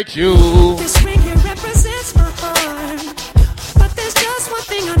like you. This ring here represents my heart, but there's just one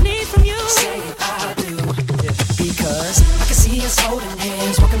thing I need from you. Say I do, because I can see us holding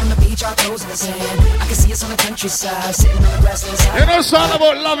hands, walking on the beach, our toes in the sand. I can see us on the countryside, sitting on the grasslands. You know something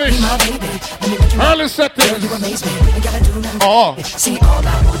about Lavish? Early settings. You amaze me, ain't gotta do nothing. Oh. See, all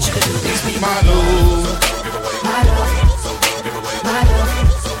I want you to do is be my love. My love. My love.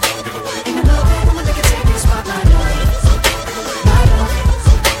 Ain't another woman that can take this spot, my love. My love.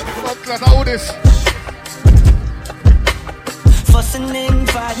 Let's hold this. Fussing and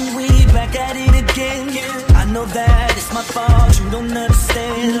fighting, we back at it again. I know that it's my fault, you don't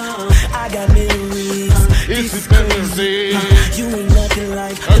understand. I got memories. This is crazy. You ain't nothing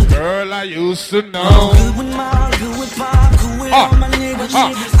like a girl I used to know. Good with mom, good with pop, good with all my niggas.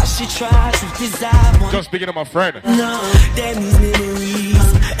 I should try to decide one. Just speaking to my friend. No, damn these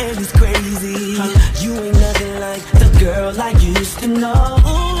memories, and it's crazy. You ain't nothing like the girl I used to know.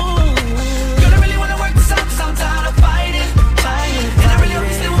 Girl, I really wanna work this out, 'cause I'm tired of fighting. And I really hope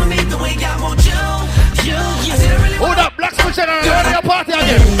you still want me the way I want you. I said I really want that black switch on your party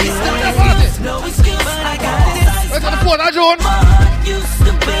again. Your party. No excuse, but I got this. Where's the phone, June?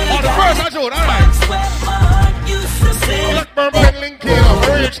 Oh, the first, June, alright. Blackburn Penling Kilo,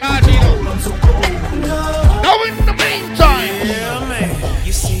 where you charging? Now in the meantime. Yeah, man.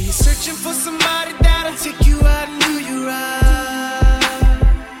 You see, you're searching for somebody that'll take you out and do you right.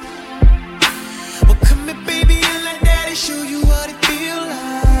 Well, come here, baby, and let daddy show you what it feels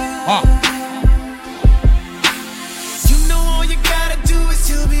like. You know all you gotta do is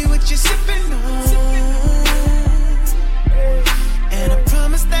tell me what you're sipping on. And I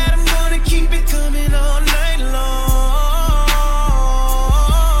promise that I'm gonna keep it coming all night long.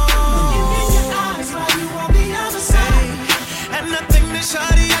 Give me your eyes while you on the other side. And I think that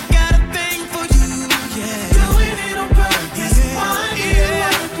shawty, I got a thing for you, yeah. Doing it on purpose, yeah.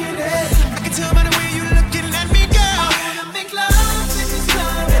 I can tell by the way you looking at me, girl. I wanna make love in this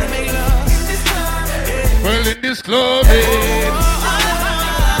club. Better make love in this club, yeah. Well, in this club, yeah.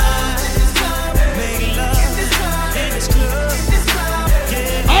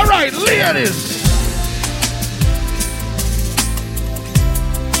 Alright, ladies.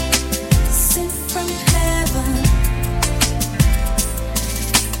 Sent from heaven.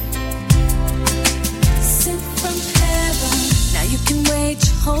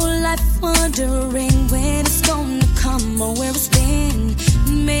 life wondering when it's gonna come or where it's been.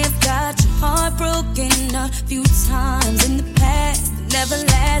 You may have got your heart broken a few times in the past. It never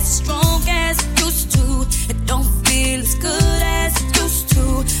lasts as strong as it used to. It don't feel as good as it used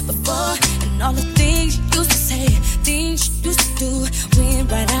to before. And all the things you used to say, things you used to do,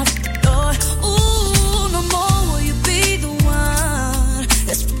 went right out the door. Ooh, no more will you be the one.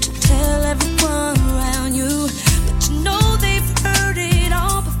 That's what you tell everyone around you. But you know they've heard it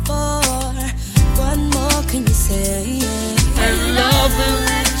all before. What more can you say? And love will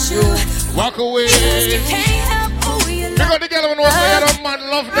let you walk away. You can't help who you love. You got the girl when walk away, your man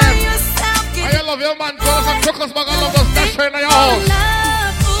love them. And you love your man, cause and truck us back and love us, that's right in your house.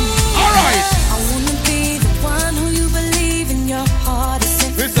 Alright. I wanna be the one who you believe in your heart is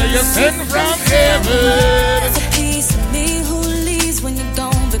sent We say you're sent from heaven. There's a piece of me who leaves when you're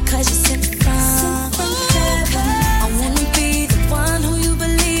gone because you're sent from heaven. I wanna be the one who you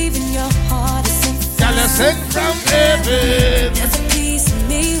believe in your heart is sent from You're sent from heaven. There's a piece of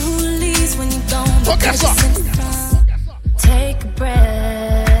me who leaves when you're gone because you're sent from. Take a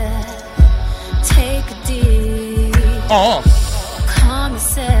breath, take a deep. Calm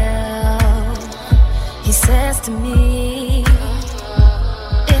yourself. He says to me,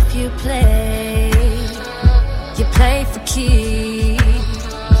 if you play for keeps.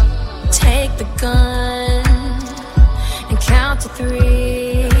 Take the gun and count to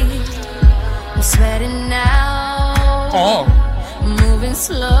 3. I'm sweating now, moving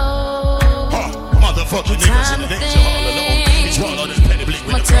slow. Motherfucking niggas in the dance all alone. It's all on this penny bleak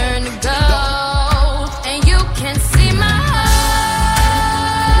with My the turn to go, and you can see my heart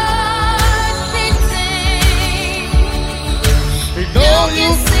beating. You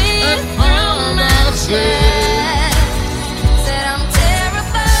can see it from my chest. Said I'm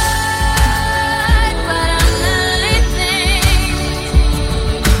terrified, but I'm not leaving.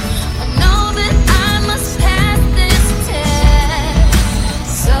 I know that I must pass this test.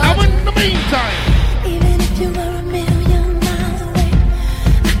 So now in the meantime, even if you were a million miles away,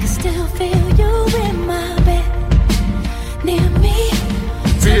 I can still feel you in my bed. Near me,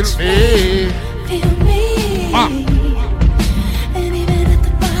 feel touch me. Feel me. And even at the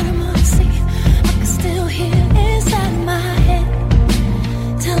bottom of the sea, I can still hear inside my head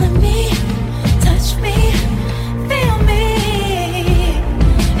telling me, touch me, feel me.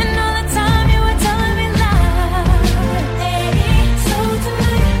 And all the time you were telling me lies. So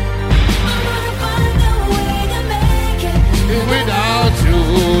tonight, I'm gonna find a way to make it. Without you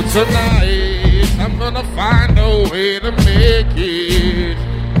tonight, I'm gonna find a way to make it.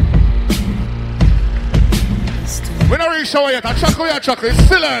 We're not really sure yet. I chuckle, it's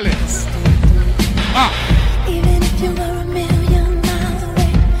still early. Even if you were a million miles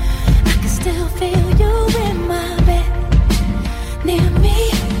away, I can still feel you in my bed. Near me,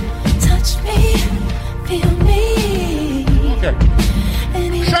 touch me, feel me. Okay. And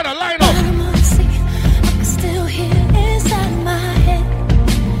even Shut up, line up. I can still hear inside my head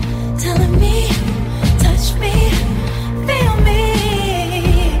telling me, touch me, feel me.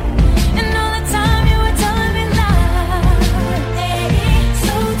 And all the time you were telling me lies.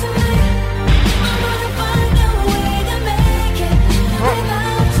 So tonight, I'm gonna find a way to make it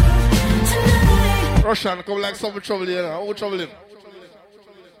without you tonight. Russian come like some trouble here. Who trouble him?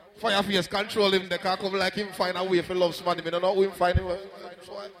 Fireface control him. They can't come like him find a way for love somebody. Me don't know who him find him.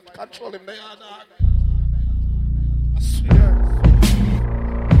 Control him. They are dog. I swear.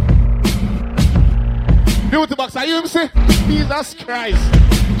 Beauty box, are you him see? Jesus Christ.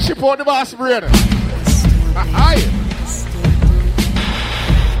 Ship out the boss bread. Aye.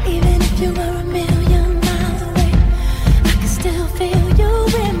 Even if you were a million miles away, I can still feel you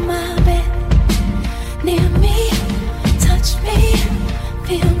in my bed. Near me, touch me,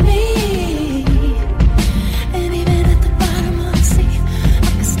 feel me. And even at the bottom of the sea, I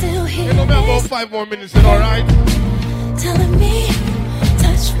can still hear You know me about 5 more minutes, is alright? telling me,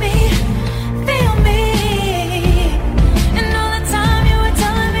 touch me, feel me. And all the time you were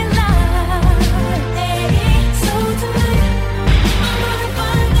telling me lies. So tonight, I'm gonna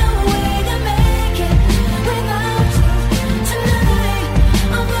find a way to make it without you tonight.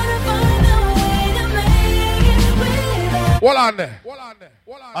 I'm gonna find a way to make it without. Hold on there.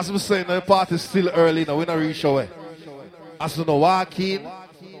 As we saying, the party is still early now. We're not really sure. As you know, walk in,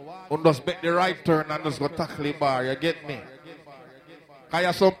 and just make the right turn and just go tackle the bar. You get me?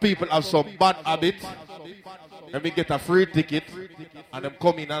 Because some people have some bad habit. And we get a free ticket, and them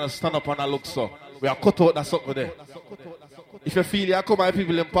come in and stand up and I look so. We are cut out that something there. If you feel you come and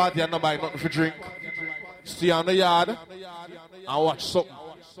people in party and not buy nothing for drink, stay on the yard and watch something.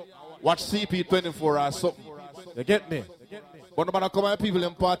 Watch CP24 or something. You get me? But nobody come at people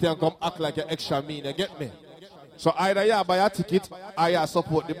in party and come act like you're extra mean, you get me? So either you buy a ticket or you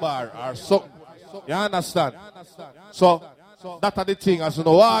support the bar or something. You understand? So that's the thing. As you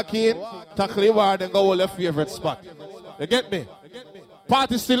know, walk in, tackle the bar, then go to your favorite spot. You get me?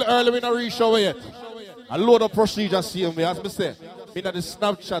 Party still early, we not reach over yet. A load of procedures same way. As I say, in the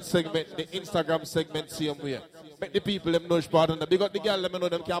Snapchat segment, the Instagram segment same way. Make the people them know it's part of them. Because the girl them know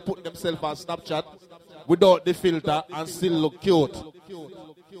them can put themselves on Snapchat without the filter and still look cute.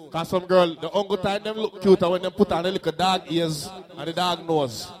 Because some girl, the uncle time them look cute when they put on the little dog ears and the dog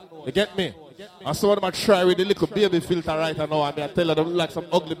nose. You get me? And some of them try with the little baby filter right now. I mean, I tell them look like some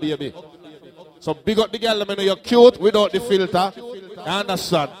ugly baby. So big up the girl them know you're cute without the filter. You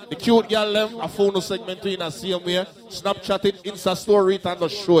understand? The cute girl them, a phone segment in the same way. Snapchat it, Insta story it and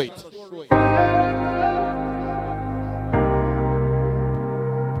just show it.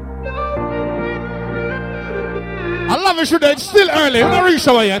 I love it, should it's still early. We're not reached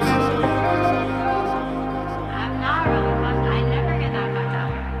over yet.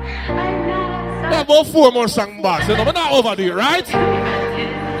 Yeah, about 4 more songs, boss. You know, we're not overdo it, right?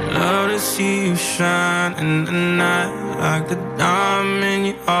 Love to see you shine in the night like a diamond in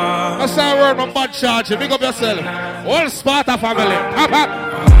your eye. That's how I word my bad charge. Big up yourself. All Sparta family. Pop up.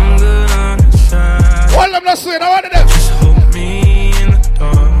 I'm good on the side. All them not sweet. I wanted them. Just hold me in the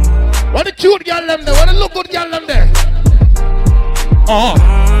dark. What the cute girl them there? What the look good girl them there? Got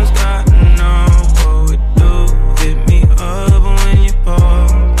to know what we do. Hit me up when you fall.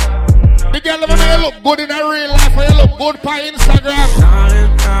 The girl them you look good in a real life or you look good by Instagram.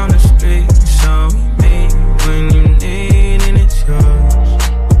 Solid down the street, show me when you need and it's yours.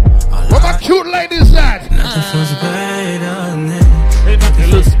 What my cute ladies that? Nothing feels better than this. Hey, nothing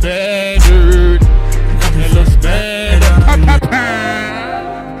looks better. Nothing looks better.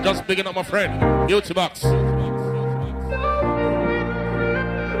 Just picking up my friend, Beauty Box.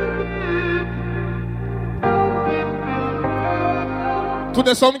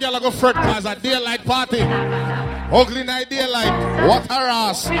 Today some girl go fret cause a daylight party. Ugly night daylight. What a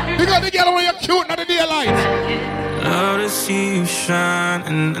ass. Because the girl when you're cute not the daylight. Love to see you shine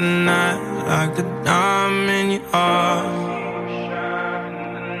in the night like a diamond in your eye.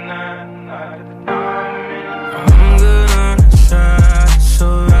 I'm good on the side, it's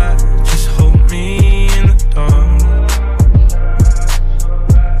alright. Just hold me in the dark.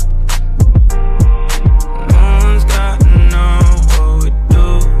 No one's got to know what we do.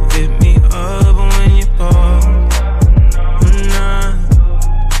 Hit me up when you fall.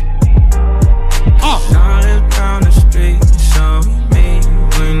 Solid down the street, show me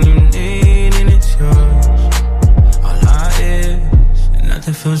when you need and it's yours. All I is,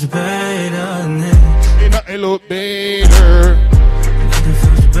 nothing feels better than this. Nothing look better. Nothing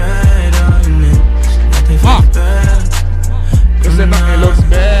feels better than this. Nothing feels better. You said nothing looks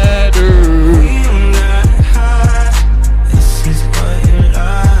better. We don't got high. This is what you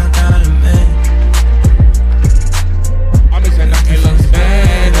like out of me. I'm saying nothing looks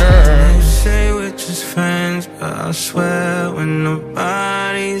better. You say we're just friends, but I swear when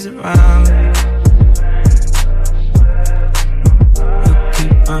nobody's around, you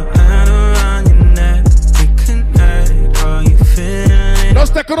keep my hand around your neck. We connect, are you feeling it?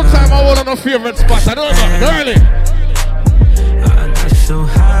 Just take a time I want on a favorite spot. I don't know, early. I'm not so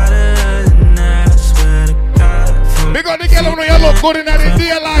hotter than that, I swear to God. Big up the girl when you look good in the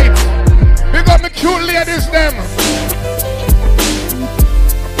daylight. Big up the cute ladies them.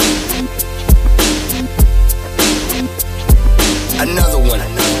 Another one.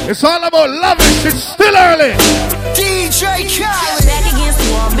 It's all about Lavish. It's still early. DJ Khaled. Back against the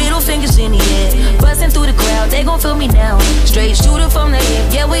wall, middle fingers in the air. Busting through the crowd, they gon' feel me now. Straight shooter from the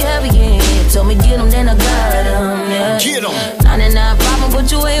hip, yeah, we heavy in here. Told me get 'em, then I got 'em, yeah. Get 'em. 99 problem,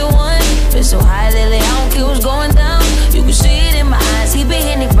 but you ain't one. Been so high lately, I don't care what's going down. You can see it in my eyes, he been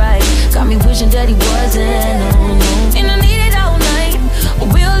hitting it right. Got me wishing that he wasn't, no, no. And I need it all night.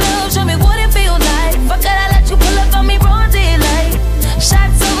 Real love, show me what it feels like. Fuck it, I let you pull up on me, broad daylight.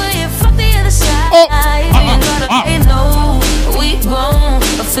 Shots over here, fuck the other side. Ain't gotta lay low, we grown.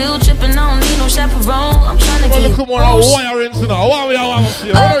 A field trip and I don't need no chaperone. I'm trying to get Look more wiring now. What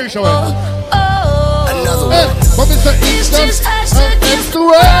are you showing? Another one. But Mr. It's just us against the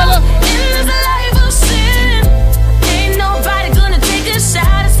world. In this life of sin, ain't nobody gonna take a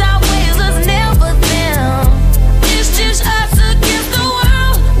shot. It's our ways, us never them. It's just us against the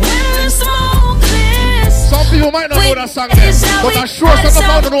world. When the smoke clears. Some people might not know that song there, but I'm sure some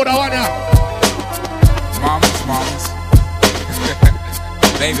of them know that one, yeah. Mamas.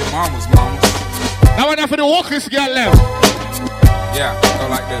 Baby mamas. That one for the walkers girl left. Yeah, go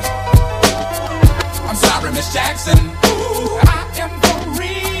like this. I'm sorry, Miss Jackson. Ooh, I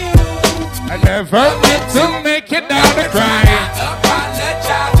I never meant to make it down to cry.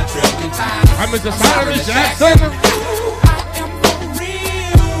 Apologize a trillion times. I'm Mr. Simon Jackson.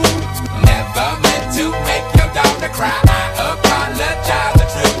 Never meant to make your daughter cry. I apologize a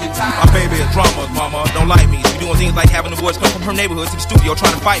trillion times. My baby is drama, mama. Don't like me. She doing things like having the boys come from her neighborhood to the studio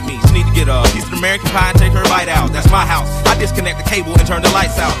trying to fight me. She need to get a piece of American pie and take her bite out. That's my house. I disconnect the cable and turn the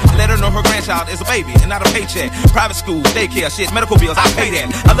lights out. Let her know her grandchild is a baby and not a paycheck. Private school, daycare, shit, medical bills, I pay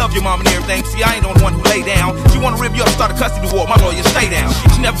that. I love your mom and everything. See, I ain't the one who lay down. She wanna rip you up, start a custody war. My lawyer, stay down.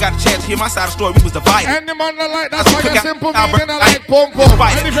 She never got a chance to hear my side of the story. We was divided. And the man don't like that's why you simple meaning I like pom pom.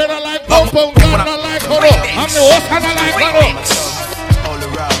 And if you don't like pom pom, you don't like Koro. I'm the host and I like Koro. All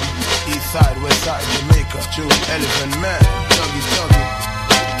around, east side, west side, Jamaica, true elephant man, tuggy, tuggy,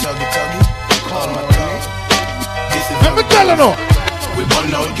 tuggy, tuggy, call my tongue. This is let me tell you now. We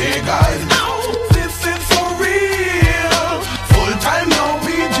burn out gay guys. This is for real. Full time now,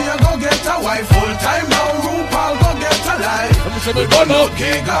 PG go get a wife. Full time now, RuPaul go get a life. We burn out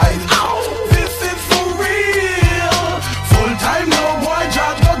gay guys. This is for real. Full time now, boy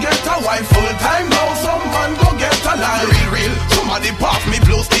Jack go get a wife. Full time now, some man go get a life. Real. Somebody pass me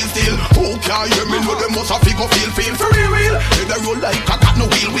blue still. Who can hear me? No, they must have feel for real. They roll like I got no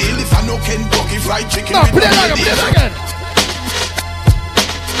wheel. If I no Kentucky fried chicken. No, play that again.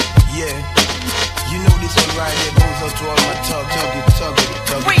 Yeah, you know this one right here goes out to all my tuggy.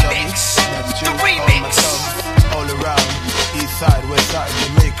 Remix. That's true. The remix. All around, east side, west side,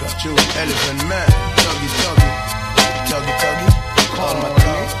 Jamaica, true. Elephant man, tuggy. Call my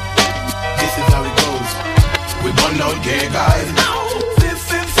tongue. This is how it goes. We burn out gay guys. This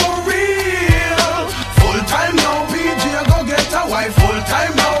is for real. Full time now, PG go get a wife. Full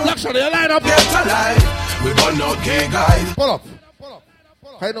time now, luxury line up, get a life. We burn out gay guys. Pull up.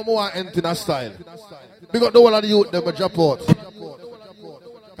 I no more empty style. We got the one of the youth them a drop out.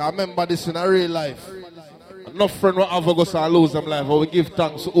 I remember this in a real life. Enough friend will ever go and lose them life, but we give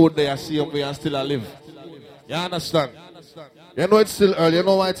thanks to out there, see them we and still alive. You understand? You know it's still early, you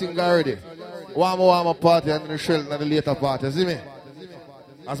know why I think already. Warm a party and then shell in the later party, see me?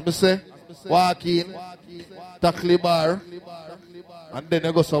 As me say, walk in, tackle bar, and then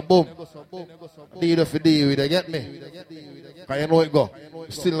you go so boom. Deal for deal with it, get me? Because you know it go.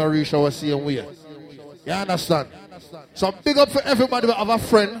 Still not reach our same way. You understand? So big up for everybody who have a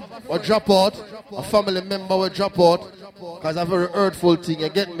friend or drop out, a family member will drop out, because it's a very hurtful thing, you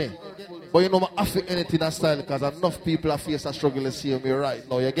get me? But you know, I feel anything in style because enough people are face a struggle to see me right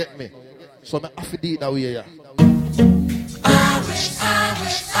now, you get me? So I have to do it that way, yeah.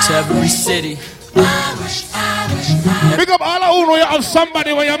 To every city. Big up all of you know you have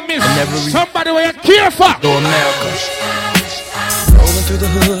somebody where you miss, somebody where you care for. Go America. Rolling through the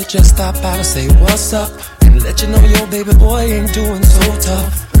hood, just stop out and say what's up. And let you know your baby boy ain't doing so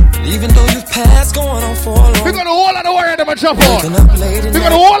tough. Even though you've passed going on for long. We got the whole of the warrior them a jump on. We got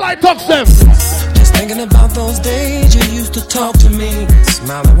the whole I talk them. Just thinking about those days you used to talk to me.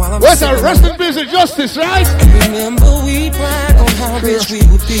 Smiling while I'm where's our rest in peace and justice, right? And remember we brag on how rich we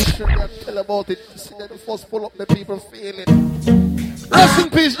would be. Tell about it. See that the first pull up the people feeling. Rest in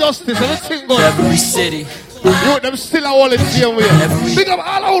peace, justice, everything going. Every city. You them still are all in the same way. Big up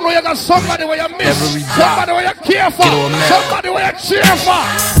all of you know you got somebody where you miss, somebody where you care for, somebody where you cheer for.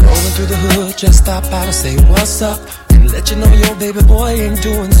 Rolling through the hood, just stop out and say what's up. And let you know your baby boy ain't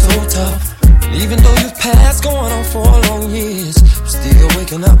doing so tough. Even though you've passed going on for long years, still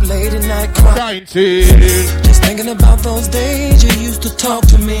waking up late at night crying. Just thinking about those days you used to talk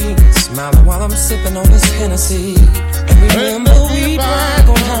to me, smiling while I'm sipping on this Hennessy. And remember we brag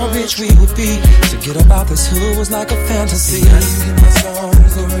on how rich we would be. To get up out this hood was like a fantasy. Now you hear my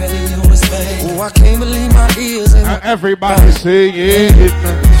songs, the radio is playing. Oh, I can't believe my ears. And everybody sing it.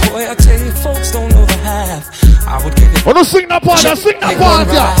 Boy, I tell you, folks don't know the half. I would give it. Oh, no, sing that part, sing that part,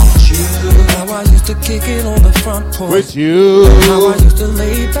 yeah. How I used to kick it on the front porch with you. How I used to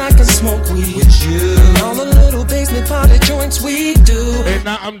lay back and smoke weed with you. And all the little basement party joints we do. And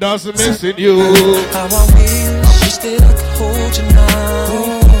now I'm just missing you. How I wish that I could hold you now.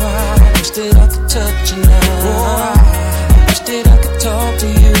 Oh, I wish that I could touch you now. Oh, I wish that I could talk to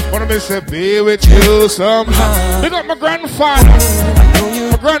you. Wanna miss a be with you somehow. Pick up my grandfather,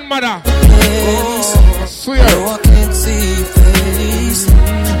 my grandmother. Oh, swear. I can't see your face. I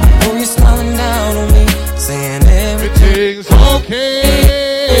know you're smiling down on me, saying everything's okay.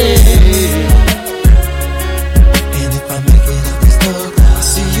 And if I make it up this dog, I'll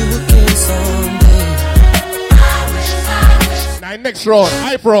see you again someday. I wish. Now next round,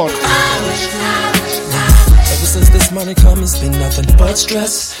 hype round. Ever since this money come, it's been nothing but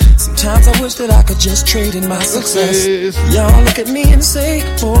stress. Sometimes I wish that I could just trade in my success. Y'all look at me and say,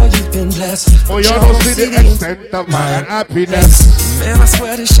 boy, you've been blessed. Oh, y'all don't see the extent of my happiness. Man, I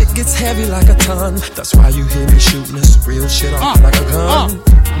swear this shit gets heavy like a ton. That's why you hear me shooting this real shit off like a gun.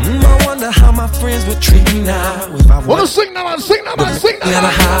 I wonder how my friends would treat me now if I wanna sing now, sing now, sing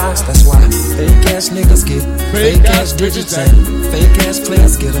now. House. That's why fake ass niggas get fake ass digits and fake ass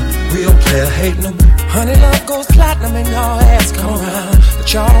players get a real player hating them. Honey, love goes platinum and y'all ass come around,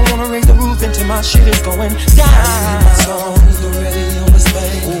 but y'all don't wanna raise the roof until my shit is going down. My songs already on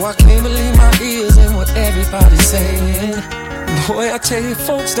display. Oh, I can't believe my ears and what everybody's saying. Boy, I tell you,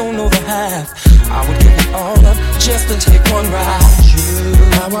 folks don't know the half. I would give it all up just to take one ride.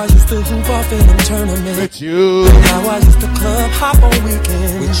 How I used to hoop off in them tournaments. With you. How I used to club hop on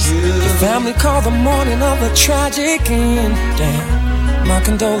weekends. With you. The family called the morning of a tragic end. Damn, my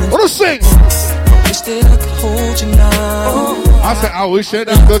condolences. Wanna sing? I wish that I could hold you now. I said, I wish that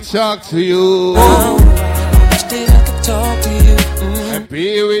I could talk to you. I wish that I could talk to you. And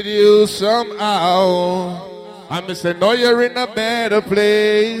be with you somehow. I'm saying, no, you're in a better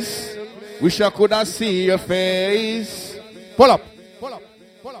place. Wish I could have seen your face. Pull up.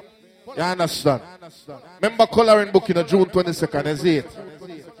 You understand? Remember coloring book in a June 22nd, is it?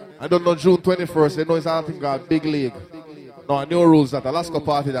 I don't know June 21st. You know it's something called Big League. No, new rules that Alaska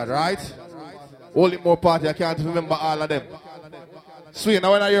party that, right? Only more party. I can't remember all of them. Sweet,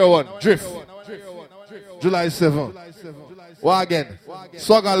 now when I hear one. Drift. July 7. What again?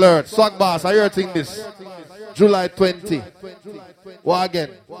 Swag alert. Swag boss. I hear thing this. July 20. What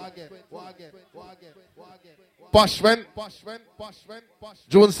again? Posh when?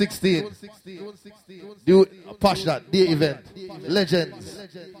 June 16. Do Posh that day event. Legends.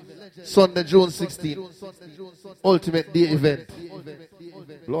 Sunday, June 16. Ultimate day event.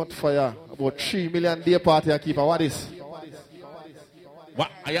 Blood fire. About 3 million day party I keep. What is?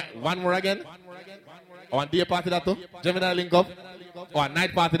 What? One more again? One day party that too? Gemini link up? Or a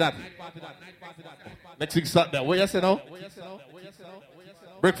night party that? Next week Saturday. What you say now?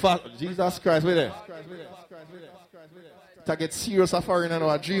 Breakfast. Jesus Christ, wait there. To get serious safari now,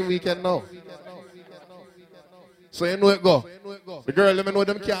 a dream weekend now. So you know it go. The girl, let me know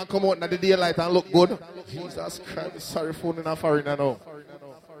them can't come out in the daylight and look good. Jesus Christ, sorry for in a foreign now.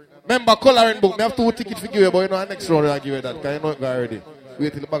 Remember, coloring book, I have 2 tickets for you, but you know, next round I give you that, because you know it go already.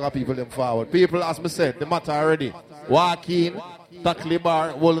 Wait till the bag of people them forward. People, as me said, the matter already. Walk in, tackle bar,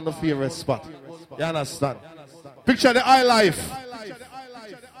 hold in the favorite spot. You understand? Picture the high life.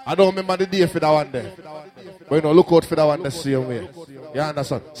 I don't remember the day for that one there. But you know, look out for that one the same way. You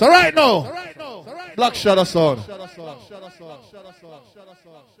understand? So right now, Black Shadow Sound.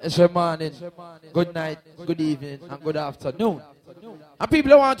 It's your morning, good night, good evening, and good afternoon. And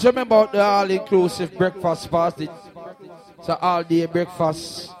people want to remember the all-inclusive breakfast party. So all-day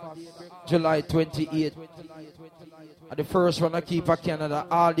breakfast, July 28th. And the first one I keep a Canada,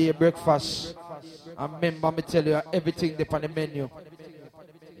 all-day breakfast. And remember me tell you everything that's on the menu.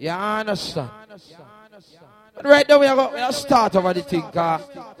 You understand? But right now we are going to start over the thing, because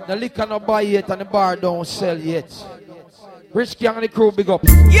the liquor not buy yet and the bar don't sell yet. Rich Gang and the crew big up.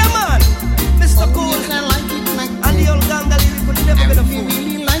 Yeah man, Mr. Cool, and the old gang that could never get a fool.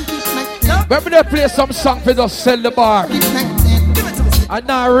 Remember they play some song for us sell the bar. And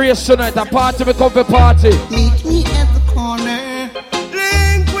now race tonight, a party we come for party. Meet me at the corner.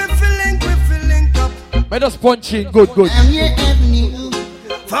 Link up. Me just punch in good. I'm your avenue.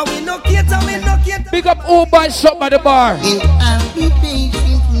 For we no cater. Big up who buy something at the bar. I'll be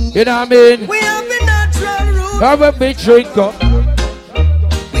patient. You know what I mean? We have a natural route. Have a big drink up.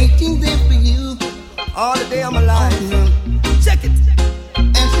 Waiting there for you. All the day I'm alive. Check it.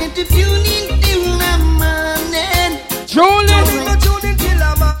 And sent if you need to morning. Julie.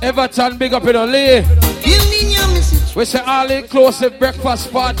 Everton, big up in the lay. We say all-inclusive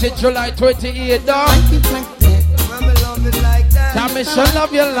breakfast party July 28th, dog. Tell me she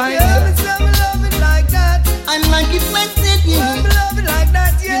love you like that. I like it like that, yeah. I love it like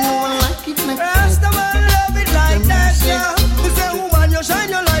that, yeah. You know I like it like that. Rastaman love it like that, yeah. You say, woman, you shine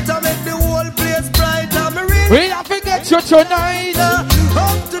your light and make the whole place bright. We have to get you tonight.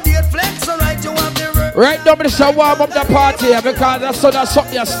 Up to date flex, alright, you have the work. Right now, I'm going to warm up the party because that's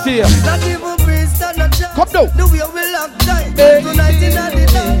something you steal. Come down. The way we lock time. Tonight in the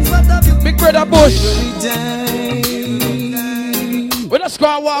dance, what have you? Big brother Bush. We just go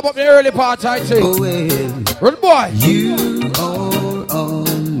and warm up the early party, I think. Run boy. You are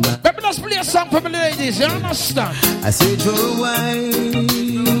on my... Let me just play a song for the ladies, you understand? I said for a while,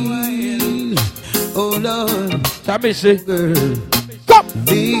 oh Lord. Can me see? Girl. Go! up.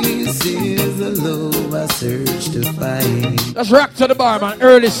 This is the love I search to find. Let's rock to the bar, man.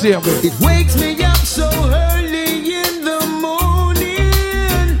 Early same. It wakes me up so early in the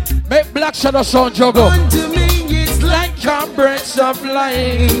morning. Make Black Shadow sound juggle. Unto me it's like a breath of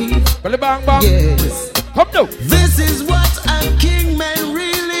life. Bang bang. Yes. Come now. This is what a king man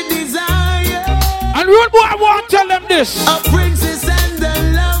really desires. And rude boy, I want to tell them this. A princess and a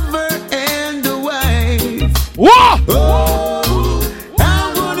lover and a wife. What? Oh,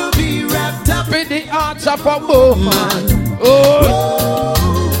 I wanna be wrapped up in the arms of a woman.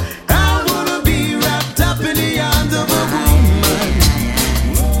 Oh, I wanna be wrapped up in the arms of a woman.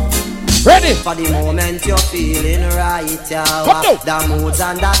 Ready? For the moment you're feeling right, yeah. The moods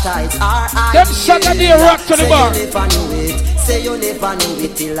and the tides are high. Them Saturday rock to the bar. Say you never knew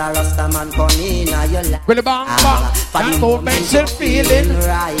it till a Rasta man come in your life. With the bang bang, that moment you're feeling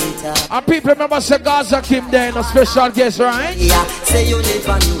right. And people remember say Gaza Kim there, a special guest, right? Yeah, say you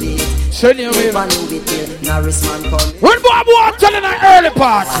never knew it. Say you never knew it till Norris man come in. When boy, I'm telling an early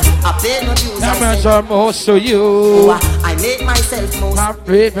part. I pay no dues, that measure most to you. I make myself most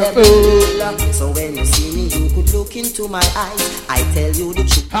happy. So when you see me, you could look into my eyes. I tell you the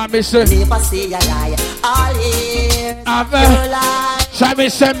truth. Never say a lie. All here, your life. Shall we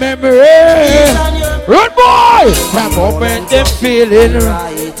say memory? Rude boy! That moment them feeling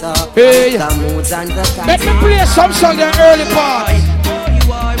right. Hey. Let me play some song in the early part.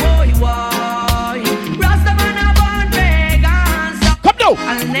 Come now!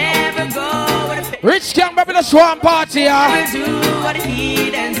 I'll never go. Rich Gang baby the Swan Party,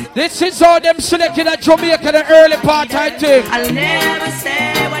 This is all them selected at Jamaica the early part, I think. I'll never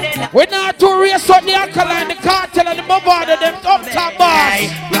say what it we're not to race up the alkaline, the cartel and the Mavada, them up top boss.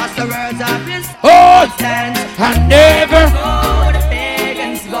 Rasta words of his I never go, the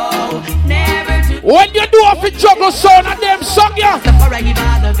pagans go. Never do. When you do off the juggle sound and them song, yeah. Before I give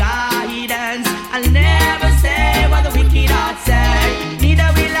out the guidance, I'll never say what the wicked heart say.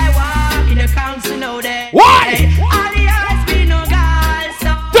 Neither will I walk in the council, no day. Why? All the eyes be no God,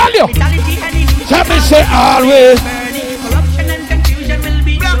 so tell you. Tell me say always. Corruption and confusion will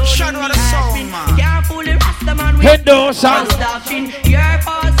be no shadow of the soul, man. Can't fool the Rasta man with head down, son.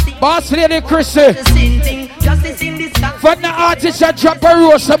 Boss Lady Chrissy. Justice in this time. For the artists that drop a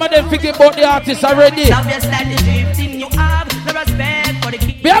rose, some of them thinking about the artists already. Love your style, the drifting you have, the respect for the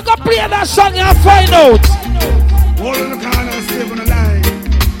king. We are gonna play that song and find out. All in the corner, stay on the line.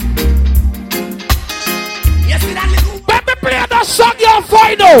 Yes, that little. Let me play that song and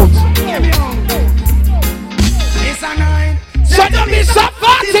find out. It's a 9. So them is a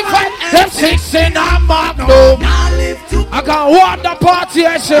 45. Them 16 and Magnum. I can warn the party,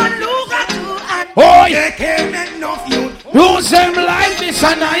 I say. Oh, yeah, can't make no feud. Use them like this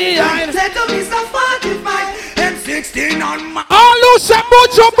and I. Take them is a 45. Them 16 on my. All lose them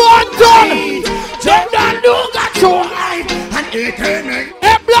mucho button. Them that look at you. And it can make.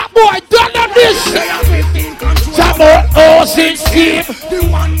 Hey, black boy, done on this. Samuel Osin scheme.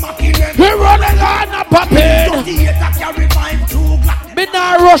 We running on a puppet. Me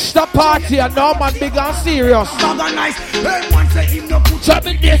not rush the party and no man big and serious. So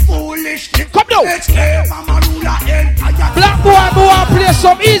me this come now. Black boy, boy, play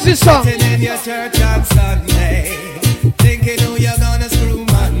some easy song. In your church on Sunday, thinking who you're gonna screw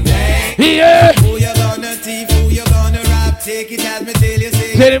Monday. Yeah. Who you're gonna thief, who you're gonna rob. Take it as me till you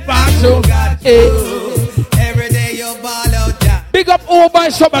say. Get it back to every day you ball out that. Big up all by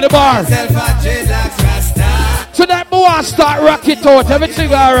some of the bar. Tonight we want to start rock it out.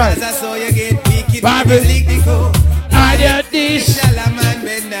 Everything alright. Bible. I did this.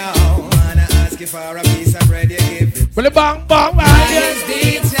 Well, bang bang.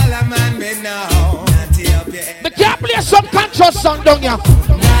 I can't play some conscious song down here.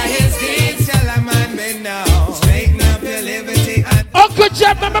 Uncle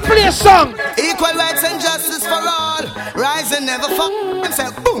Jeff, let me play a song. Equal rights and justice for all. Rise and never fuck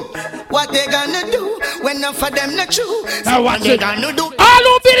themselves. Boom. What they gonna do when enough for them not true? Now what they gonna do? All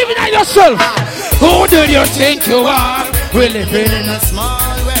who believe in yourself. Who do you think you are? We're living in a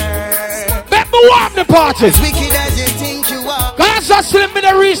small world. Let me warm the party. As wicked as you think you are. Cause I slim in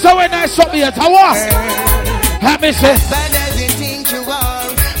the reason when I saw me at a war. Have me say. Bad as you think you are.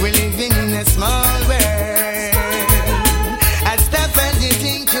 We're living in a small world.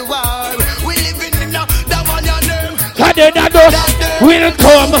 Then that does will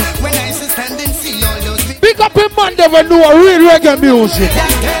come. When I stand and see all those big up in man never know a real reggae music. That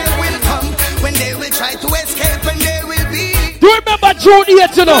day will come when they will try to escape and they will be. Do you remember June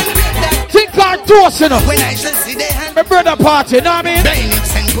 8th, you know? Think our toast, you know? When I shall see their hand. My brother party, you know what I mean?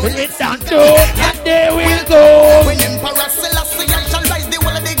 Bailiffs and bullets and that day will go. When Emperor Selassie I shall rise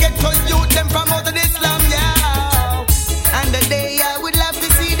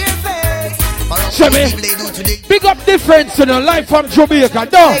Listen me. Big up difference in the life from Jamaica.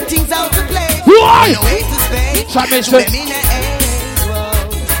 No. Why?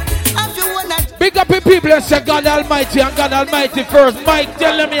 Big up the people that say God Almighty and God Almighty first. Mike,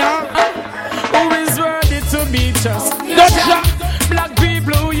 tell them here. Who is worthy to be trust? Not ya. Black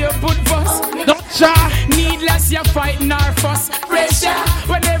people who you put first. Not ya. Needless you fighting our fuss. Pressure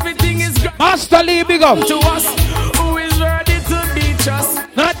when everything is good. Master Lee, big up. To us. Who is worthy to be trust?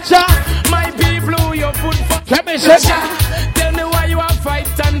 Not ya. My people who you put first. Let me say. Tell me why you are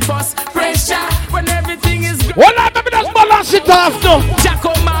fighting fuss. Pressure when everything is good. Well, I'm going to balance it off now. Jah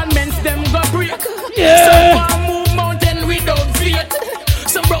commandments them go break. Yeah. Some move mountain without fear.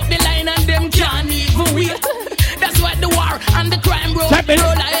 Some broke the line and them can't even wait. That's why the war and the crime roll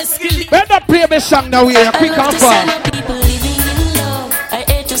escalate. Better play me song now here, quick and fast. People living in love. I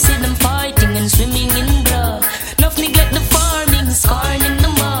hate to see them fighting and swimming in blood. Enough neglect the farming, scarring in the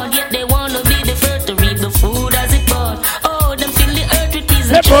mud. Yet they wanna be the first to reap the food as it bud. Oh, them fill the earth with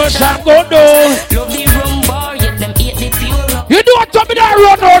peace and go down. love the rum bar, yet them eat the pure. You do what to me that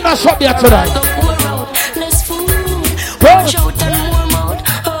run on us up there tonight. Less food, more shout and more mouth.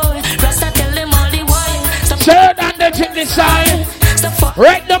 Oh, Rasta tell them all the while. Turn and they take the sign.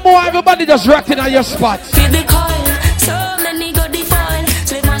 Right now, more everybody just rocking on your spot. Feel the coil, so many go define.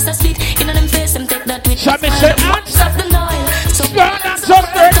 Slave master spit in them face, them take that with. Shall me say hands? Stop the noise. So burn and some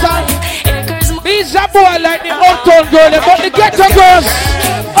time. These are boy like the uptown girl, but the ghetto girls.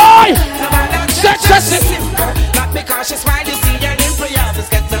 Oi! Success. Not because she's smiled, you see her in prayer, just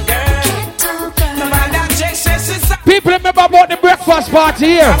get the girl. No matter she's people remember about the breakfast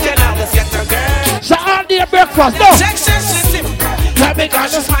party here. So all the breakfast, no. Not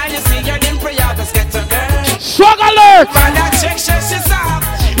because she's smiled, you see her in prayer, just get the girl. Swag alert! Man, that chick says she's up.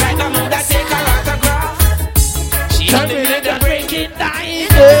 Like the moon that take her autograph. She only did the breaking down.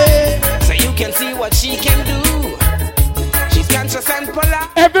 So you can see what she can do. She's conscious and polite.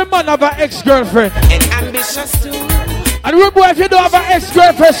 Every man have an ex-girlfriend. And ambitious too. And rude boy, if you don't have an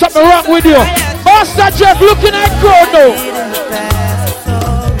ex-girlfriend, something wrong with you. Master Jeff looking at crowd now.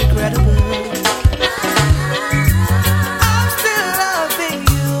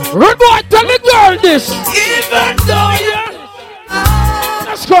 Rude boy, tell the girl this. Even though you're...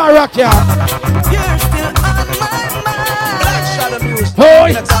 Let's go rock ya. You're still on my mind. Black Shadow Music.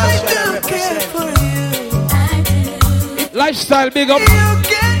 Hoy. I do care for you. Lifestyle big up. You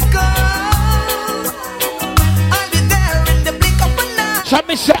can go. I'll be there in the blink of an eye. Shall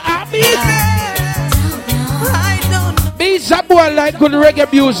me say, Abby? I don't know. These are boy like good reggae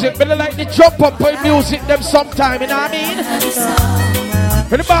music, but I like the jump up music them sometime, you know what I mean?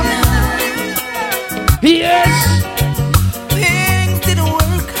 In the back. Yes. Things didn't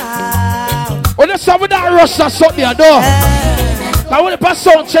work out. Well, let's have that Russia something, I know. I want to pass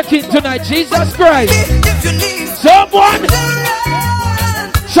sound check in tonight, Jesus Christ. If you need someone,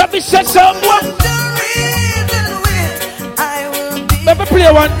 shall we say someone? Let me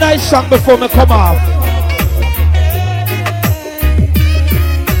play one nice song before me come off.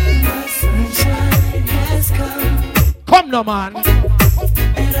 Come now, man.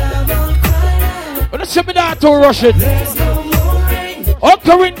 Well, let's see me that to rush it.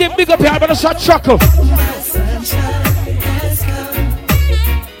 Uncle Rindy, big up here, but let's not chuckle.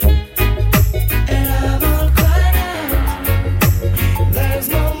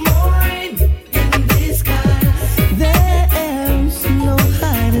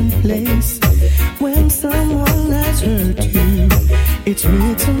 When someone has hurt you, it's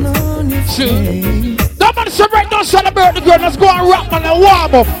written on your face. Nobody celebrate, don't celebrate the girl. Let's go and rock man and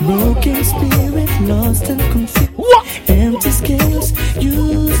warm up. Broken spirit, lost and confused. What? Empty scales,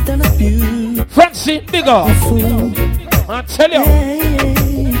 used and abused. Francine, bigger. I tell you.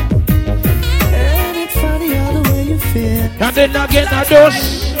 And it's funny all the way you feel. And then again, I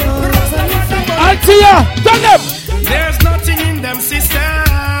dose. I'll tell you, tell them. There's nothing in them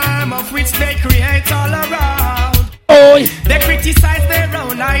system of which they create all around. Oh, they criticize their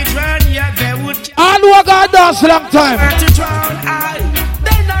own hydrant, yet they would. All who are gonna dance long time.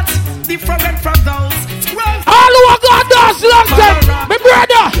 They're not different from those. All who are gonna dance long time, my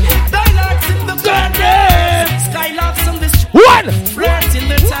brother. Dialogues in the garden, skylarks on the street. What? Flirts in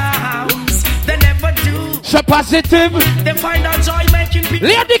the towns, they never do. So positive. They find out joy making people.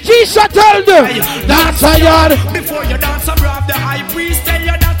 Lady Keisha tell them. Dance a yard. Before you dance, I rob the high priest. Tell you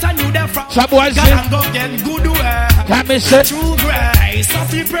that I knew them from. Shaboy God go get good way. Can me say? True grace, of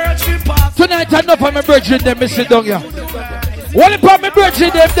the birds we pass. Tonight I know for my brethren them me sit down here. What about my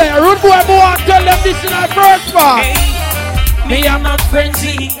brethren them there? Rude boy, I tell them this in our first part. Me I'm not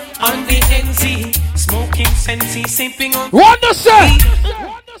frenzy on the NZ, smoking sensey, sipping on. What do say?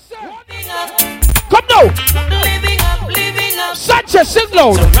 say sing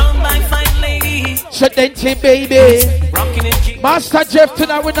loud. Sedenti baby. Master Jeff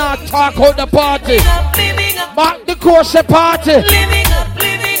tonight we not talk out the party. Mark the course the party.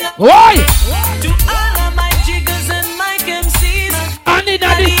 Why? And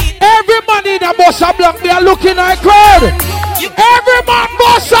every man in a bus a block, they are looking at crowd. Every man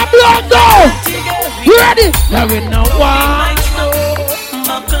bus a block now. Ready? Now we know why.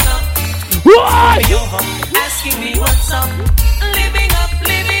 Why? Asking me what's up. Living up.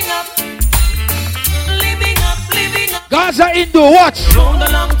 Gaza Hindu, watch. Rolled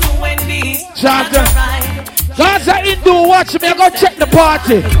along to Wendy's. Gaza Hindu, watch me. I go check the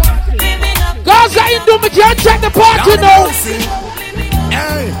party. Gaza Hindu, me can't check the party now.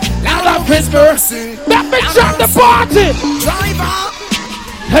 Lavish, let me check the party.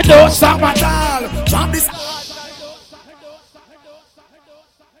 Hello,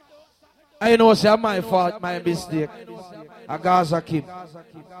 I know it's my fault, my mistake. I Gaza Kim.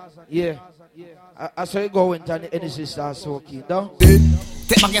 Yeah. I saw you go into any sister so keen, no?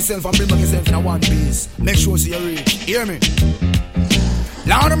 Take back yourself and bring back yourself in a one piece. Make sure you're real. Hear me?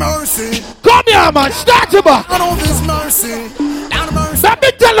 Lord of mercy. Come here, man. Start it back. Lord of his mercy. Lord of mercy. Let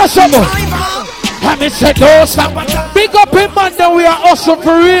me tell you something. Let me say those. Big up him, man. Then we are also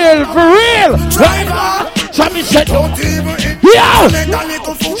for real. For real. Driver. Let me say, yeah.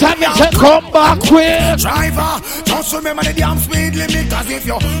 Let me say, come back quick. Driver, just remember the damn speed limit. Cause if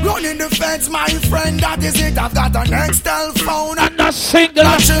you're running the fence, my friend, that is it. I've got an Excel phone and a single.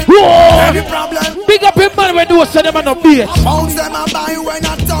 Any problem? Big up him, man. When you say them on the beach. Phones them I buy when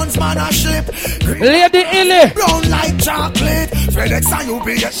a tons man a ship. Lady Illy. Brown like chocolate. FedEx and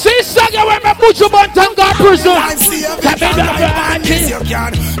UPS. Sister, you want me put you on Tanga prison. I see a picture of you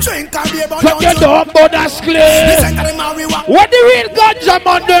can drink and be about you don't but that's clear. What the real ganja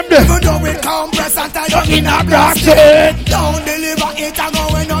man them do? Even though we compress and tie you in a plastic. Don't deliver it and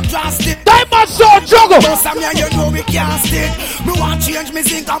going up drastic. Time and so juggle. Most of me you know we can't stick. Me want change me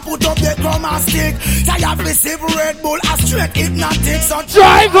zinc and put up the chroma stick. Tired of receive Red Bull a straight hypnotic. So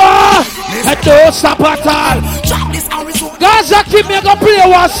driver, and don't stop at all. Drop this Arizona. Gaza keep me go play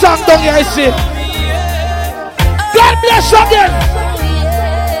one song down here, I see. God bless you again.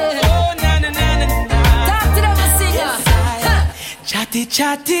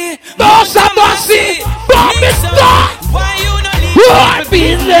 Chatty, bossa bossy, Bobby stop. Why you not leave? What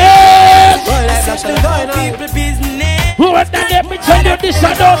business? What let me tell you this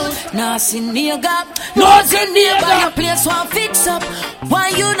and that. Nah, see nigga, no see nigga. Your place want fix up. Why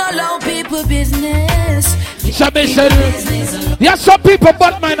you not allow people business? Somebody said, yes, some people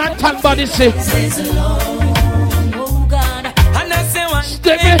but mine and tan body say.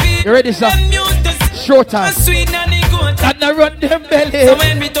 Step you ready, sir? Short time. And I run them belly. So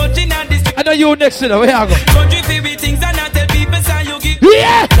when we touching at this, I know you next to them. Where I go? Country favorite things and not tell people say you give.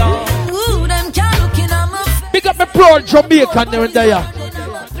 Yeah. Ooh, them can't looking at my face. Big up my proud Jamaican there in there.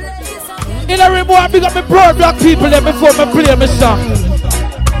 In a remote, big up my proud black people there before me play my song.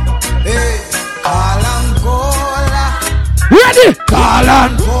 Hey, Kalangola. Ready?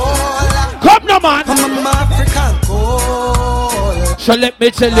 Kalangola. Come now, man. I'm African Gola. So let me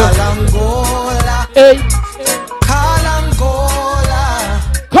tell you. Kalangola. Hey.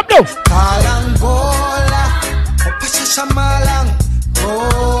 Come now.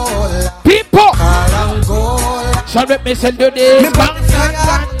 People. So let me send you this.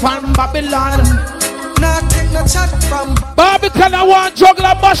 From Babylon. Babylon, I want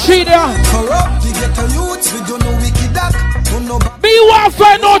juggler machine here. Me want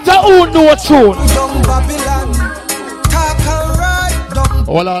find out who know tune.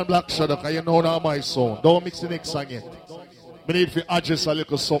 Hold on, Black Shadow, because you know now my song. Don't mix the next song yet. We need to adjust a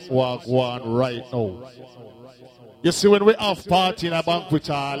little something walk one right now. You see, when we have party in a banquet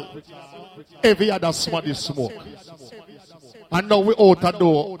hall, every other somebody smoke. And now we out the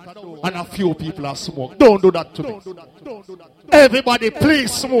door and a few people are smoke. Don't do that to me. Everybody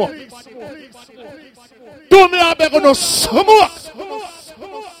please smoke. Do me a beg no smoke.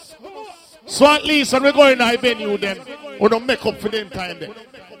 So at least when we go in I venue then, we don't make up for them time then.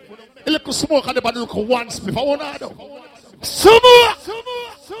 A little smoke and everybody look once before one other. Summer!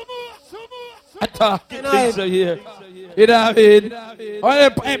 Attack things are here. You know what I mean?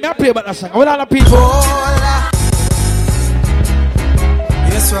 Hey, me play about that song. What are the people?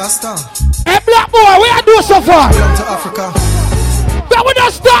 Yes, Rasta. Hey, black boy, where you do so far? Welcome to Africa. But we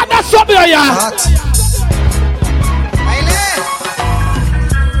don't start that something here.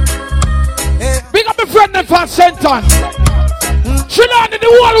 Big up my friend from Senton. She learned in the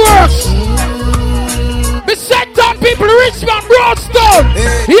whole works. The Senton people, Richmond, Broadstone.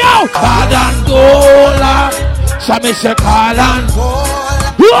 Yo! Kalangola. So me say Kalangola.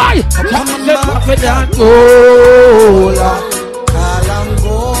 Why?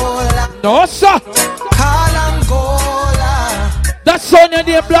 No, sir. That sound in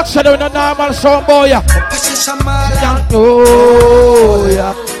the black shadow in a normal sound, boy. Oh,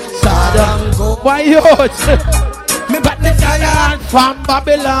 yeah. Why you? Me got the giant from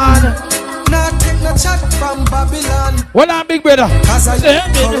Babylon. Nothing no chat from Babylon. Well, I'm big brother. Me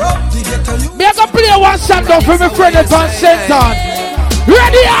I gonna play one song down for my friend from Senton.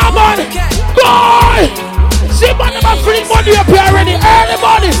 Ready, man? Boy! See, man, I'm free money up here already. Early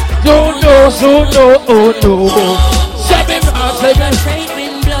money. No. 7 Trade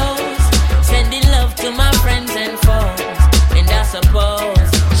wind blows, sending love to my friends and foes, and I suppose.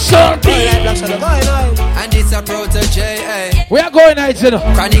 And it's a protege, eh? We are going out, you know.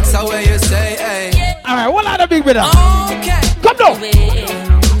 Chronics are where you say, eh? Alright, what are the big brother? Okay. Come down.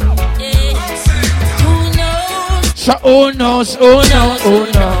 Who knows? Oh no.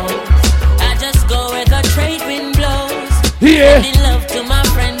 I just go where the trade wind blows. Yeah. Sending love to my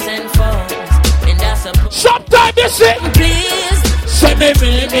friends and foes, and I suppose. Sometimes you say, please. Send me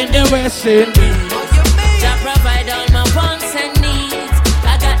in the West Indies. I provide all my wants and needs.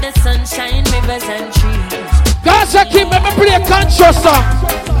 I got the sunshine, rivers and trees. Guys, I keep me play a conscious song.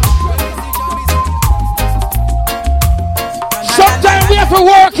 Sometimes we have to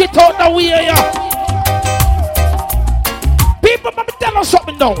work it out the way, yeah. People, let me tell us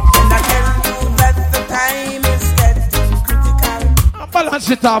something now. And I tell you that the time is getting critical. I balance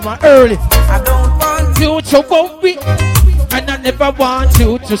it out, man, early. I don't want you to worry, and I never want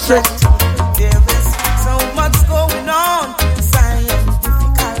you to stress. There is so much going on,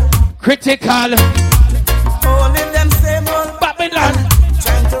 scientifical. Critical. Only them same old Babylon.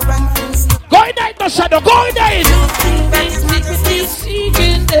 Trying to run things. Go in there, no shadow, go in there.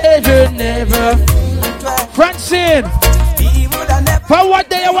 Never. Francine. For what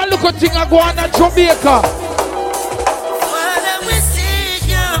day I want to look at thing I go on at Jamaica.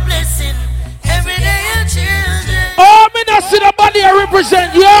 Oh, me not see the body I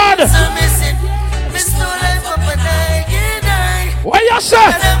represent, yard. What you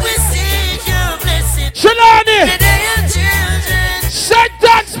say? Chilani. St.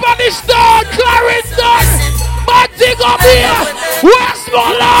 John, Spanish Town, Clarendon, Matting up here,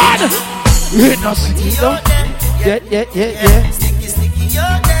 Westmoreland. You know, yeah.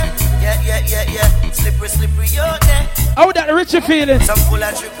 How that Richie feeling? Some full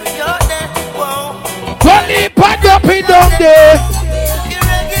of triple you're there. Whoa. Bunny pad up in down there.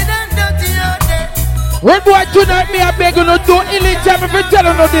 Red boy tonight me I beg you not do any time if you tell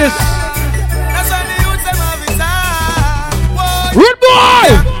you this. Red boy.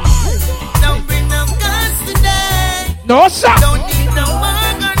 Don't bring no guns today. No sir. Don't need no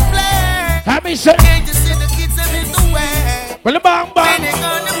more gunplay. Have me say. Can't you see the kids are in the way? Well bang bang. When they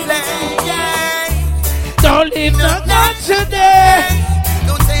gonna play? Don't leave no gun today.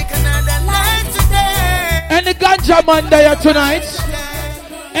 Don't take another life today. And the ganja man there tonight.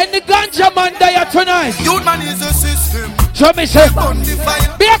 And the ganja man there tonight. Youth man is a system. So me say,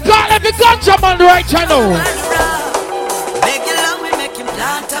 be a call every ganja man right now. Make it long, we make him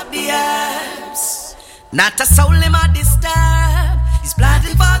plant up the herbs. Not a soul him a disturb. He's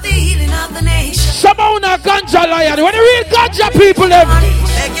planting for the healing of the nation. Someone a ganja lion. When you read ganja people them.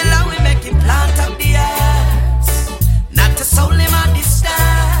 Make it long, we make him plant up the herbs. Not a soul him a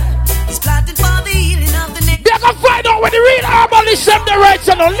disturb. He's planting for the healing of the nation. They can find out when you read herbalist them the right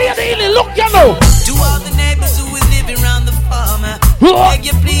now. Lady healing, look you know. To all the neighbors who is living around the farmer. Beg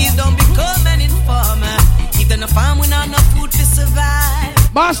you please don't become an informer. If they're not farm, we not enough food to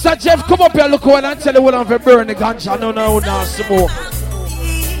survive. Master Jeff, come up here, look what and tell you what I'm for burn the ganja. No, smoke.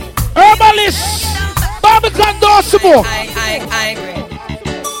 Herbalist, Barbican, no smoke. I agree.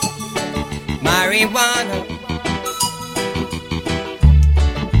 Marijuana.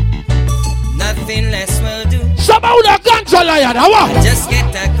 Nothing less will do. Someone a ganja lion, how? Just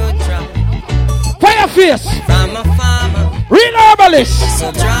get a good drop. Fire face. From a farmer. Real herbalist. So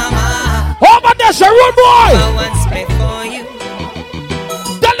drama. Over there's a rude boy. I once before you.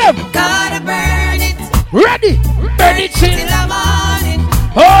 Tell them. Gotta burn it. Ready. Burn it till the morning.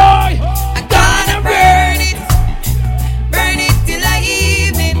 Oh, I gotta burn it. Burn it till the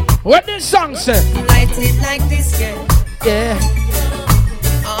evening. What this song say? Light it like this, yeah.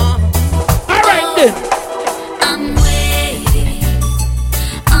 Alright then. I'm waiting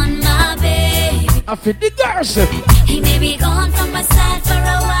on my baby. I feel the girls. He may be gone from my side for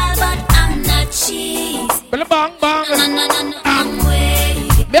a while, but I'm not cheesy. Bang bang. No, I'm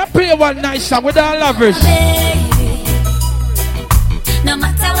waiting. May I play one nice song with our lovers? Baby. No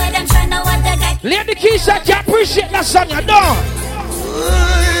matter what I'm trying to what the guy. Lady Keisha, I can appreciate that song, you know.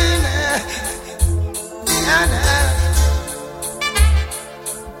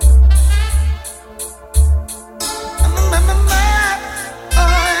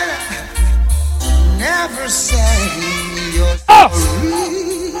 never say you're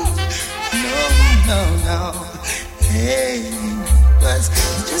sorry. No. Hey, was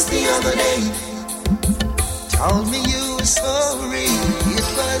just the other day. Told me you were sorry. It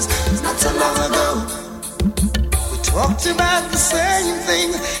was not so long ago. We talked about the same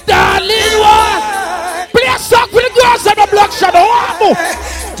thing. Darling, what? Play a song for the girls and the Black Shadow.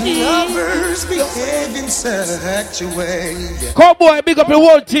 Lovers behave in such a way. Cowboy, big up the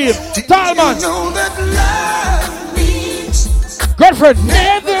whole team. Talman. You know that love means girlfriend,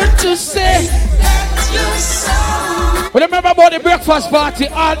 never to say that you're sorry. We remember about the breakfast party,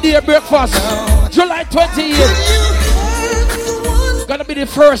 all day breakfast. July 28th. Gonna be the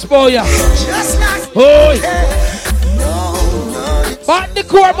first boy. Oh, but the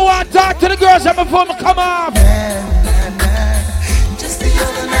core, I want to talk to the girls before I come off. Just the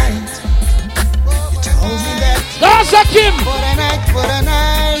other night, you told me that. That's a Kim. What a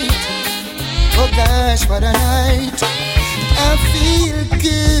night. Oh gosh, what a night. I feel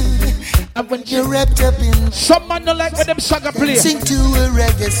good. And when you're wrapped up in someone don't like when them saga play. Sing to a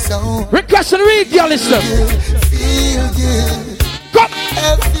reggae song. Request and read, y'all listen. Feel good. Come.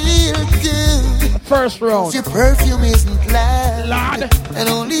 I feel good. First round. Your perfume isn't loud. And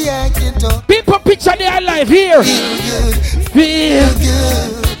only I can talk. People picture their life here. Feel good. Feel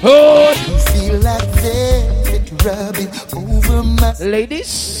good. Oh. Feel like velvet rubbing over my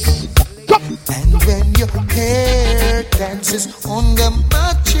ladies. Come. And when your hair dances on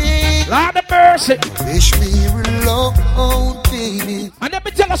my cheek, Lord of mercy. Wish we were alone, baby. And let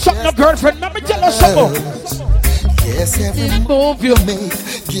me tell you something, girlfriend. Let me tell you something. Yes, every move you make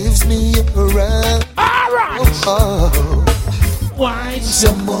gives me a rub. All right. Oh. Why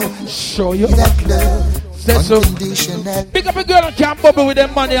some more? Show you that love. Unconditional. Pick up a girl and can't bubble with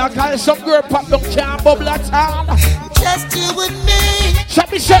them money. I call some girl pop don't can't bubble at all. Just you and me. Shall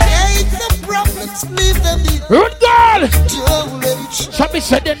we say? Ain't the problems, leave them be. Rude girl. Don't let it. Shall we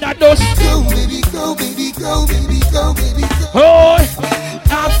say then that does? Go baby, go baby, go baby, go baby, go. Oh,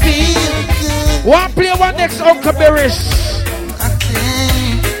 I feel good. One play one next Uncle Beres. I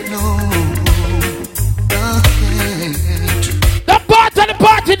can't, no. The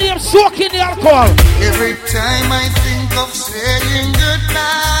party name soaking the alcohol. Every time I think of saying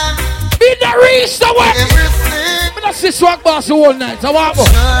goodnight, be the reach the way. Everything. I'm not see swag boss the whole night. I want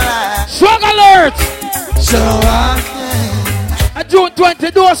swag alert. So I can. June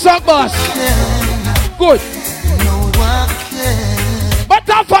 20 do a swag boss. Good. No, I can. But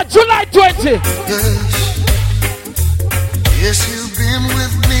after July 20. Yes, you've been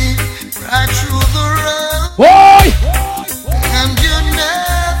with me right through the road. Boy. And you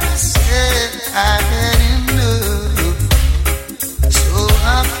never said I had enough. So I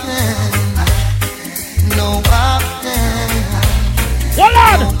can. No, I can. Hold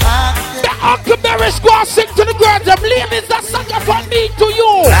on. The Uncle Beres go and sing to the girls. I'm leaving that sucker from me to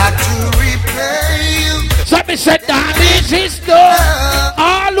you. Got to repay you. Somebody said damage is done.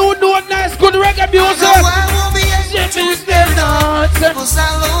 All who know nice good reggae music.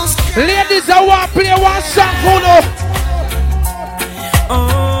 Ladies, I want to play one song for you.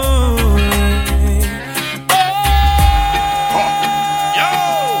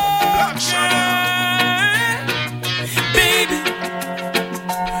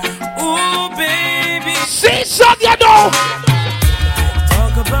 Song you know.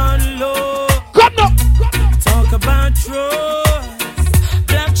 Talk about love. Come now. Talk about trust.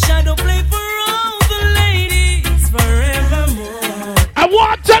 Black Shadow play for all the ladies forevermore. I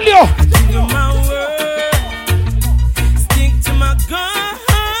want to tell you. Stick to my word. Stick to my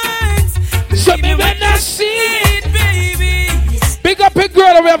guns. So me when I see it, baby. Big up a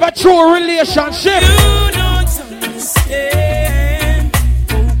girl and we have a true relationship. You don't understand.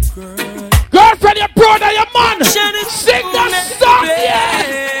 Girlfriend, your brother, your man. Sing that song,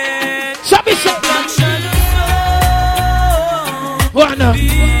 yeah. Shall we say? Wanna?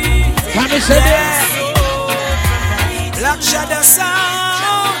 Can we say that? Black Shadow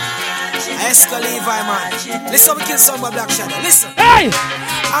sound. Esco Levi, man. Listen, we kill some of Black Shadow. Listen. Hey.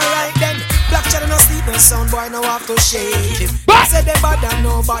 Alright then. Black Shadow no sleep, no sound boy no have to shake him. But said them bad and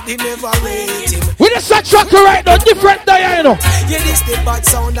nobody never rate him. We just a track right now, different day, you know. Yeah, this the bad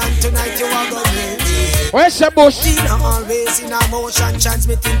sound and tonight you are gonna make it. Where's the bush? Tina always in a motion,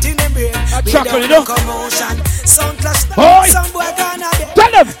 transmitting to the brain. A track, you know. Commotion. Sound clash, sound boy gonna be.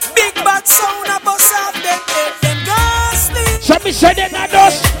 Tell them. Big bad sound a bust off them head, them ghastly. Shall we say that not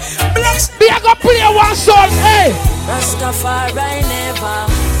us? We are gonna play one song, hey. Rastafari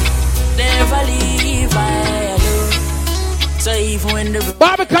never leave I alone. So even when the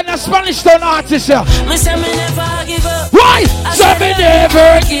Barbican a Spanish town artist here. Me say me never give up. Why? So me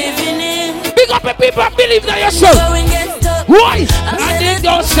never giving in. Big up the people, believe that yourself. Why? I need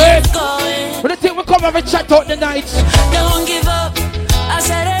your say. But the thing we come have a chat out the night. Don't give up. I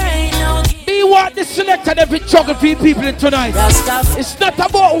said there ain't no. Me want the selector every juggle for people in tonight. It's not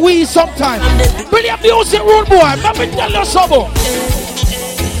about we sometimes. Brilliant music road boy. Let me tell you something.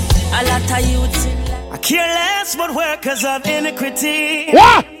 A lot of youths. I care less but workers of iniquity.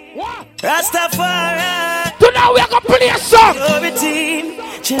 What? Rastafari. Tonight we are going to play a song.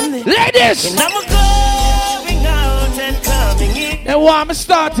 Ladies. And I'm going out and coming in. They want me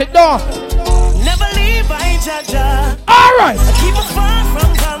start it now. Never leave by Jaja. Alright. Keep it far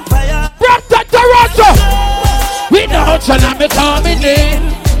from vampire. Brompton, Toronto. We know Tsunami coming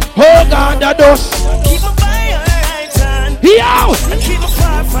in. Oh God, the dust. Keep my fire right hand. Yo. And keep it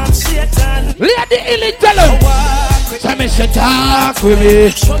far from Satan. Lady Illy tell him. Tell me she talk with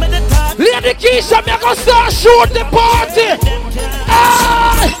me. Lady Keisha, me gonna start shoot the party.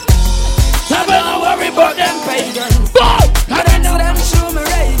 Hey. Never don't worry about them pagans. Boy. I don't know them show me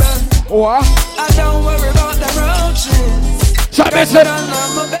Ray-Ban. What? I don't worry about them roaches. So me say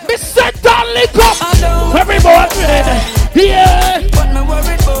that lick up. Everybody. Yeah. But me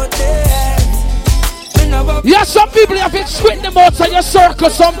worried about them. Yeah, some people have been sweating them outside your circle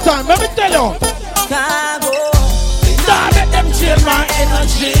sometime. Let me tell you. Nah, make them chill my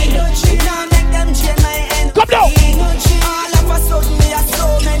energy. Come down. All of a sudden me have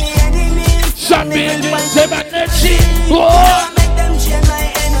so many enemies. Some buildings have energy. Make them change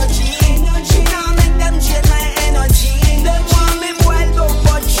my energy. Now make them change my energy. They want me wild up,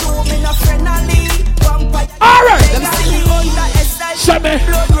 but show me no friendly. Alright. Them see me under excitement.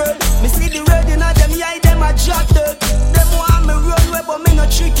 Me see the red in them eye, them a jotted. Them want me run away, but me no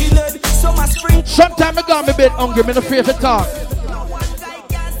tricky lead. So my spring. Sometimes I got me a bit hungry, me no afraid to talk.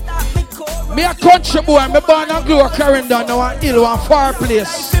 Me a country boy, me born and grew up Clarendon, now an ill one far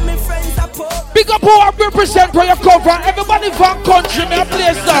place. Big up who I represent where you come from. Everybody from country, me a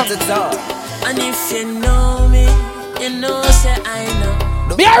place down. And if you know me, you know say I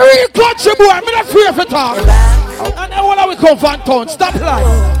know. Me a real country boy, me not afraid to talk. And then when we come from town, stop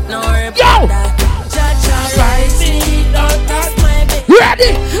lying. Yo!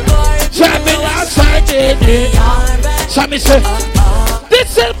 Ready? Tell me outside, baby. So me say,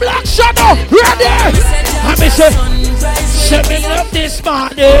 this is Black Shadow. Ready? And me say, send me up this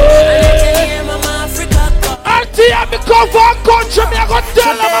morning. Auntie, I come from country, me I go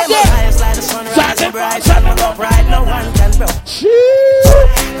tell them again. Send me up right, no one can bro.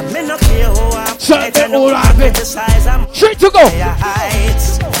 I'm not clear who I'm. Send me all of it. Straight to go.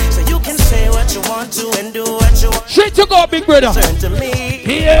 So you can say what you want to and do what you want. Straight to go, big brother. Turn to me.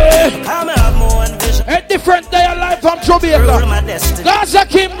 Yeah. I'm have more vision. A different day of life from Jamaica. Gaza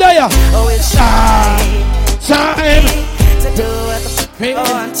Kim there. Oh, it's time to do what I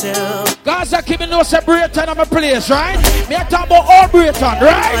want to. Gaza Kim knows a Britain of a place, right? Me a talk about all Britain,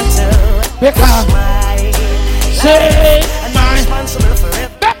 right? Because say mine.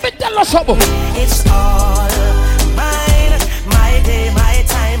 Let me tell us something. It's all mine. My day, my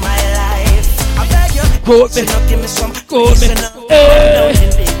time, my life. I beg you, give me some. Don't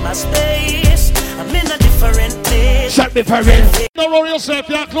invade my space. I'm in a different place. Shut me for real. Don't worry yourself,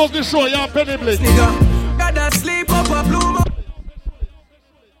 you close the show, you're penny blade. Gotta sleep up a blue.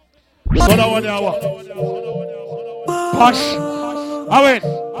 So that one hour. Pash. I win.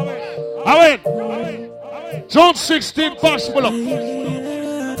 June 16th, Pash pull up.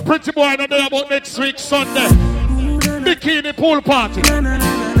 Pretty boy, no day about next week, Sunday. Bikini pool party.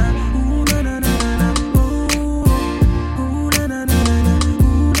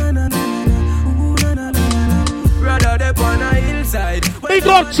 Big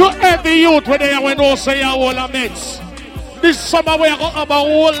up to every youth when they went to say all the mates. This summer we are going to have a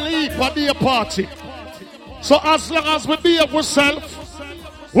whole heap of day party. So as long as we be ourselves,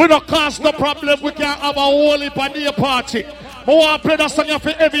 we don't cause no problem, we can have a whole heap of day party. I want to play that song for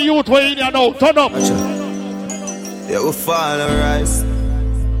every youth we're in here now. Turn up. Yeah, we fall and rise,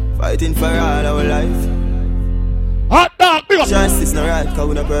 fighting for all our life. Hot dog, big up. Chance is not right, cause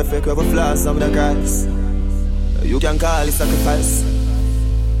we're not perfect, we have a flaws and we not cries. You can call it sacrifice.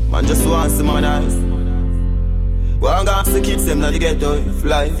 Man just wants to monetize. One got to keep them now to get done. If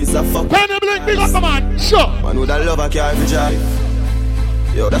life is a fuck. Penny Blink, big up the man. Sure. Man with a love I carry for drive.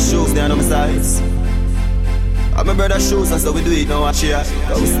 Yo, that shoes there on my sides. I'm my brother's shoes and so we do it now watch here.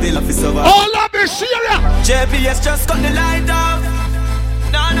 But we still have to survive. Oh, Lavish, see ya. JPS just cut the light off.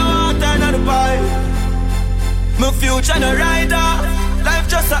 Now no water, no the pipe. My future no rider. Life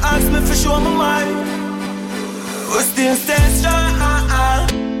just a ask me for show my mind. We still stay strong.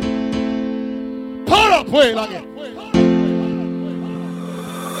 Pull up, wait again.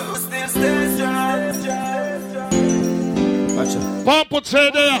 We still stay strong. Pump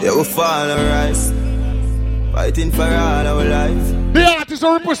say there. Yeah, we fall and rise. Fighting for all our life. The artists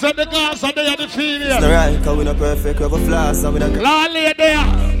who represent the gods and they are the female. It's not right, cause we not perfect, we have a flaws and we not... Lolly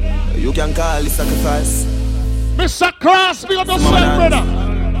there. You can call it sacrifice. Mr. Cross, big up yourself, brother.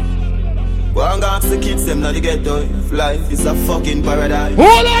 Go and ask the kids them now they get to if life is a fucking paradise.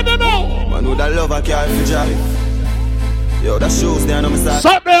 Hold on now. Man with a love I can't drive. Yo, that shoes there on my side.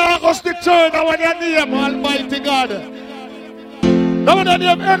 Sunday, August the 3rd, I want your name, Almighty God. I want your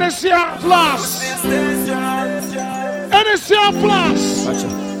name, NSC and Flash. NSC and Flash.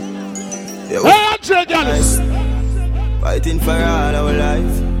 Hey, Andre Gallus. Fighting for all our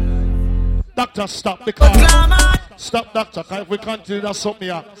life. Doctor, stop the car. Stop, doctor, if we continue, that's something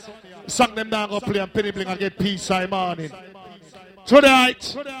here. Song them down, go play and penny bling and get peace in morning.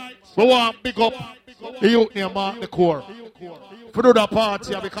 Tonight, we want to big up the youth near Mark the Core. For do the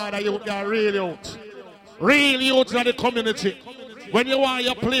party, because the youth are really out. Real youth in the community. When you want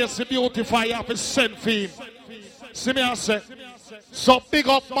your place to beautify, you have to send for him. See me, I say. So big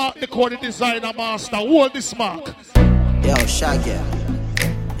up Mark the Core, the designer master. Hold this mark. Yo, Shaggy.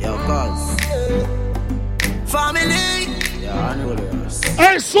 Yo, Cuz. Family.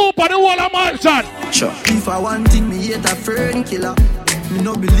 Hey, super, the whole of Malton. Sure. If I want it, me hate a fern killer. Me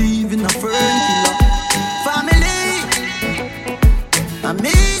no believe in a fern killer. Family. And me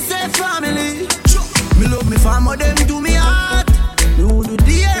say family. Sure. Me love me family, them to me heart. Me who do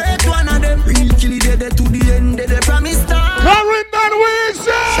the earth, one of them. Real kill it, they to the end, they promise star. Karen and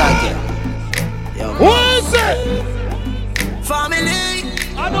Weezy. Shaggy. Yo, Weezy. Family.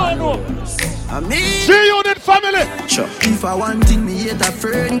 I don't know. And me G-Unit family. Sure. If I want it, me hate a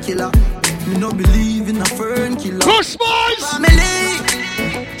fern killer. Me no believe in a fern killer. Push boys. Family.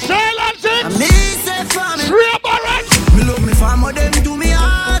 Shell and Tips. And me say family. Shrea Barrett. Me love me family, them to me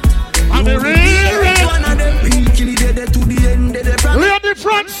heart. I'm a real one of them. Real kill it, they to the end, they promise. Lady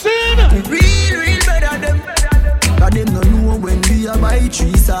Francine. Real better them. Cause them no know when we a buy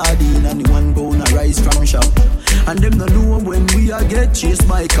 3 sardines and the 1 pound of rice from shop. And them no know when we a get chased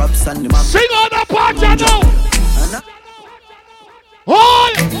by cops and them a sing on the part you know.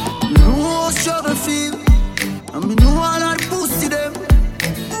 Oh! No struggle feel. And me know all that pussy them.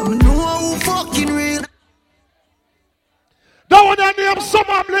 And me know who fucking real. That one that name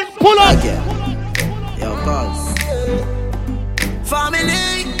someone blink pull up. Yo, Cuz.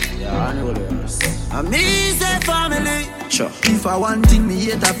 Family. Yeah, I know this. And me say family. Sure. If I want it, me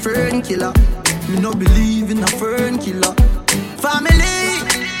hate a fern killer. Me no believe in a fern killer. Family.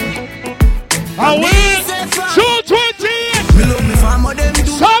 I win. 220. Me love me family, them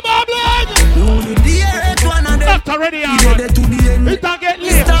do. Summer blood. Me only the earth, one of them. Doctor ready, man. To the end. It don't get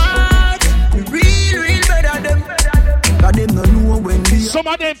late. Real better them. Cause them no know when we. Some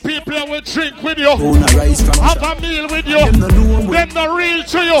of them people will drink with you. Have a meal with you. Them no real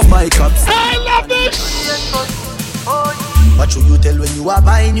to you. I love this. What should you tell when you are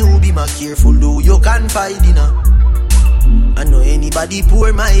buying you? Be more careful though, you can find dinner. I know anybody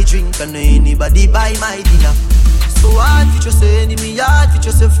pour my drink, I know anybody buy my dinner. So hard for just an enemy, hard for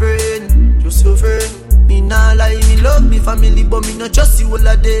just a friend. Just a friend. Me nah lie, me love me family, but me not just see all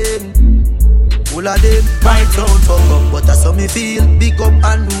of them. All of them might sound fuck up, but that's how me feel. Big up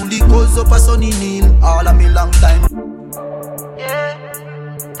and rule, it goes up a sunny kneel. All of me long time. Yeah,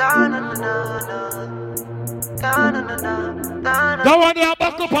 da-na-na-na-na. That one there,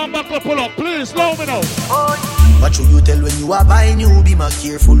 back up and back up, pull up. Please, allow me now. What should you tell when you are buying you? Be more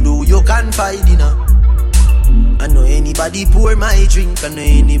careful though, you can find dinner. I know anybody pour my drink, I know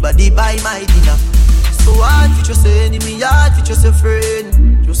anybody buy my dinner. So hard for just an enemy, hard for just a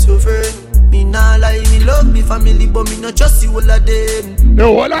friend. Just a friend. Me nah lie, me love me family, but me not just see all of them. The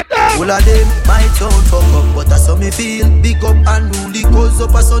whole of them? All of them might sound fuck up, but that's how me feel. Big up and rule, it goes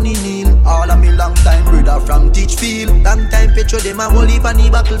up a sunny kneel. All of me long time brother from Teachfield. Long time petro them a whole heap on the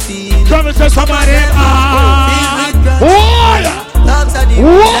battlefield. Come and say somebody, Dogs are the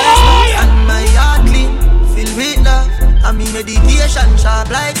and my heart clean. Filled with love, and me meditation sharp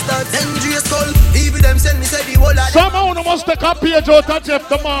like studs. Dangerous skull, even them send me say the whole of them. Somehow you must take a page out and Jeff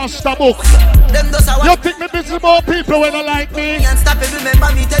the master book. You think me busy more people when I like me? And stop it,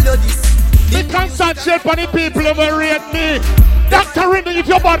 remember me tell you this. Me concentrate on the people who rate me. Dr. Rindy, if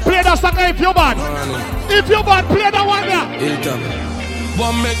you're bad, play that song if you're bad. If you're bad, play that one there.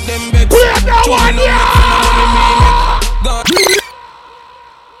 One make them bet. Play that one there.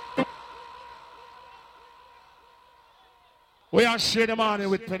 We are sharing the morning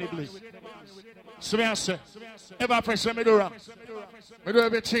with Penny Bliss. So me I say, ever fresh when me do wrong. Me do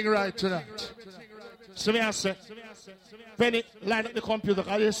everything right tonight. So me I say, Penny, line up the computer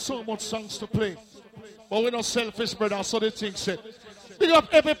because there's so much songs to play. But we're not selfish, brother, so they think so. Big up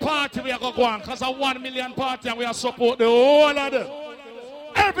every party we are going to go on, because a 1 million party and we are support the whole of them.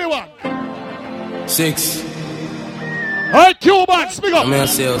 Everyone. 6. Hey, Cubans, big up. I'm going to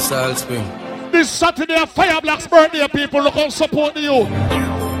say Salt Spring. This Saturday, Fire Black's birthday, people, look how support the youth.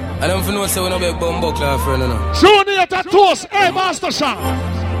 I don't know say we no make bumbo club friend, no. Junior to toast, hey, Master Sean.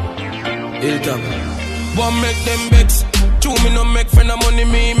 Hilltop. One make them vex. Two me no make friend of money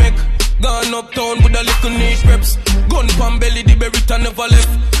me make. Gone uptown with a little niche reps. Gun pan belly, the berry never left.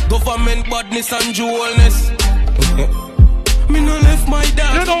 Government badness and jewelness. Me no left my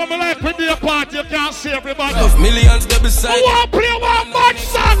dad. You know what I like when you're party, you can't see everybody. Of millions they beside. You want to play one bad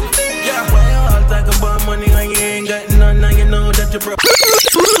song? Yeah. Well, I'll talk about money and you ain't got none, and you know that you broke.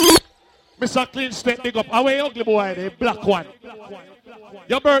 Mr. Clean State, big up. Away ugly boy, the black one.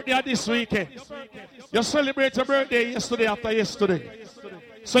 Your birthday this weekend. You celebrate your birthday yesterday after yesterday.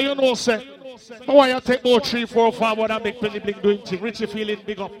 So you know, sir, I want you to take about 3, 4 forward and make Penny Bling doing thing. Richie feeling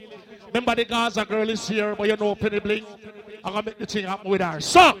big up. Remember the Gaza girl is here, but you know Penny Bling. I'm going to make the thing happen with her.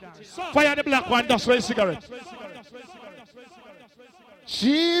 So, fire the black one, just for a cigarette.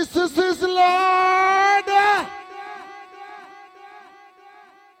 Jesus is Lord.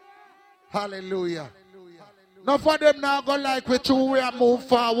 Hallelujah. None of them now go like we two way and move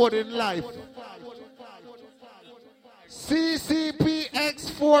forward in life.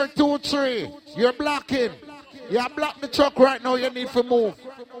 CCPX423. You're blocking. You block the truck right now. You need to move.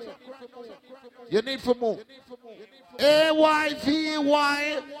 You need to move.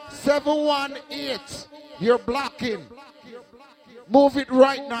 AYVY718. You're blocking. Move it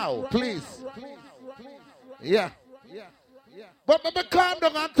right now, please. Yeah. But me calm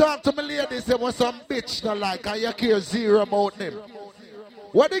down and talk to my ladies. There was some bitch not like, and you care zero about them.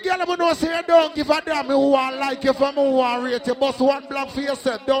 What the girl ever know say you don't give a damn who want like you from who want rate you. Bust one block for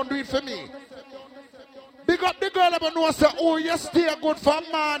yourself. Don't do it for me. Big up the girl ever know say, oh, you stay good for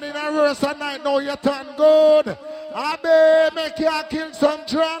morning and rest at night. Now you turn good. Abe, make you kill some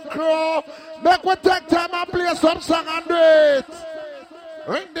drunk crow. Make we take time and play some song and do it.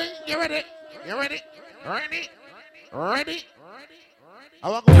 Ready? You ready? You ready? Ready? Ready? I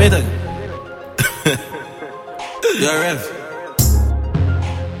want to go. You're Rev.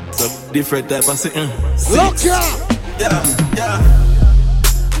 Some different type of thing. Look ya! Yeah.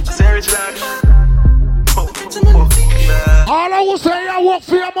 Serious lad. All I will say, I work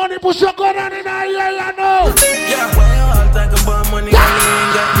for your money, push your gun on in the ear, you know. Yeah, why you all talk about money when you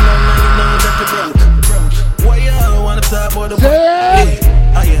ain't got none, and you know that you're broke. Why you all wanna talk about the money?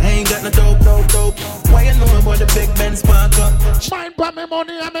 Oh, you ain't got no dope. Why you know about the big Ben spark up? Mind for me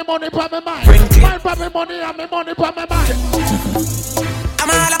money and me money for me mind. Mind for me money and me money for me mind. I'm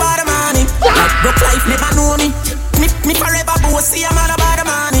all about the money. Like broke life never know me. Me forever bossy. I'm all about the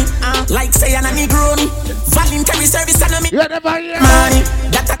money. Like say I'm a Negro me. Voluntary service and me. You never hear money.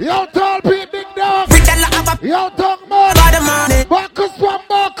 Yo, tall people, big dog. Yo, talk more about the money. Bacchus from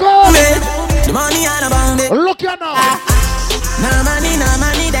Bacchus. The money all about it. Look here now. No money,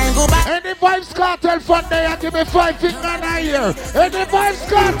 then go back. Any Vibes Cartel fund there, give me 5 fingers in a year. Any Vibes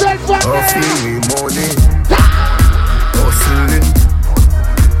Cartel fund there. Money.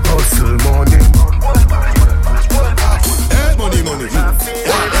 Hustle money. Hey, money. Hey, money.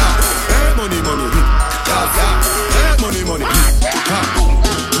 Hey, money.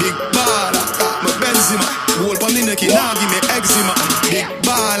 Big baller, got my Benzema. Whole pan in the key, now give me eczema. Big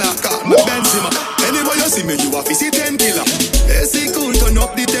baller, got my Benzema. Anyway you see me, you have to see 10 killer. AC cool, turn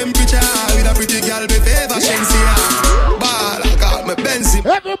up the temperature. With a pretty girl, be favor, Shensia. Baller, got my Benzema.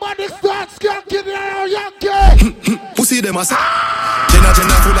 Everybody start skanking now, Yankee. Pussy them a say.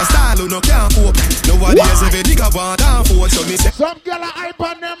 Jenna full of style, who no can't cope. Nowadays every nigga want down for so me say. Some girl are hype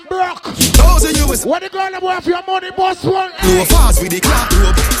on them broke. US. What the girl about your money, boss one? Go fast with the clock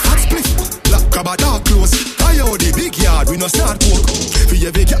rope. Hot split, black crab dark close. I owe the big yard, we no start coke. For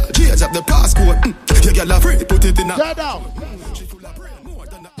every girl, change up the passcode. Your girl a free, put it in a. Tear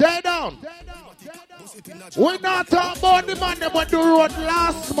down. We not talk about the money, but the road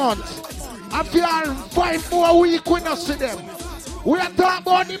last month. After 5 more weeks, we not see them. We are talking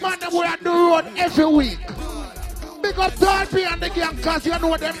about the money, we are the road every week. Big up Darby and the gang, cause you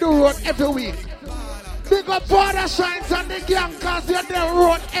know them do road every week. Big up Father Shines and the gang, cause you do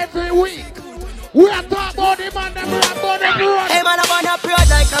road every week. We are talking about the money, we are about the road. Hey man, I'm on a broad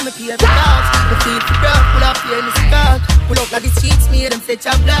like I'm a PF dog. The feet for broke, pull up here in the skirt. Pull up like the sheets made them fetch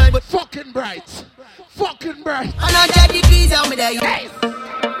a blood. But fucking bright. Fucking bright. And 100 degrees out me there, you.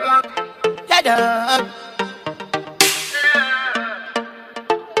 Yeah, dog.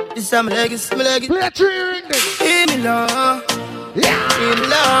 This is my legacy, my legacy. Play a 3 ring then. Give me love. Yeah. Give me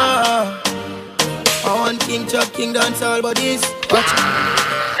love. Oh, chop king dance all bodies. Watch it.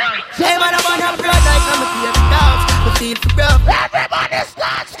 Hey man, I'm on a broad like I'm a favorite dogs. We feel for rough. Everybody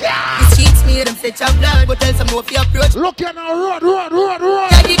starts scared. The streets made them set up blood. But tell some no fear approach. Look here now, road.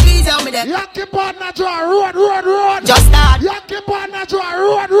 Take it easy on me there. Yankee partner to a road. Just start. Yankee partner to a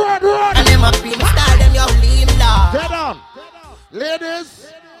road. And them a free me style, them you leave me down. Get on. Ladies.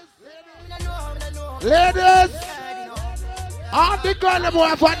 All the girl them who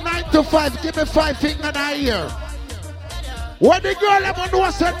have a 9 to 5, give me 5 fingers a year. When the girl them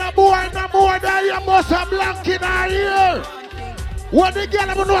know say no boy no more than you must have blank in a year. When the girl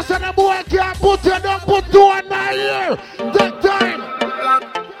them know say no boy can't put you down, put 2 in a year. Take time.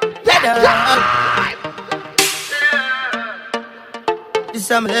 This is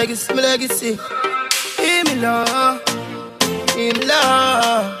my legacy. Hear me love.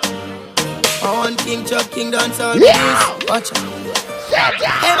 I want king chop, king dance all yeah. Watch out.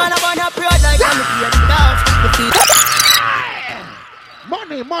 Hey man, I'm on a broad like I'm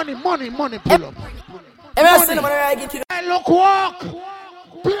a Money, pull up. Hey, look, walk.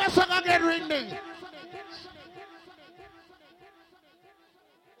 Play a song again, ring.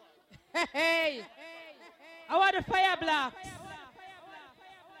 Hey, I want the fire blocks.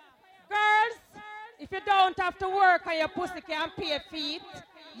 Girls, if you don't have to work and your pussy can pay feet,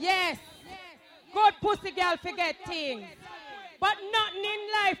 yes. Good pussy girl forget things. But nothing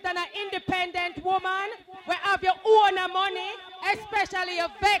in life than an independent woman will have your own money, especially your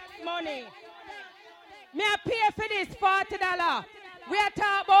vex money. Me I pay for this $40. We are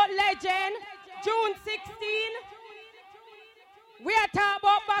talking about Legend, June 16. We are talking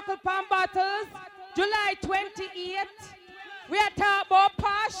about Buckle Pan Bottles, July 28. We are talking about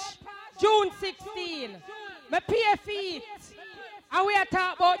Posh, June 16. Me pay feet. And we are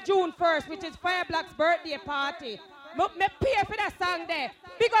talking about June 1st, which is Fire Black's birthday party. Me pay for that song there.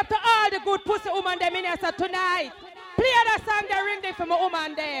 Big up to all the good pussy woman them in here so tonight. Play that song there, ring them for my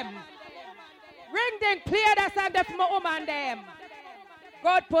woman them. Ring them, play that song there for my woman them.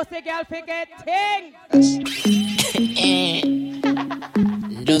 Good pussy girl forget things.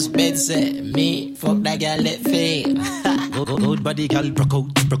 Just bed say me, fuck that girl let fail. Good body girl, broke out.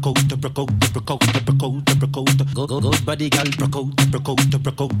 Good body girl, broke out.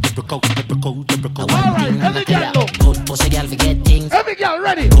 Alright, every girl look. Good pussy girl forget things. Every girl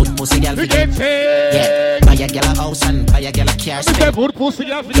ready. Good pussy girl forget things. Yeah, buy a girl a house and buy a girl a car. Good pussy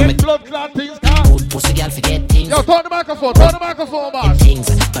girl forget blood clot things. Good pussy girl forget things. Yo, turn the microphone, boss.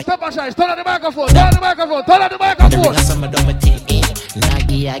 STEPACHOICE, turn the microphone. Some of them think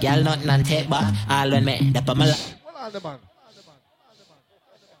Nagi a girl nothing and take back. All when me the Pamela. Hold on, the man.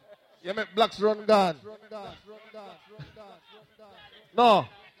 You make blacks run gun. No.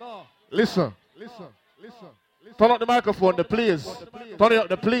 Listen. Turn up the microphone, please. Turn it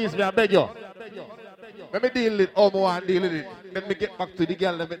up, please. Me I beg you. Let me deal with it. Oh, more and deal with it. Let me get back to the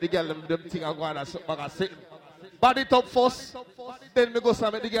girl. Let me the girl them think I go and sit back and sit. Body top first. Then me go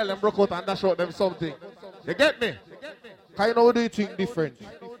some the girl them broke out and dash out them something. You get me? Cause you know we do things different.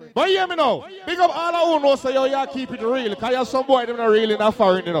 But hear me now. Big up all who know say yo, you keep it real. Cause you have some boy them not real enough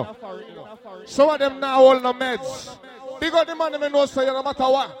foreign, you know. Some of them now hold no meds. Big up the man them know say no matter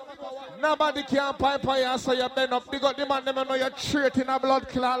what. Nobody can pipe on you and say you bend up. Big up the man them know you're straight in a blood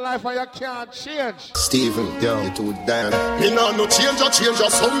clot life and you can't change. Stephen, yo, you too damn. Me no change, so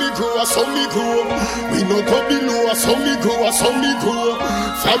me grow. We no go below, so me grow.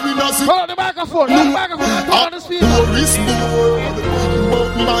 Hold on the microphone, turn on the speaker. But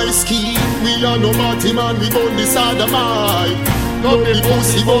my scheme, we are no party man, we on this other mind. No the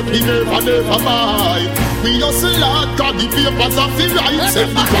pussy, but we never buy. We hustle hard, got the papers of the right.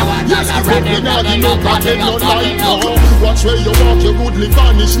 Send the car, yes, the road, we not the no pattern, no light, no. Watch where you walk, your goodly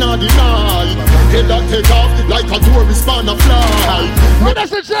vanish, not deny. Head that take off, like a tourist man a fly. What is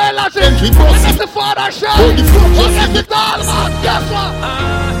the jail, that's it? What is the father shot? What is the doll, man? Guess what?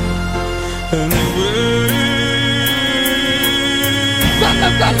 Tell them.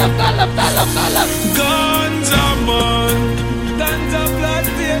 Ganja man, ganja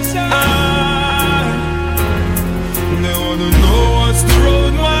plantation. They wanna know what's the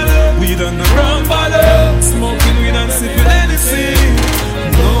road, man. We done the wrong bottle, smoking weed and sipping anything.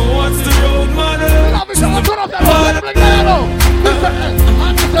 Know what's the road, man.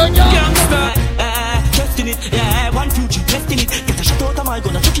 Testing it, yeah, 1, 2, 3, testing it. Get a shot out of my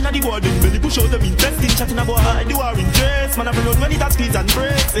gun, a chucking at the wall, then belly push out them intestine. Chatting about how the war in dress, man, I reload when it has squeeze and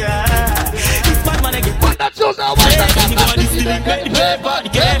breaks, yeah. This bad man, I get one that shows now, one that still in the paper, the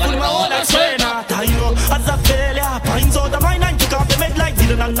careful, my own, I swear not. I know, as a failure, finds out of my 9, kick off the med like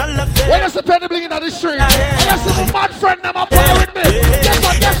Dylan and all of them. When is the penny blinking on the street? And that's the mad friend, them up with me.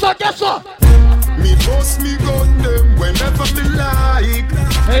 Guess what? Me boss, me go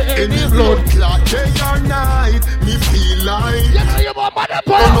blood clot day or night. Me feel like you know you want mother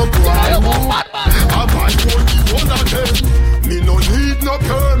boy. I might only one of them. Me no need no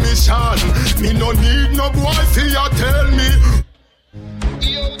permission. Me no need no boy for you tell me.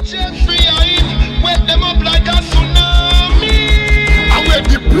 Yo, Jeffrey, I wet them up like a tsunami. I wear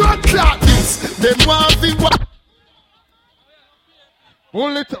the blood clot this. Them want the what?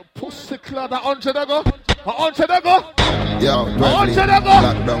 One little pussy clad 100 ago. 100 ago. Yo, 100 ago.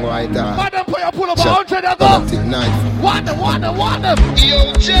 Lock down right there. Madam, put your pull up 100 ago. Want them.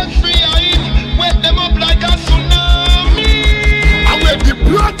 Yo, Jeffrey, I wet them up like a tsunami. I wear the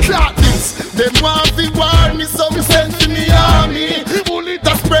blood clot this. Them want the war me, so me send to me army. Bullet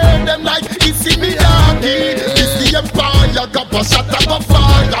to spread them like it's in the army. It's the empire, got a shot of a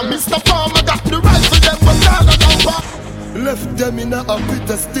fire. Mr. Farmer got the right for them, but now I don't. Left them in a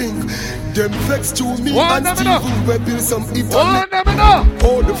bitter stink. Them vex to me and Steve will build some Italy.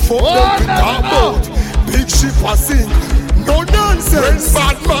 All the fuck them talk about. Big ship a sink. No nonsense.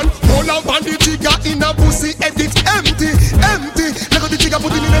 Bad man, pull up on the jigger in a pussy edit empty. Look at the jigger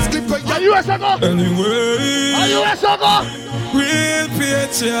put it in a slip. Are you a sucker? Anyway. Are you a sucker? Real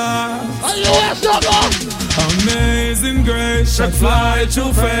picture. Are you a sucker? Amazing grace, shot fly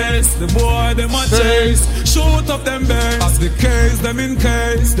through face. The boy them a chase, shoot up them base. As the case, them in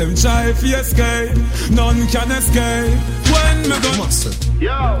case, them try to escape. None can escape. When me go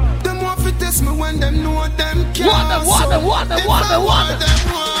Yo, them want to test me when them know them can't. Want them.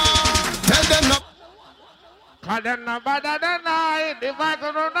 Tell them not. Cause them no better than I. If I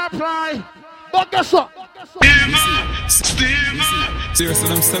could not apply. But guess what? Seriously,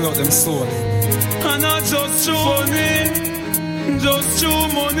 them sell out them soul. And not just true money, just true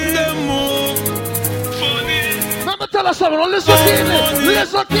money, them move. Funny. Let me tell us something, listen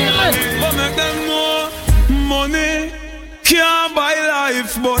keenly. But make them more money. Can't buy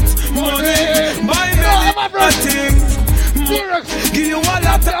life, but money buy many things. Give you one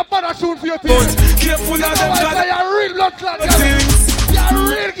lot of better shoot for your team. Careful of them. You're real blood clot. You're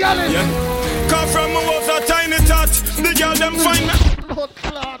real girl. Come from my was a tiny tot. The girl them find me. Blood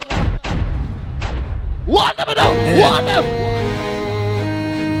clot. Want them now. Want them.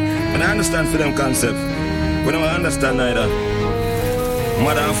 And I understand for them concept. We don't understand neither.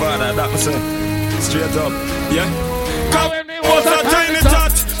 Mother and father, that was it. Straight up. Yeah. Come was a tiny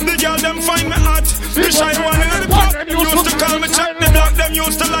tot. The girl them find me hot. Me shy one in the pop. Used to call me check the block. Them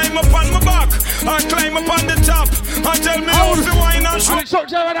used to line up on my back. I climb up on the top. I tell me how to wine and shoot.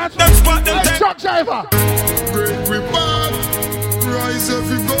 Them spot them truck driver. Break we bad. Rise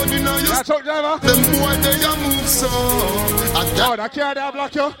everybody now. That truck driver. Them boy they a move so. Oh, that car they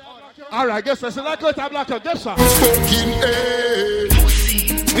block you. Alright, guess that's like what I block you. Guess that. Fucking A.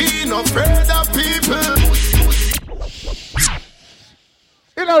 Be not afraid of people.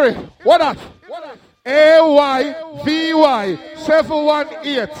 Hillary, what that? AYVY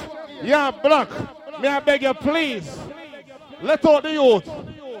 718. Yeah, block. May I beg you, please? Let out the youth.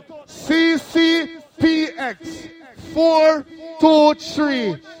 CCPX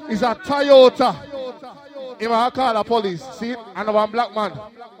 423 is a Toyota. If I call the police, see, and one black man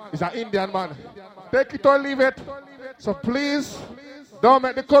is an Indian man. Take it or leave it. So please, don't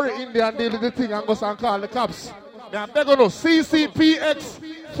make the curry Indian deal with the thing and go and call the cops. Yeah, they're going to CCPX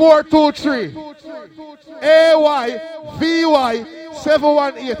 423 AYVY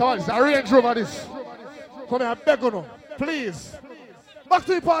 718. What is a Range Rover this? Come here, I beg you, please. Back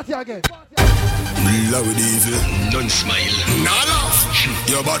to the party again. Love it evil, don't smile. Nah laugh.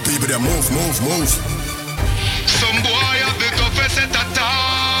 Yo bad people they move. Some boy have the toughest set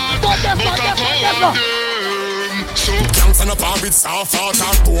attack. But I call them. So can't up on with soft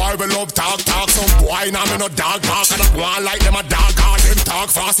talk. Boy we love talk. Some boy now me no dog bark. And I want like them a dog. Them talk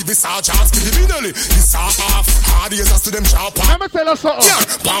fast if it's all chance. Give me nearly. This off. Hard years as to them sharp. Let me tell you something.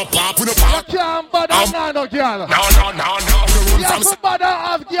 Yeah, pop, we no pop. You can't bother no girl. No. You have to bother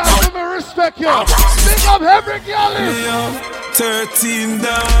have girl. Let me respect you. Pick up every girl. 13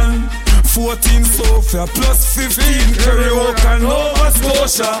 down. 14 Sophia plus 15 Curry Walk and Nova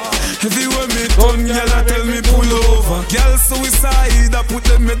Scotia. Everywhere me done, girl, I tell me pull over. Girl suicide, I put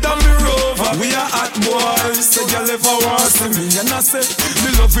them down me rover. We are hot boys, so girl ever want see me. And I say,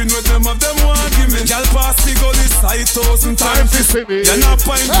 me loving with them of them want give me. Girl pass the goal is 5,000 times to see me. You're not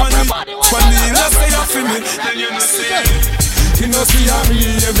pint funny, I say you feel me. Then you know see. You know see how me,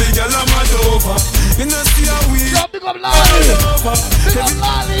 every girl I'm mad over. You know see how we big up Lolly. Big up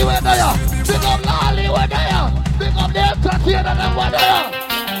Lolly, where they are. Big up Lolly, where they are. Big up the entertainer, them where they are.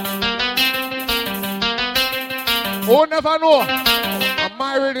 Who never know? I'm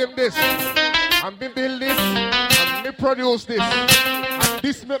married him this. I'm been build this. And me produce this. And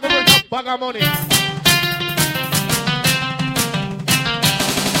This make me bring a bag of money.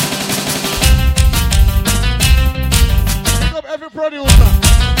 Pick up every producer.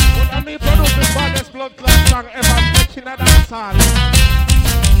 What I mean produce the baddest blood clot song ever touching a dance hall.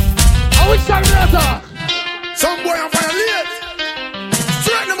 I wish I knew that. Some boy on fire late.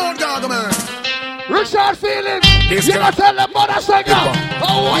 Straighten them out, dog, man. Richard Feeling. You gotta tell them mother singer.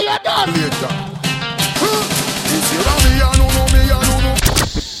 Oh, what you done? Later. If you know me, I know me, I know.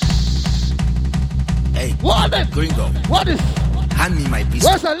 Hey, what is Gringo? What is? Hand me my pistol.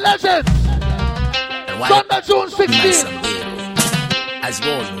 Where's the legend? Sunday, June 16th. As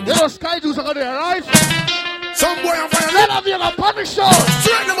well. You know Sky Juice are there, right? Some boy on fire. Let them have a punish show.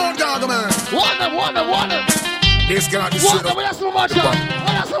 Straighten them out, dog, man. Want them. This cannot be straight up. Where's so much?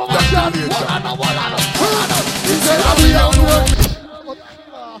 Where's so much?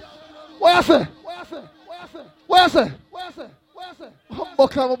 Where's it?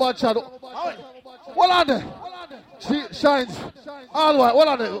 Buckle about shadow. What on there? She shines. All right, what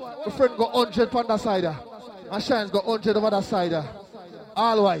on there? My friend got 100 on that side there. And Shines got 100 over that side there.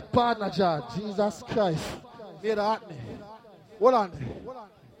 All right, partner John. Jesus Christ. Made her hurt me. What on there?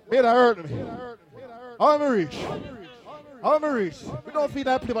 Made her hurt me. How am I reach? We don't feel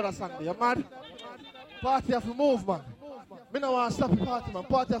that play by that song. You mad? Party have to move, man. Me no want to stop the party, man.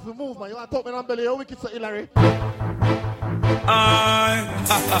 Party have to move, man. You want to talk me on belly? How wicked so Hillary? I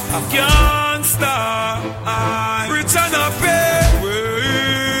can't stop. I return a pay.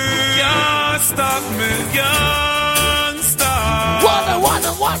 Can't stop me. Can't stop.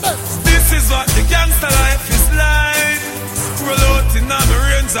 Wonder. This is what the gangster life is like. Roll out in my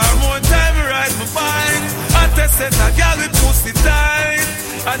range, or more time I ride my bike. I tested a girl with pussy tight.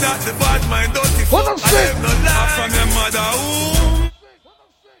 I got the bad mind, dirty fuck. I have no life from your mother womb.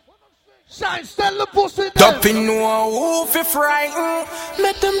 Shine, sell the pussy there. Dumping no wolf if frightened.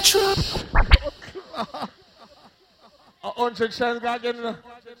 Let them trap. 100 Shines again.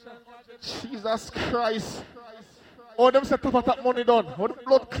 Jesus Christ. Oh, them set up that money done. Oh, the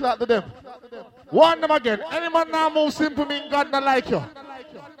blood clot to them. Warn them again. Any man now move simple mean God not like you.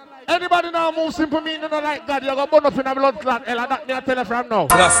 Anybody now move simple mean not like God, you're going to burn up in a blood clot. Ella, that me I tell you from now.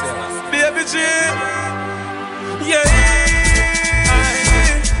 Baby G. Yeah.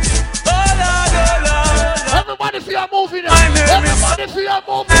 Everybody see you moving now. Everybody see you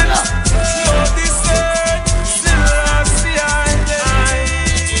moving now.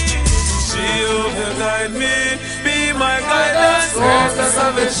 She'll guide me, be my guidance, grant a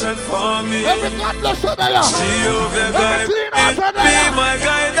salvation for me. She'll guide me, be my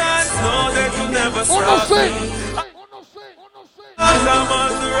guidance, no they could never stop me. I'm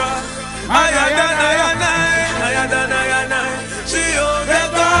on the rock, higher than I. She'll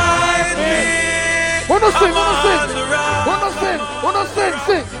guide me, Wanna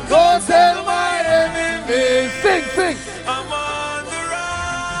sing. Go tell my enemies, sing.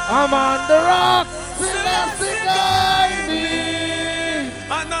 I'm on the rock, Celeste guide me.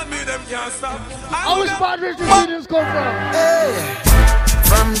 And not me, them can't stop. I wish Padres the videos come from. Hey,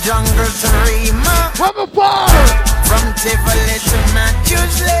 from jungle to Rima. From a bar. From Tivoli to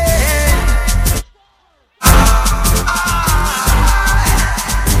Matthews Lane.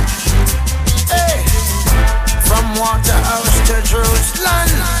 Hey, from Waterhouse to Jerusalem.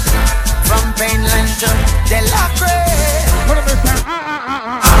 From Painland to Delacroix.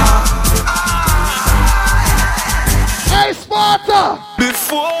 Hey, Sparta!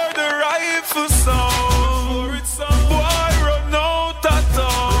 Before the rifle sound, boy run out of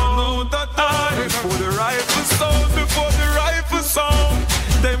town. Before the rifle sound,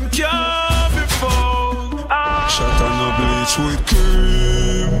 them can't be found. Shot on the bleach with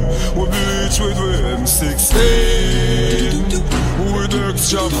cream, we bleach with M16, with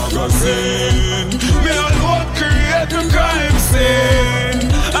extra magazine. Me alone create the crime scene.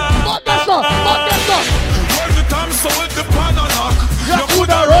 So with the pan and knock, you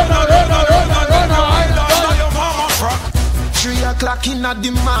coulda run, your mama frack. 3 o'clock in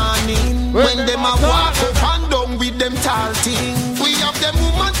the morning, when them a walk up and down with them tall thing. We have them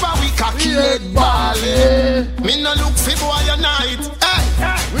woman for we cocky head balling. Me no look for boy a night. Hey,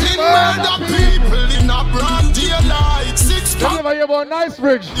 we murder people in a broad daylight. 6 o'clock. You never hear about Nice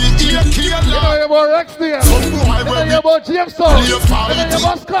Bridge. You never hear about Rexdale. You never hear about Jamestown. You never hear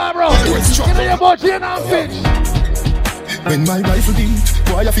about Scarborough. You never hear about Jane and Finch. When my rifle beat,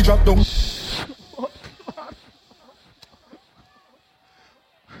 why have you dropped down?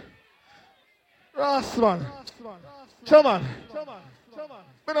 Ross, man. Come on.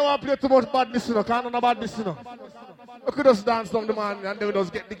 I don't want to play too much badness, you know. Can't no badness, you know. I could just dance down the man and they would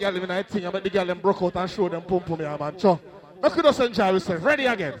just get the girl in the thing. I bet the girl them broke out and show them pum pum, yeah, man. Cho. Look at us enjoy ourselves. Ready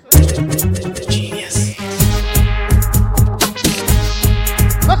again. Genius.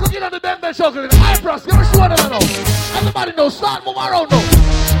 Look at you on the bend chocolate. Eyebrows, give us one of them. Everybody knows. Start move around now.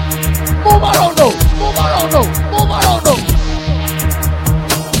 Move around now. Move around now. Move around now.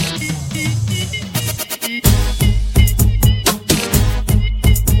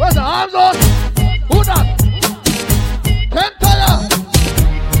 Where's the arms on? Who that? Kentaya.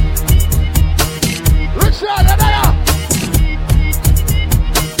 Richard, Adaya.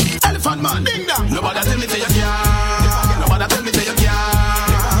 Elephant man, ding dong. Nobody tell me say you can't. Nobody tell me say you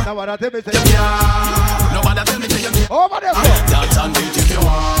can't. Nobody tell me say you can't. Nobody tell me say you can't. Over there, bro. Dance and beat if you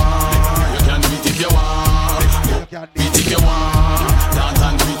want. You can beat if you want. You can beat if you want. Dance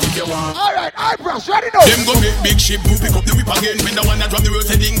and beat if you want. All right, eyebrows, ready now. Them go make big ship, who pick up the whip again. When the one that drop the road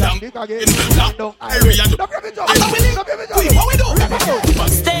heading down. Black area. What we do?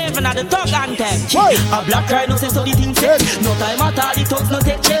 Steven at the talk anthem. A black guy no say so the thing set. No time at all, the talks no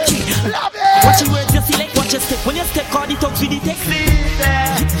take check. Watch you wait, you select, watch your step. When you step, call the talks with the text.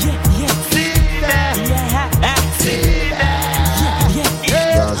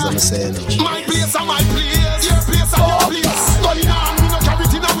 That's what I'm saying. My place and my place. Your place and your place. Going on, we no carry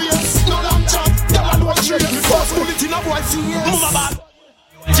it in a waist. No long chat, y'all are no train. First bullet in a boy face. Move about.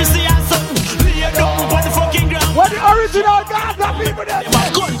 Just see us something. Lay down on the fucking ground. What the original Gaza people there? Them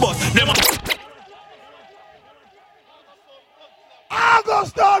a gun bust. Them a... I go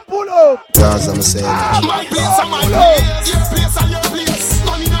start pull up. That's what I'm saying. My place and my place. Your place and your place.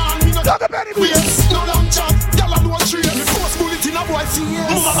 Going on, we no carry waist. No long chat, y'all are no train. First bullet in a boy face.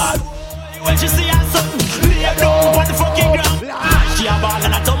 Move about. When you see us something. Lay down on the fucking ground. She a ball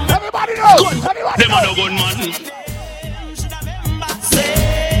and a thumb. Everybody knows. Everybody them a no gun man.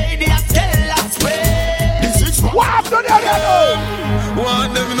 What happened there?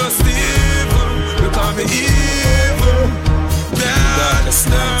 Want them no Steve, look at me evil. Dance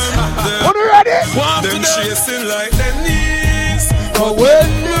them. Are you ready? Want them chasing like their knees. But when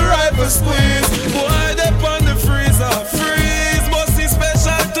the rifle squeeze, boy they on the freezer. Freeze must be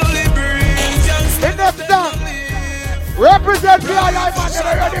special to liberate. Enough done. Represent the eye man,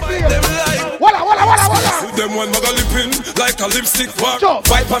 never ready please. Walla. Them one mugga lipping like a lipstick war.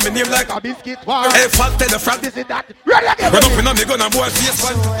 Wipe on me name like a biscuit war. Hey, fuck, tell the front. This is that. Ready again. Run up in on me gun and boy face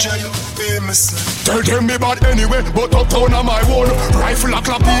one. Tell me bad anyway, but uptown on my own. Rifle a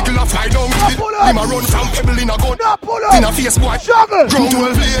clap, eagle a fly down. Him a run from pebble in a gun. In a face boy. Ground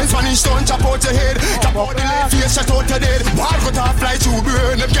 12 blades, Spanish stone, chop out your head. Chop out the left face, shut out your dead. Ball cut off, fly through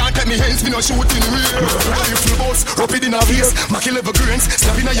burn. Them can't take me hands, me no shooting real. Rifle boss, up it in a face. Macky level grains,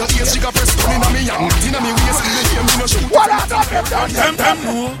 slap in a your ears. She got press stone in a me, and in a me waist. Me no shoot. What are them?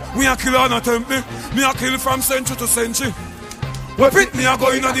 Me a kill on a temple. Me a kill from century to century. What it me a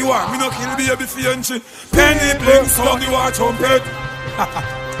go in a the war. Me no kill baby for entry. Penny bling, sound the war trumpet.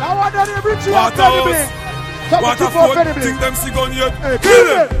 I want that every tree. What a fool, think them see gun yet. Kill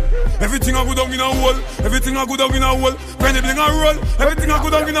them. Everything a good down in a hole. Everything a good down in a hole. Penny bling a roll. Everything a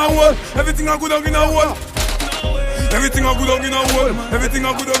good down in a hole. Everything a good down in a hole. Everything a good down in a hole. Everything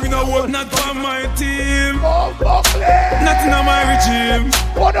a good down in a hole. Not on my team. Not in my regime.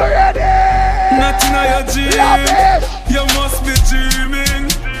 What are you ready? Not in your dream. You must be dreaming.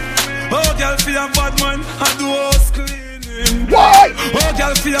 Oh, girl, feel a bad man. I do house cleaning. Why? Oh,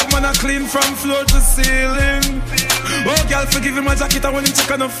 girl, feel a man a clean from floor to ceiling. Oh, girl, forgive him my jacket. I want him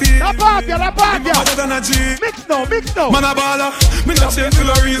check on the feet. La party. Better than a G. Mix now. Man a baller. Me not change to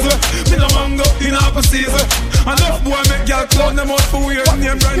the reason. Me no mango in half season. Enough boy make girl clown them out for weird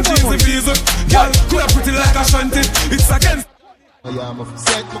name brand cheesy visa. Girl, coulda pretty like a shanty. It's against. I am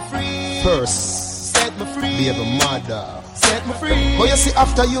set me free. First, set me free. Be a mother. Set me free. Oh, you see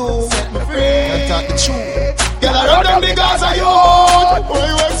after you. Set me free. And talk the truth. Girl, I run them because of you. What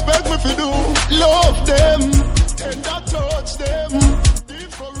you expect me to do? Love them. Tender touch them.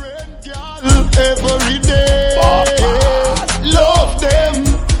 Different girl. Every day. Love them.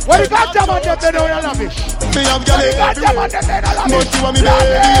 What you got jam on them then on your lavish? Me have got it. But you want me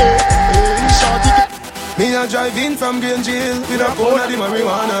baby. Me a driving from Green Jail with a pound of the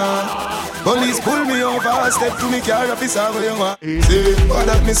marijuana. Police pull me over, step to me car, officer, where you want. Say, what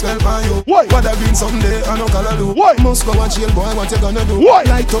that me smell by you? What that green someday, I no color do. Must go and chill, boy, what you gonna do?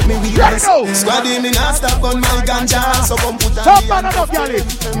 Light up me weakness. Squaddy, me not stop on my ganja, so come put on the hand.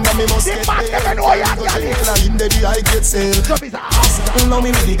 And me must get paid. In the day I get sale. Now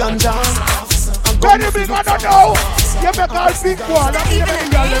me with the ganja. When you big on the know, you make all big one, and you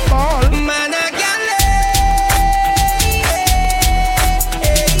make all the ball. Man, I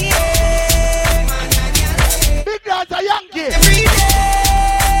got a Yankee. Every day.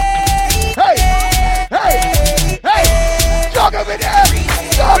 Hey.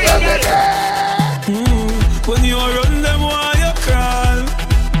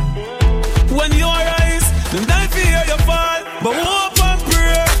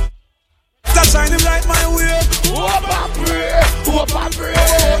 shine him like my way. Hope and pray, hope and pray.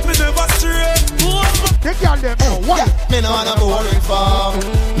 Hope me never stray. They can't them know what? Me no want a boring farm.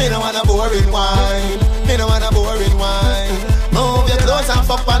 Me no want a boring wine. Me no want a boring wine. Move your clothes and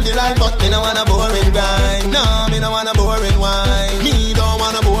fuck on the line, but me no want a boring grind. No, me no want a boring wine. Me don't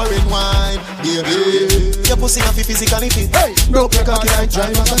want a boring wine. Baby, your pussy have physically fit. Hey, broke your cocky like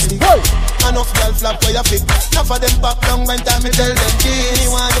driver stick. Hey, enough girl flap where you fit. Enough of them pop down when time me tell them.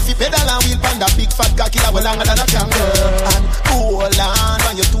 Anyone if you pedal and wheel pan that big fat cocky that well longer than a kangaroo. And hold on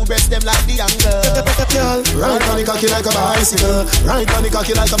when your two breasts them like the angle. Girl, ride on the cocky like a bicycle. Ride on the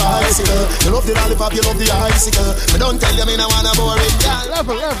cocky like a bicycle. You love the lollipop, you love the icicle. But don't tell you me no wanna boring girl.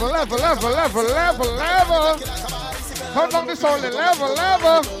 Level. How long this only level?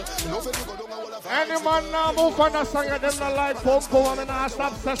 Any man now move on a song and them not like pump and then I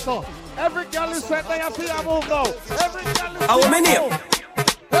stop so. Every girl is set there, you see a move now. Every girl is our menu.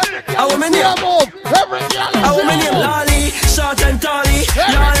 Our menu. Every girl is our menu. Lolly, short and tally.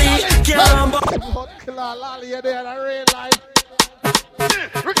 Lolly, can't Lolly, you're there in real life.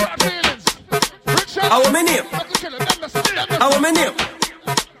 Richard feelings. Our menu. Our menu.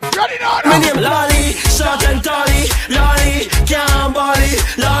 Ready now. My name Lolly, short and tally. Lolly, can't body.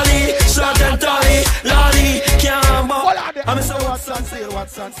 Lolly, short and tally. Lolly, can't body. I'm so what's on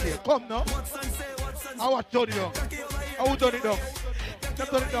sale? Come now. I was done it down. I was done it down.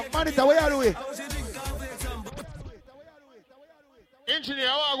 Man, it's away out of the way. Engineer,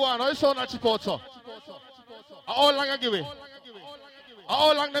 how go on? How you sound at Chipotle? How long I give it?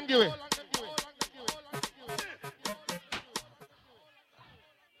 How long them give it?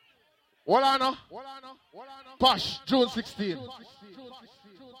 What I know? Pash, June 16.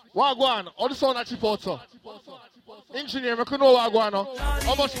 What go on? How the sound at Chipotle? Engineer, I can know what go on now.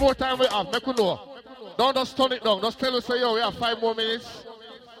 How much more time we have? I can know. Don't just turn it down. Just tell us, say, yo, we have 5 more minutes.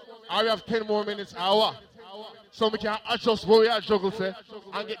 Or we have 10 more minutes. Hour. So we can adjust where we are juggle, say,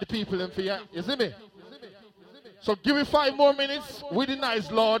 and get the people in for you. You see me? So give me 5 more minutes with the nice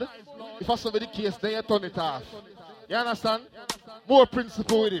Lord. If I saw the case, then you turn it off. You understand? More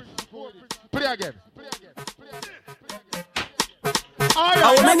principle with it. Play again. All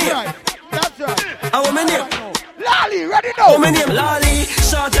right, that's right. Our menu. Lolly, ready now. My name Lolly,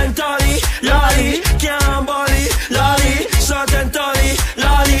 short and tally. Lolly, can't body. Lolly, short and tally.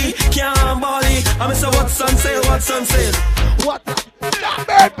 Lolly, can't body. I'm so what's on sale? What?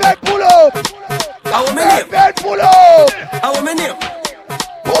 Bed, pull up. Our menu. Bed, pull up. Our menu.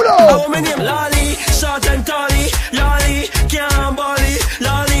 Pull up. Our menu. Lolly, short and tally. Lolly, can't body.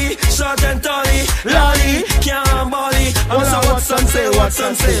 Lolly, short and tally. Lolly, can't body. I'm so what's on sale? What's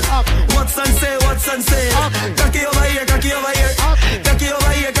on sale? Cocky over here. Cocky over here.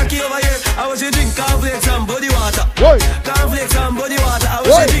 I was you drink cornflakes and body water. Cornflakes and body water. I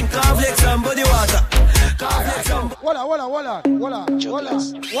was you drink cornflakes and body water.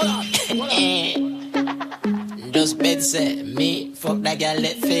 Just bed say me fuck that girl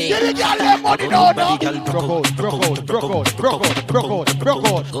let fake. Get the girl that money no.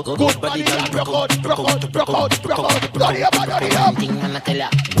 Good body girl broke out. Thing man I tell ya,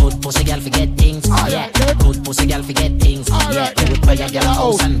 good pussy girl forget things. Yeah, good pussy girl forget things. Yeah, good buy a girl a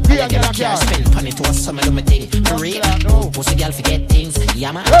house and buy a girl a car. Spend money to a summer do me thing. For real, good pussy girl forget things.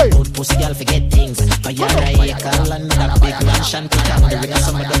 Yeah man, good pussy girl forget things. Buy a vehicle and a big mansion to come the ring of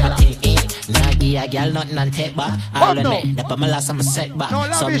summer do me thing. Nah give a girl nothing and take back. All of me, the my last I'm set back.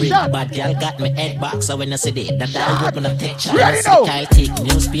 Some real bad girl got me head back. So when I see that I would gonna take charge. Kyle take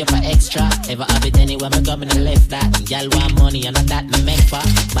newspaper extra. Ever have it anywhere me go me no left that. Girl want money and that me make for.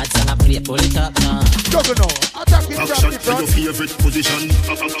 Bad song I play pull it up now. Action to your favorite position.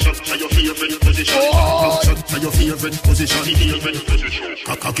 Action to your favorite position. Action to your favorite position.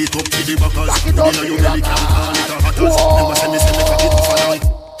 Cock it up to the backers. You know you really can't call it a hatters. Never send me cock it up for night.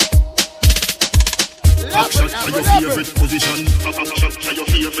 Action to your favorite position. Action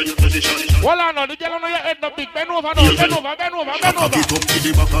to your favorite position. Well, I know the girl on your head no big. Bend over now. Cock it up to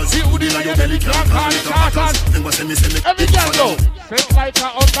the backers. You know your belly can't call it a hatters. Never send me every girl go. Set like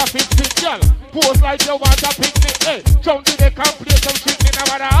a under 50 girl. Pose like you want a picnic. Hey, jump to the camp, play some shit. Me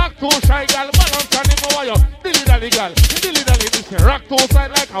never act too shy, girl. Balance on him over you. Dilly dally girl. Dilly dally this. Rock two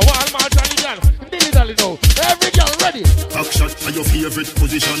side like a Walmart jolly girl. dilly-dally now. Every girl ready. Back shot to your favorite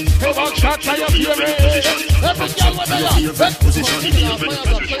position. Back shot to your favorite position. Every girl with your favorite position.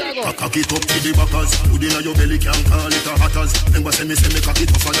 Cock it up to the backers. Good in your belly can't call it a hatters. Remember say me cock it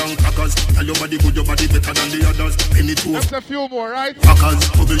tougher than crackers. Tell your body good, your body better than the others. Penny two. That's a few more, right? Packers,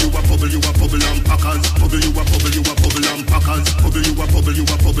 bubble you a bubble, you a bubble and packers. Bubble you a bubble, you a bubble and packers. Bubble you a bubble, you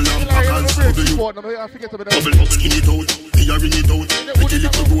a bubble and packers. Bubble you. Bubble, skin it out, me a ring it out. Pretty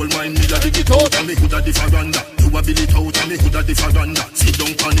little gold mine, me a dig it out. And me hood a the veranda, you a bill it out. And me hood a the veranda, sit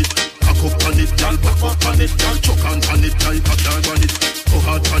down on it. Cock up on it, girl, back up on it, girl, chuck on it, like a dog on it. Go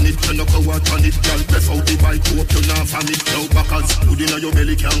hard on it, you no go hard on it, girl. Breath out the bike, hope you not fan it. Now backers, good in your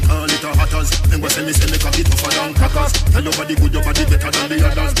belly can't call it a hatters. Remember say me cock it tougher than crackers. Tell your body good, your body better than the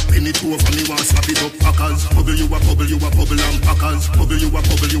others. Penny two over me want slap it up, packers. Bubble you a bubble, you a bubble and packers. Bubble you a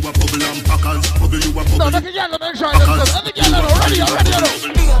bubble, you a bubble and packers. Bubble you a bubble. No, make a girl enjoy themselves. Every girl already.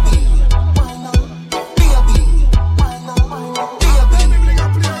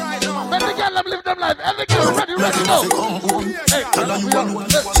 Live them life. Every girl ready go. Tell her you alone.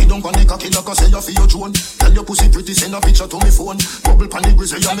 Sit down on the cocky like I say you feel your drone. Tell your pussy pretty, send a picture to me phone. Bubble pan the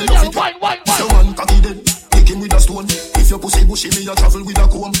grizzly, and me love it. Your man cocky dead, kick him with a stone. If your pussy bushy, me a travel with a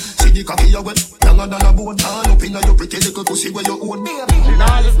comb. See the cocky you wet, younger than a bone. All up inna your pretty little pussy where you own.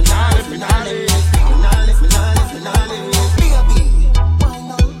 Finale.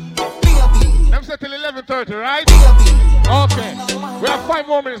 Them set till 11:30, right? Okay. We have 5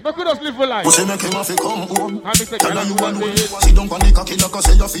 more minutes, but we just live for life. Pussy make him have to come home. Tell her you alone. Sit down on the cocky like I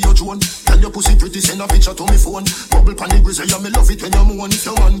say you feel your drone. Tell your pussy pretty, send a picture to me phone. Bubble pan the grizzly, and me love it when you moan. If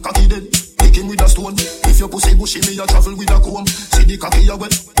your man cocky dead, kick him with a stone. If your pussy bushy, me a travel with a comb. See the cocky you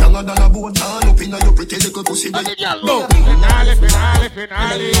wet, younger than a bone. All up inna your pretty little pussy. Finale.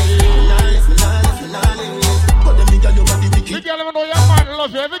 Every girl ever know your man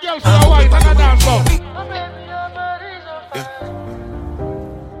love you. Every girl for a wife and a dance now.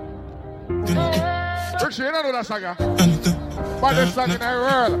 Richie, you don't know that saga. Baddest song in the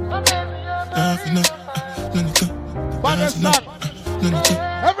world. Baddest song.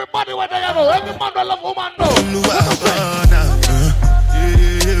 Everybody where they know. Every man that love woman know.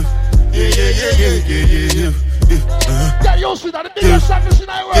 Yeah, you see that the biggest song in the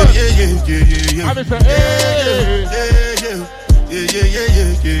world. And they say,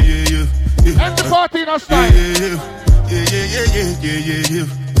 end the party in a style.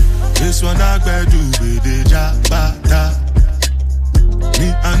 This one I better do with the jabba. Me,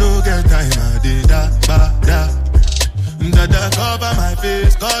 I no get time, I did that. Dada cover my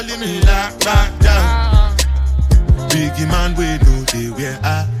face, calling me like down. Biggie man, we know they wear a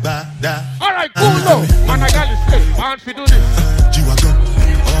bada. Alright, cool now. Man, I got this thing. Man, if you do this. G-Wagon,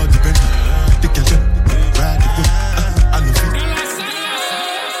 all depend. The girl, ride the boat. I know you.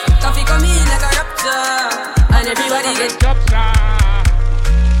 Coffee come in like a rapture, and everybody get captured.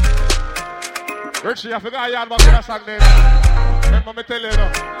 Richie, I forgot you had my good song there. Remember me tell you now.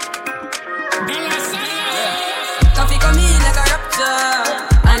 Coffee come in like a rapture,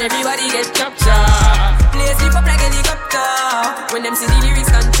 and everybody get captured. Play sleep up like helicopter, when them see the lyrics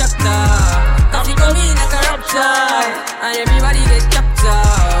constructor. Coffee come in like a rapture, and everybody get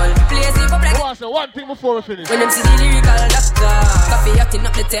captured. Play sleep up like. Oh, I say one thing before we finish. When them see the lyrical doctor, coffee acting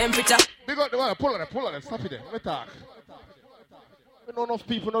up the temperature. Big up the one, pull on it, stop it there. Let me talk. I know enough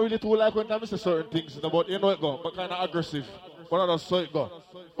people don't really too like when I say certain things, but you know it go, but kind of aggressive. But I don't so it go.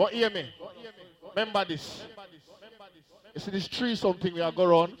 But hear me. Remember this. You see this tree something we are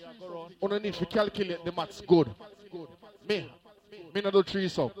going on. Underneath we calculate the maths good. Me not do 3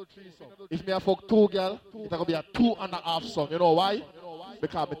 sum. If me I fuck 2 girl, it's gonna be a 2.5 sum. You know why?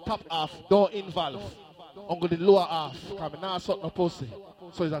 Because the top half don't involve. Only the lower half. Because I not suck no pussy.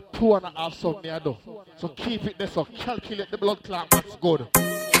 So it's a 2.5 sum me I do. So keep it there, so calculate the blood clot maths good.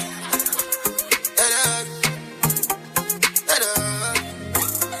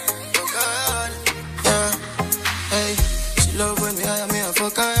 Love when me I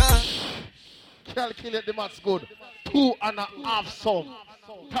fuck her. Calculate the maths good. 2.5 sum.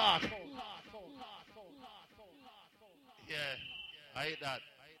 Talk. Yeah, I hate that.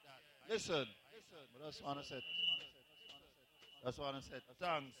 Listen, that's what I said.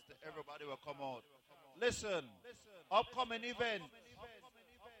 Thanks to everybody will come out. Listen, upcoming event.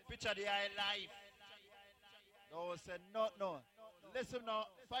 Picture the eye life. Don't say no. Listen now,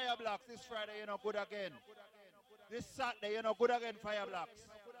 Fire Blocks this Friday, you know, good again. This Saturday, you know, good again, Fire Blocks.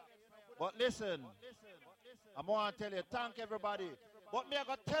 But listen, I'm going to tell you, thank everybody. But me, I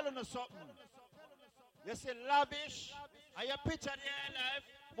got to tell you something. You see Lavish, and you picture the eye life,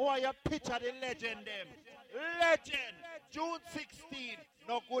 more you picture the legend them. Legend, June 16,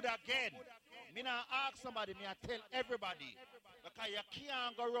 no good again. Me not ask somebody, me I tell everybody. Because you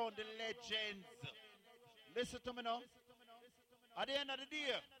can't go around the legends. Listen to me now. At the end of the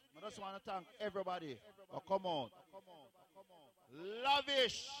day, I just want to thank everybody. Oh, come on.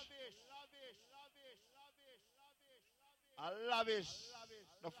 Lavish. Lavish.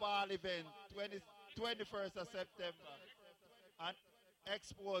 The fall event, 21st of September. And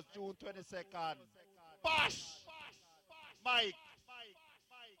Expos, June 22nd. Bash! Mike.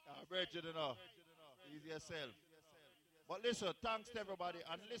 Bridget, you know. Easy yourself. But listen, thanks to everybody.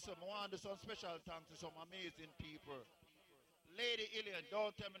 And listen, I want to do some special thanks to some amazing people. Lady Ilian,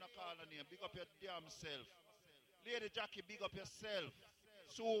 don't tell me no call her name. Big up your damn self. Lady Jackie, big up yourself.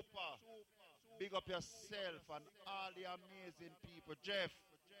 Super. Big up yourself and all the amazing people. Jeff,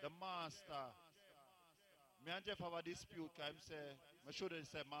 the master. Me and Jeff have a dispute because I shouldn't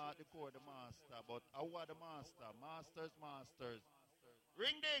say the core, the master. But I was the master. Masters.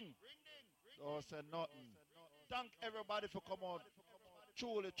 Ring ding. Don't say nothing. Thank everybody for coming out.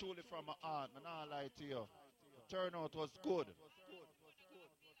 Truly from my heart. I'm not lie to you. The turnout was good.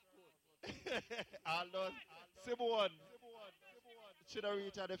 Although Simone should have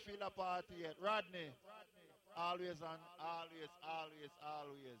reached at the filler party yet. Rodney. Always.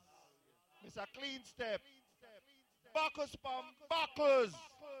 Mr. Clean Step. Buckles.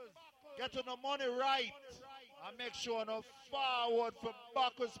 Get on the money right. And make sure no forward for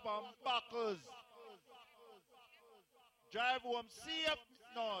Buckles. Drive home safe.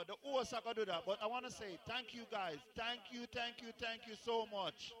 No, the horse are going to do that. But I want to say thank you guys. Thank you so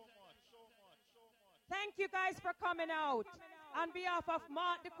much. Thank you guys for coming out. On behalf of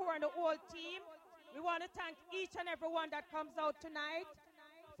Mark Decor and the whole team, we want to thank each and every one that comes out tonight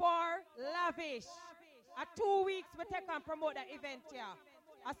for Lavish. At 2 weeks, we take and promote the event here.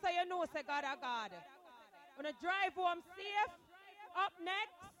 I say you know, say God. We're going to drive home safe. Up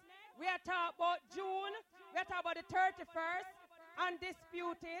next, we are talking about June. We are talking about the 31st,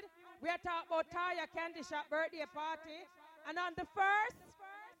 Undisputed. We are talking about Taya Candy Shop birthday party. And on the 1st,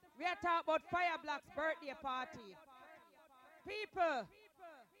 we are talking about Fire Black's birthday party. People,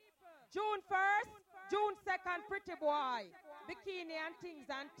 June 1st, June 2nd, Pretty Boy, Bikini and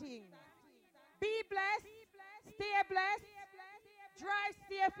things. Be blessed, stay blessed, drive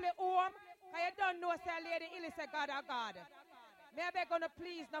safely home. I don't know, say Lady Illy say God. Maybe gonna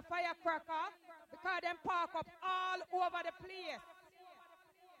please no firecracker because them park up all over the place.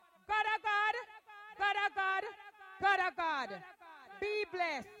 God. Be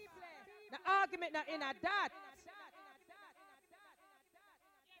blessed. The argument not in a that.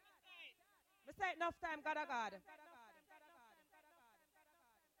 We say enough time, God.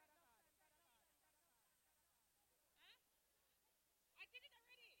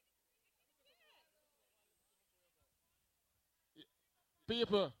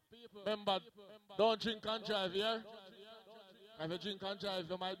 People, remember, don't drink and drive, yeah? If you drink and drive,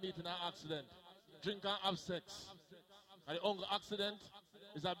 you might meet in an accident. Drink and have sex. And the only accident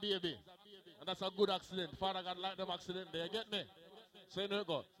is a baby. And that's a good accident. Father God like them accident there, get me? So you know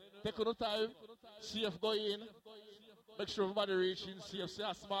go. Take a time, see if go in, make sure everybody reach in, see if say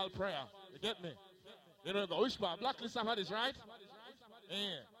a small prayer. You get me? You know go. Which part? Blacklist of this, right?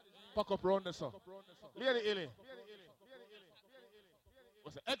 Yeah. Pack up round this up. Lady Illy.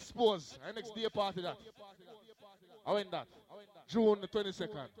 Was Expose, our next day party that. I went that. June the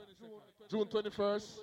 22nd. June 21st.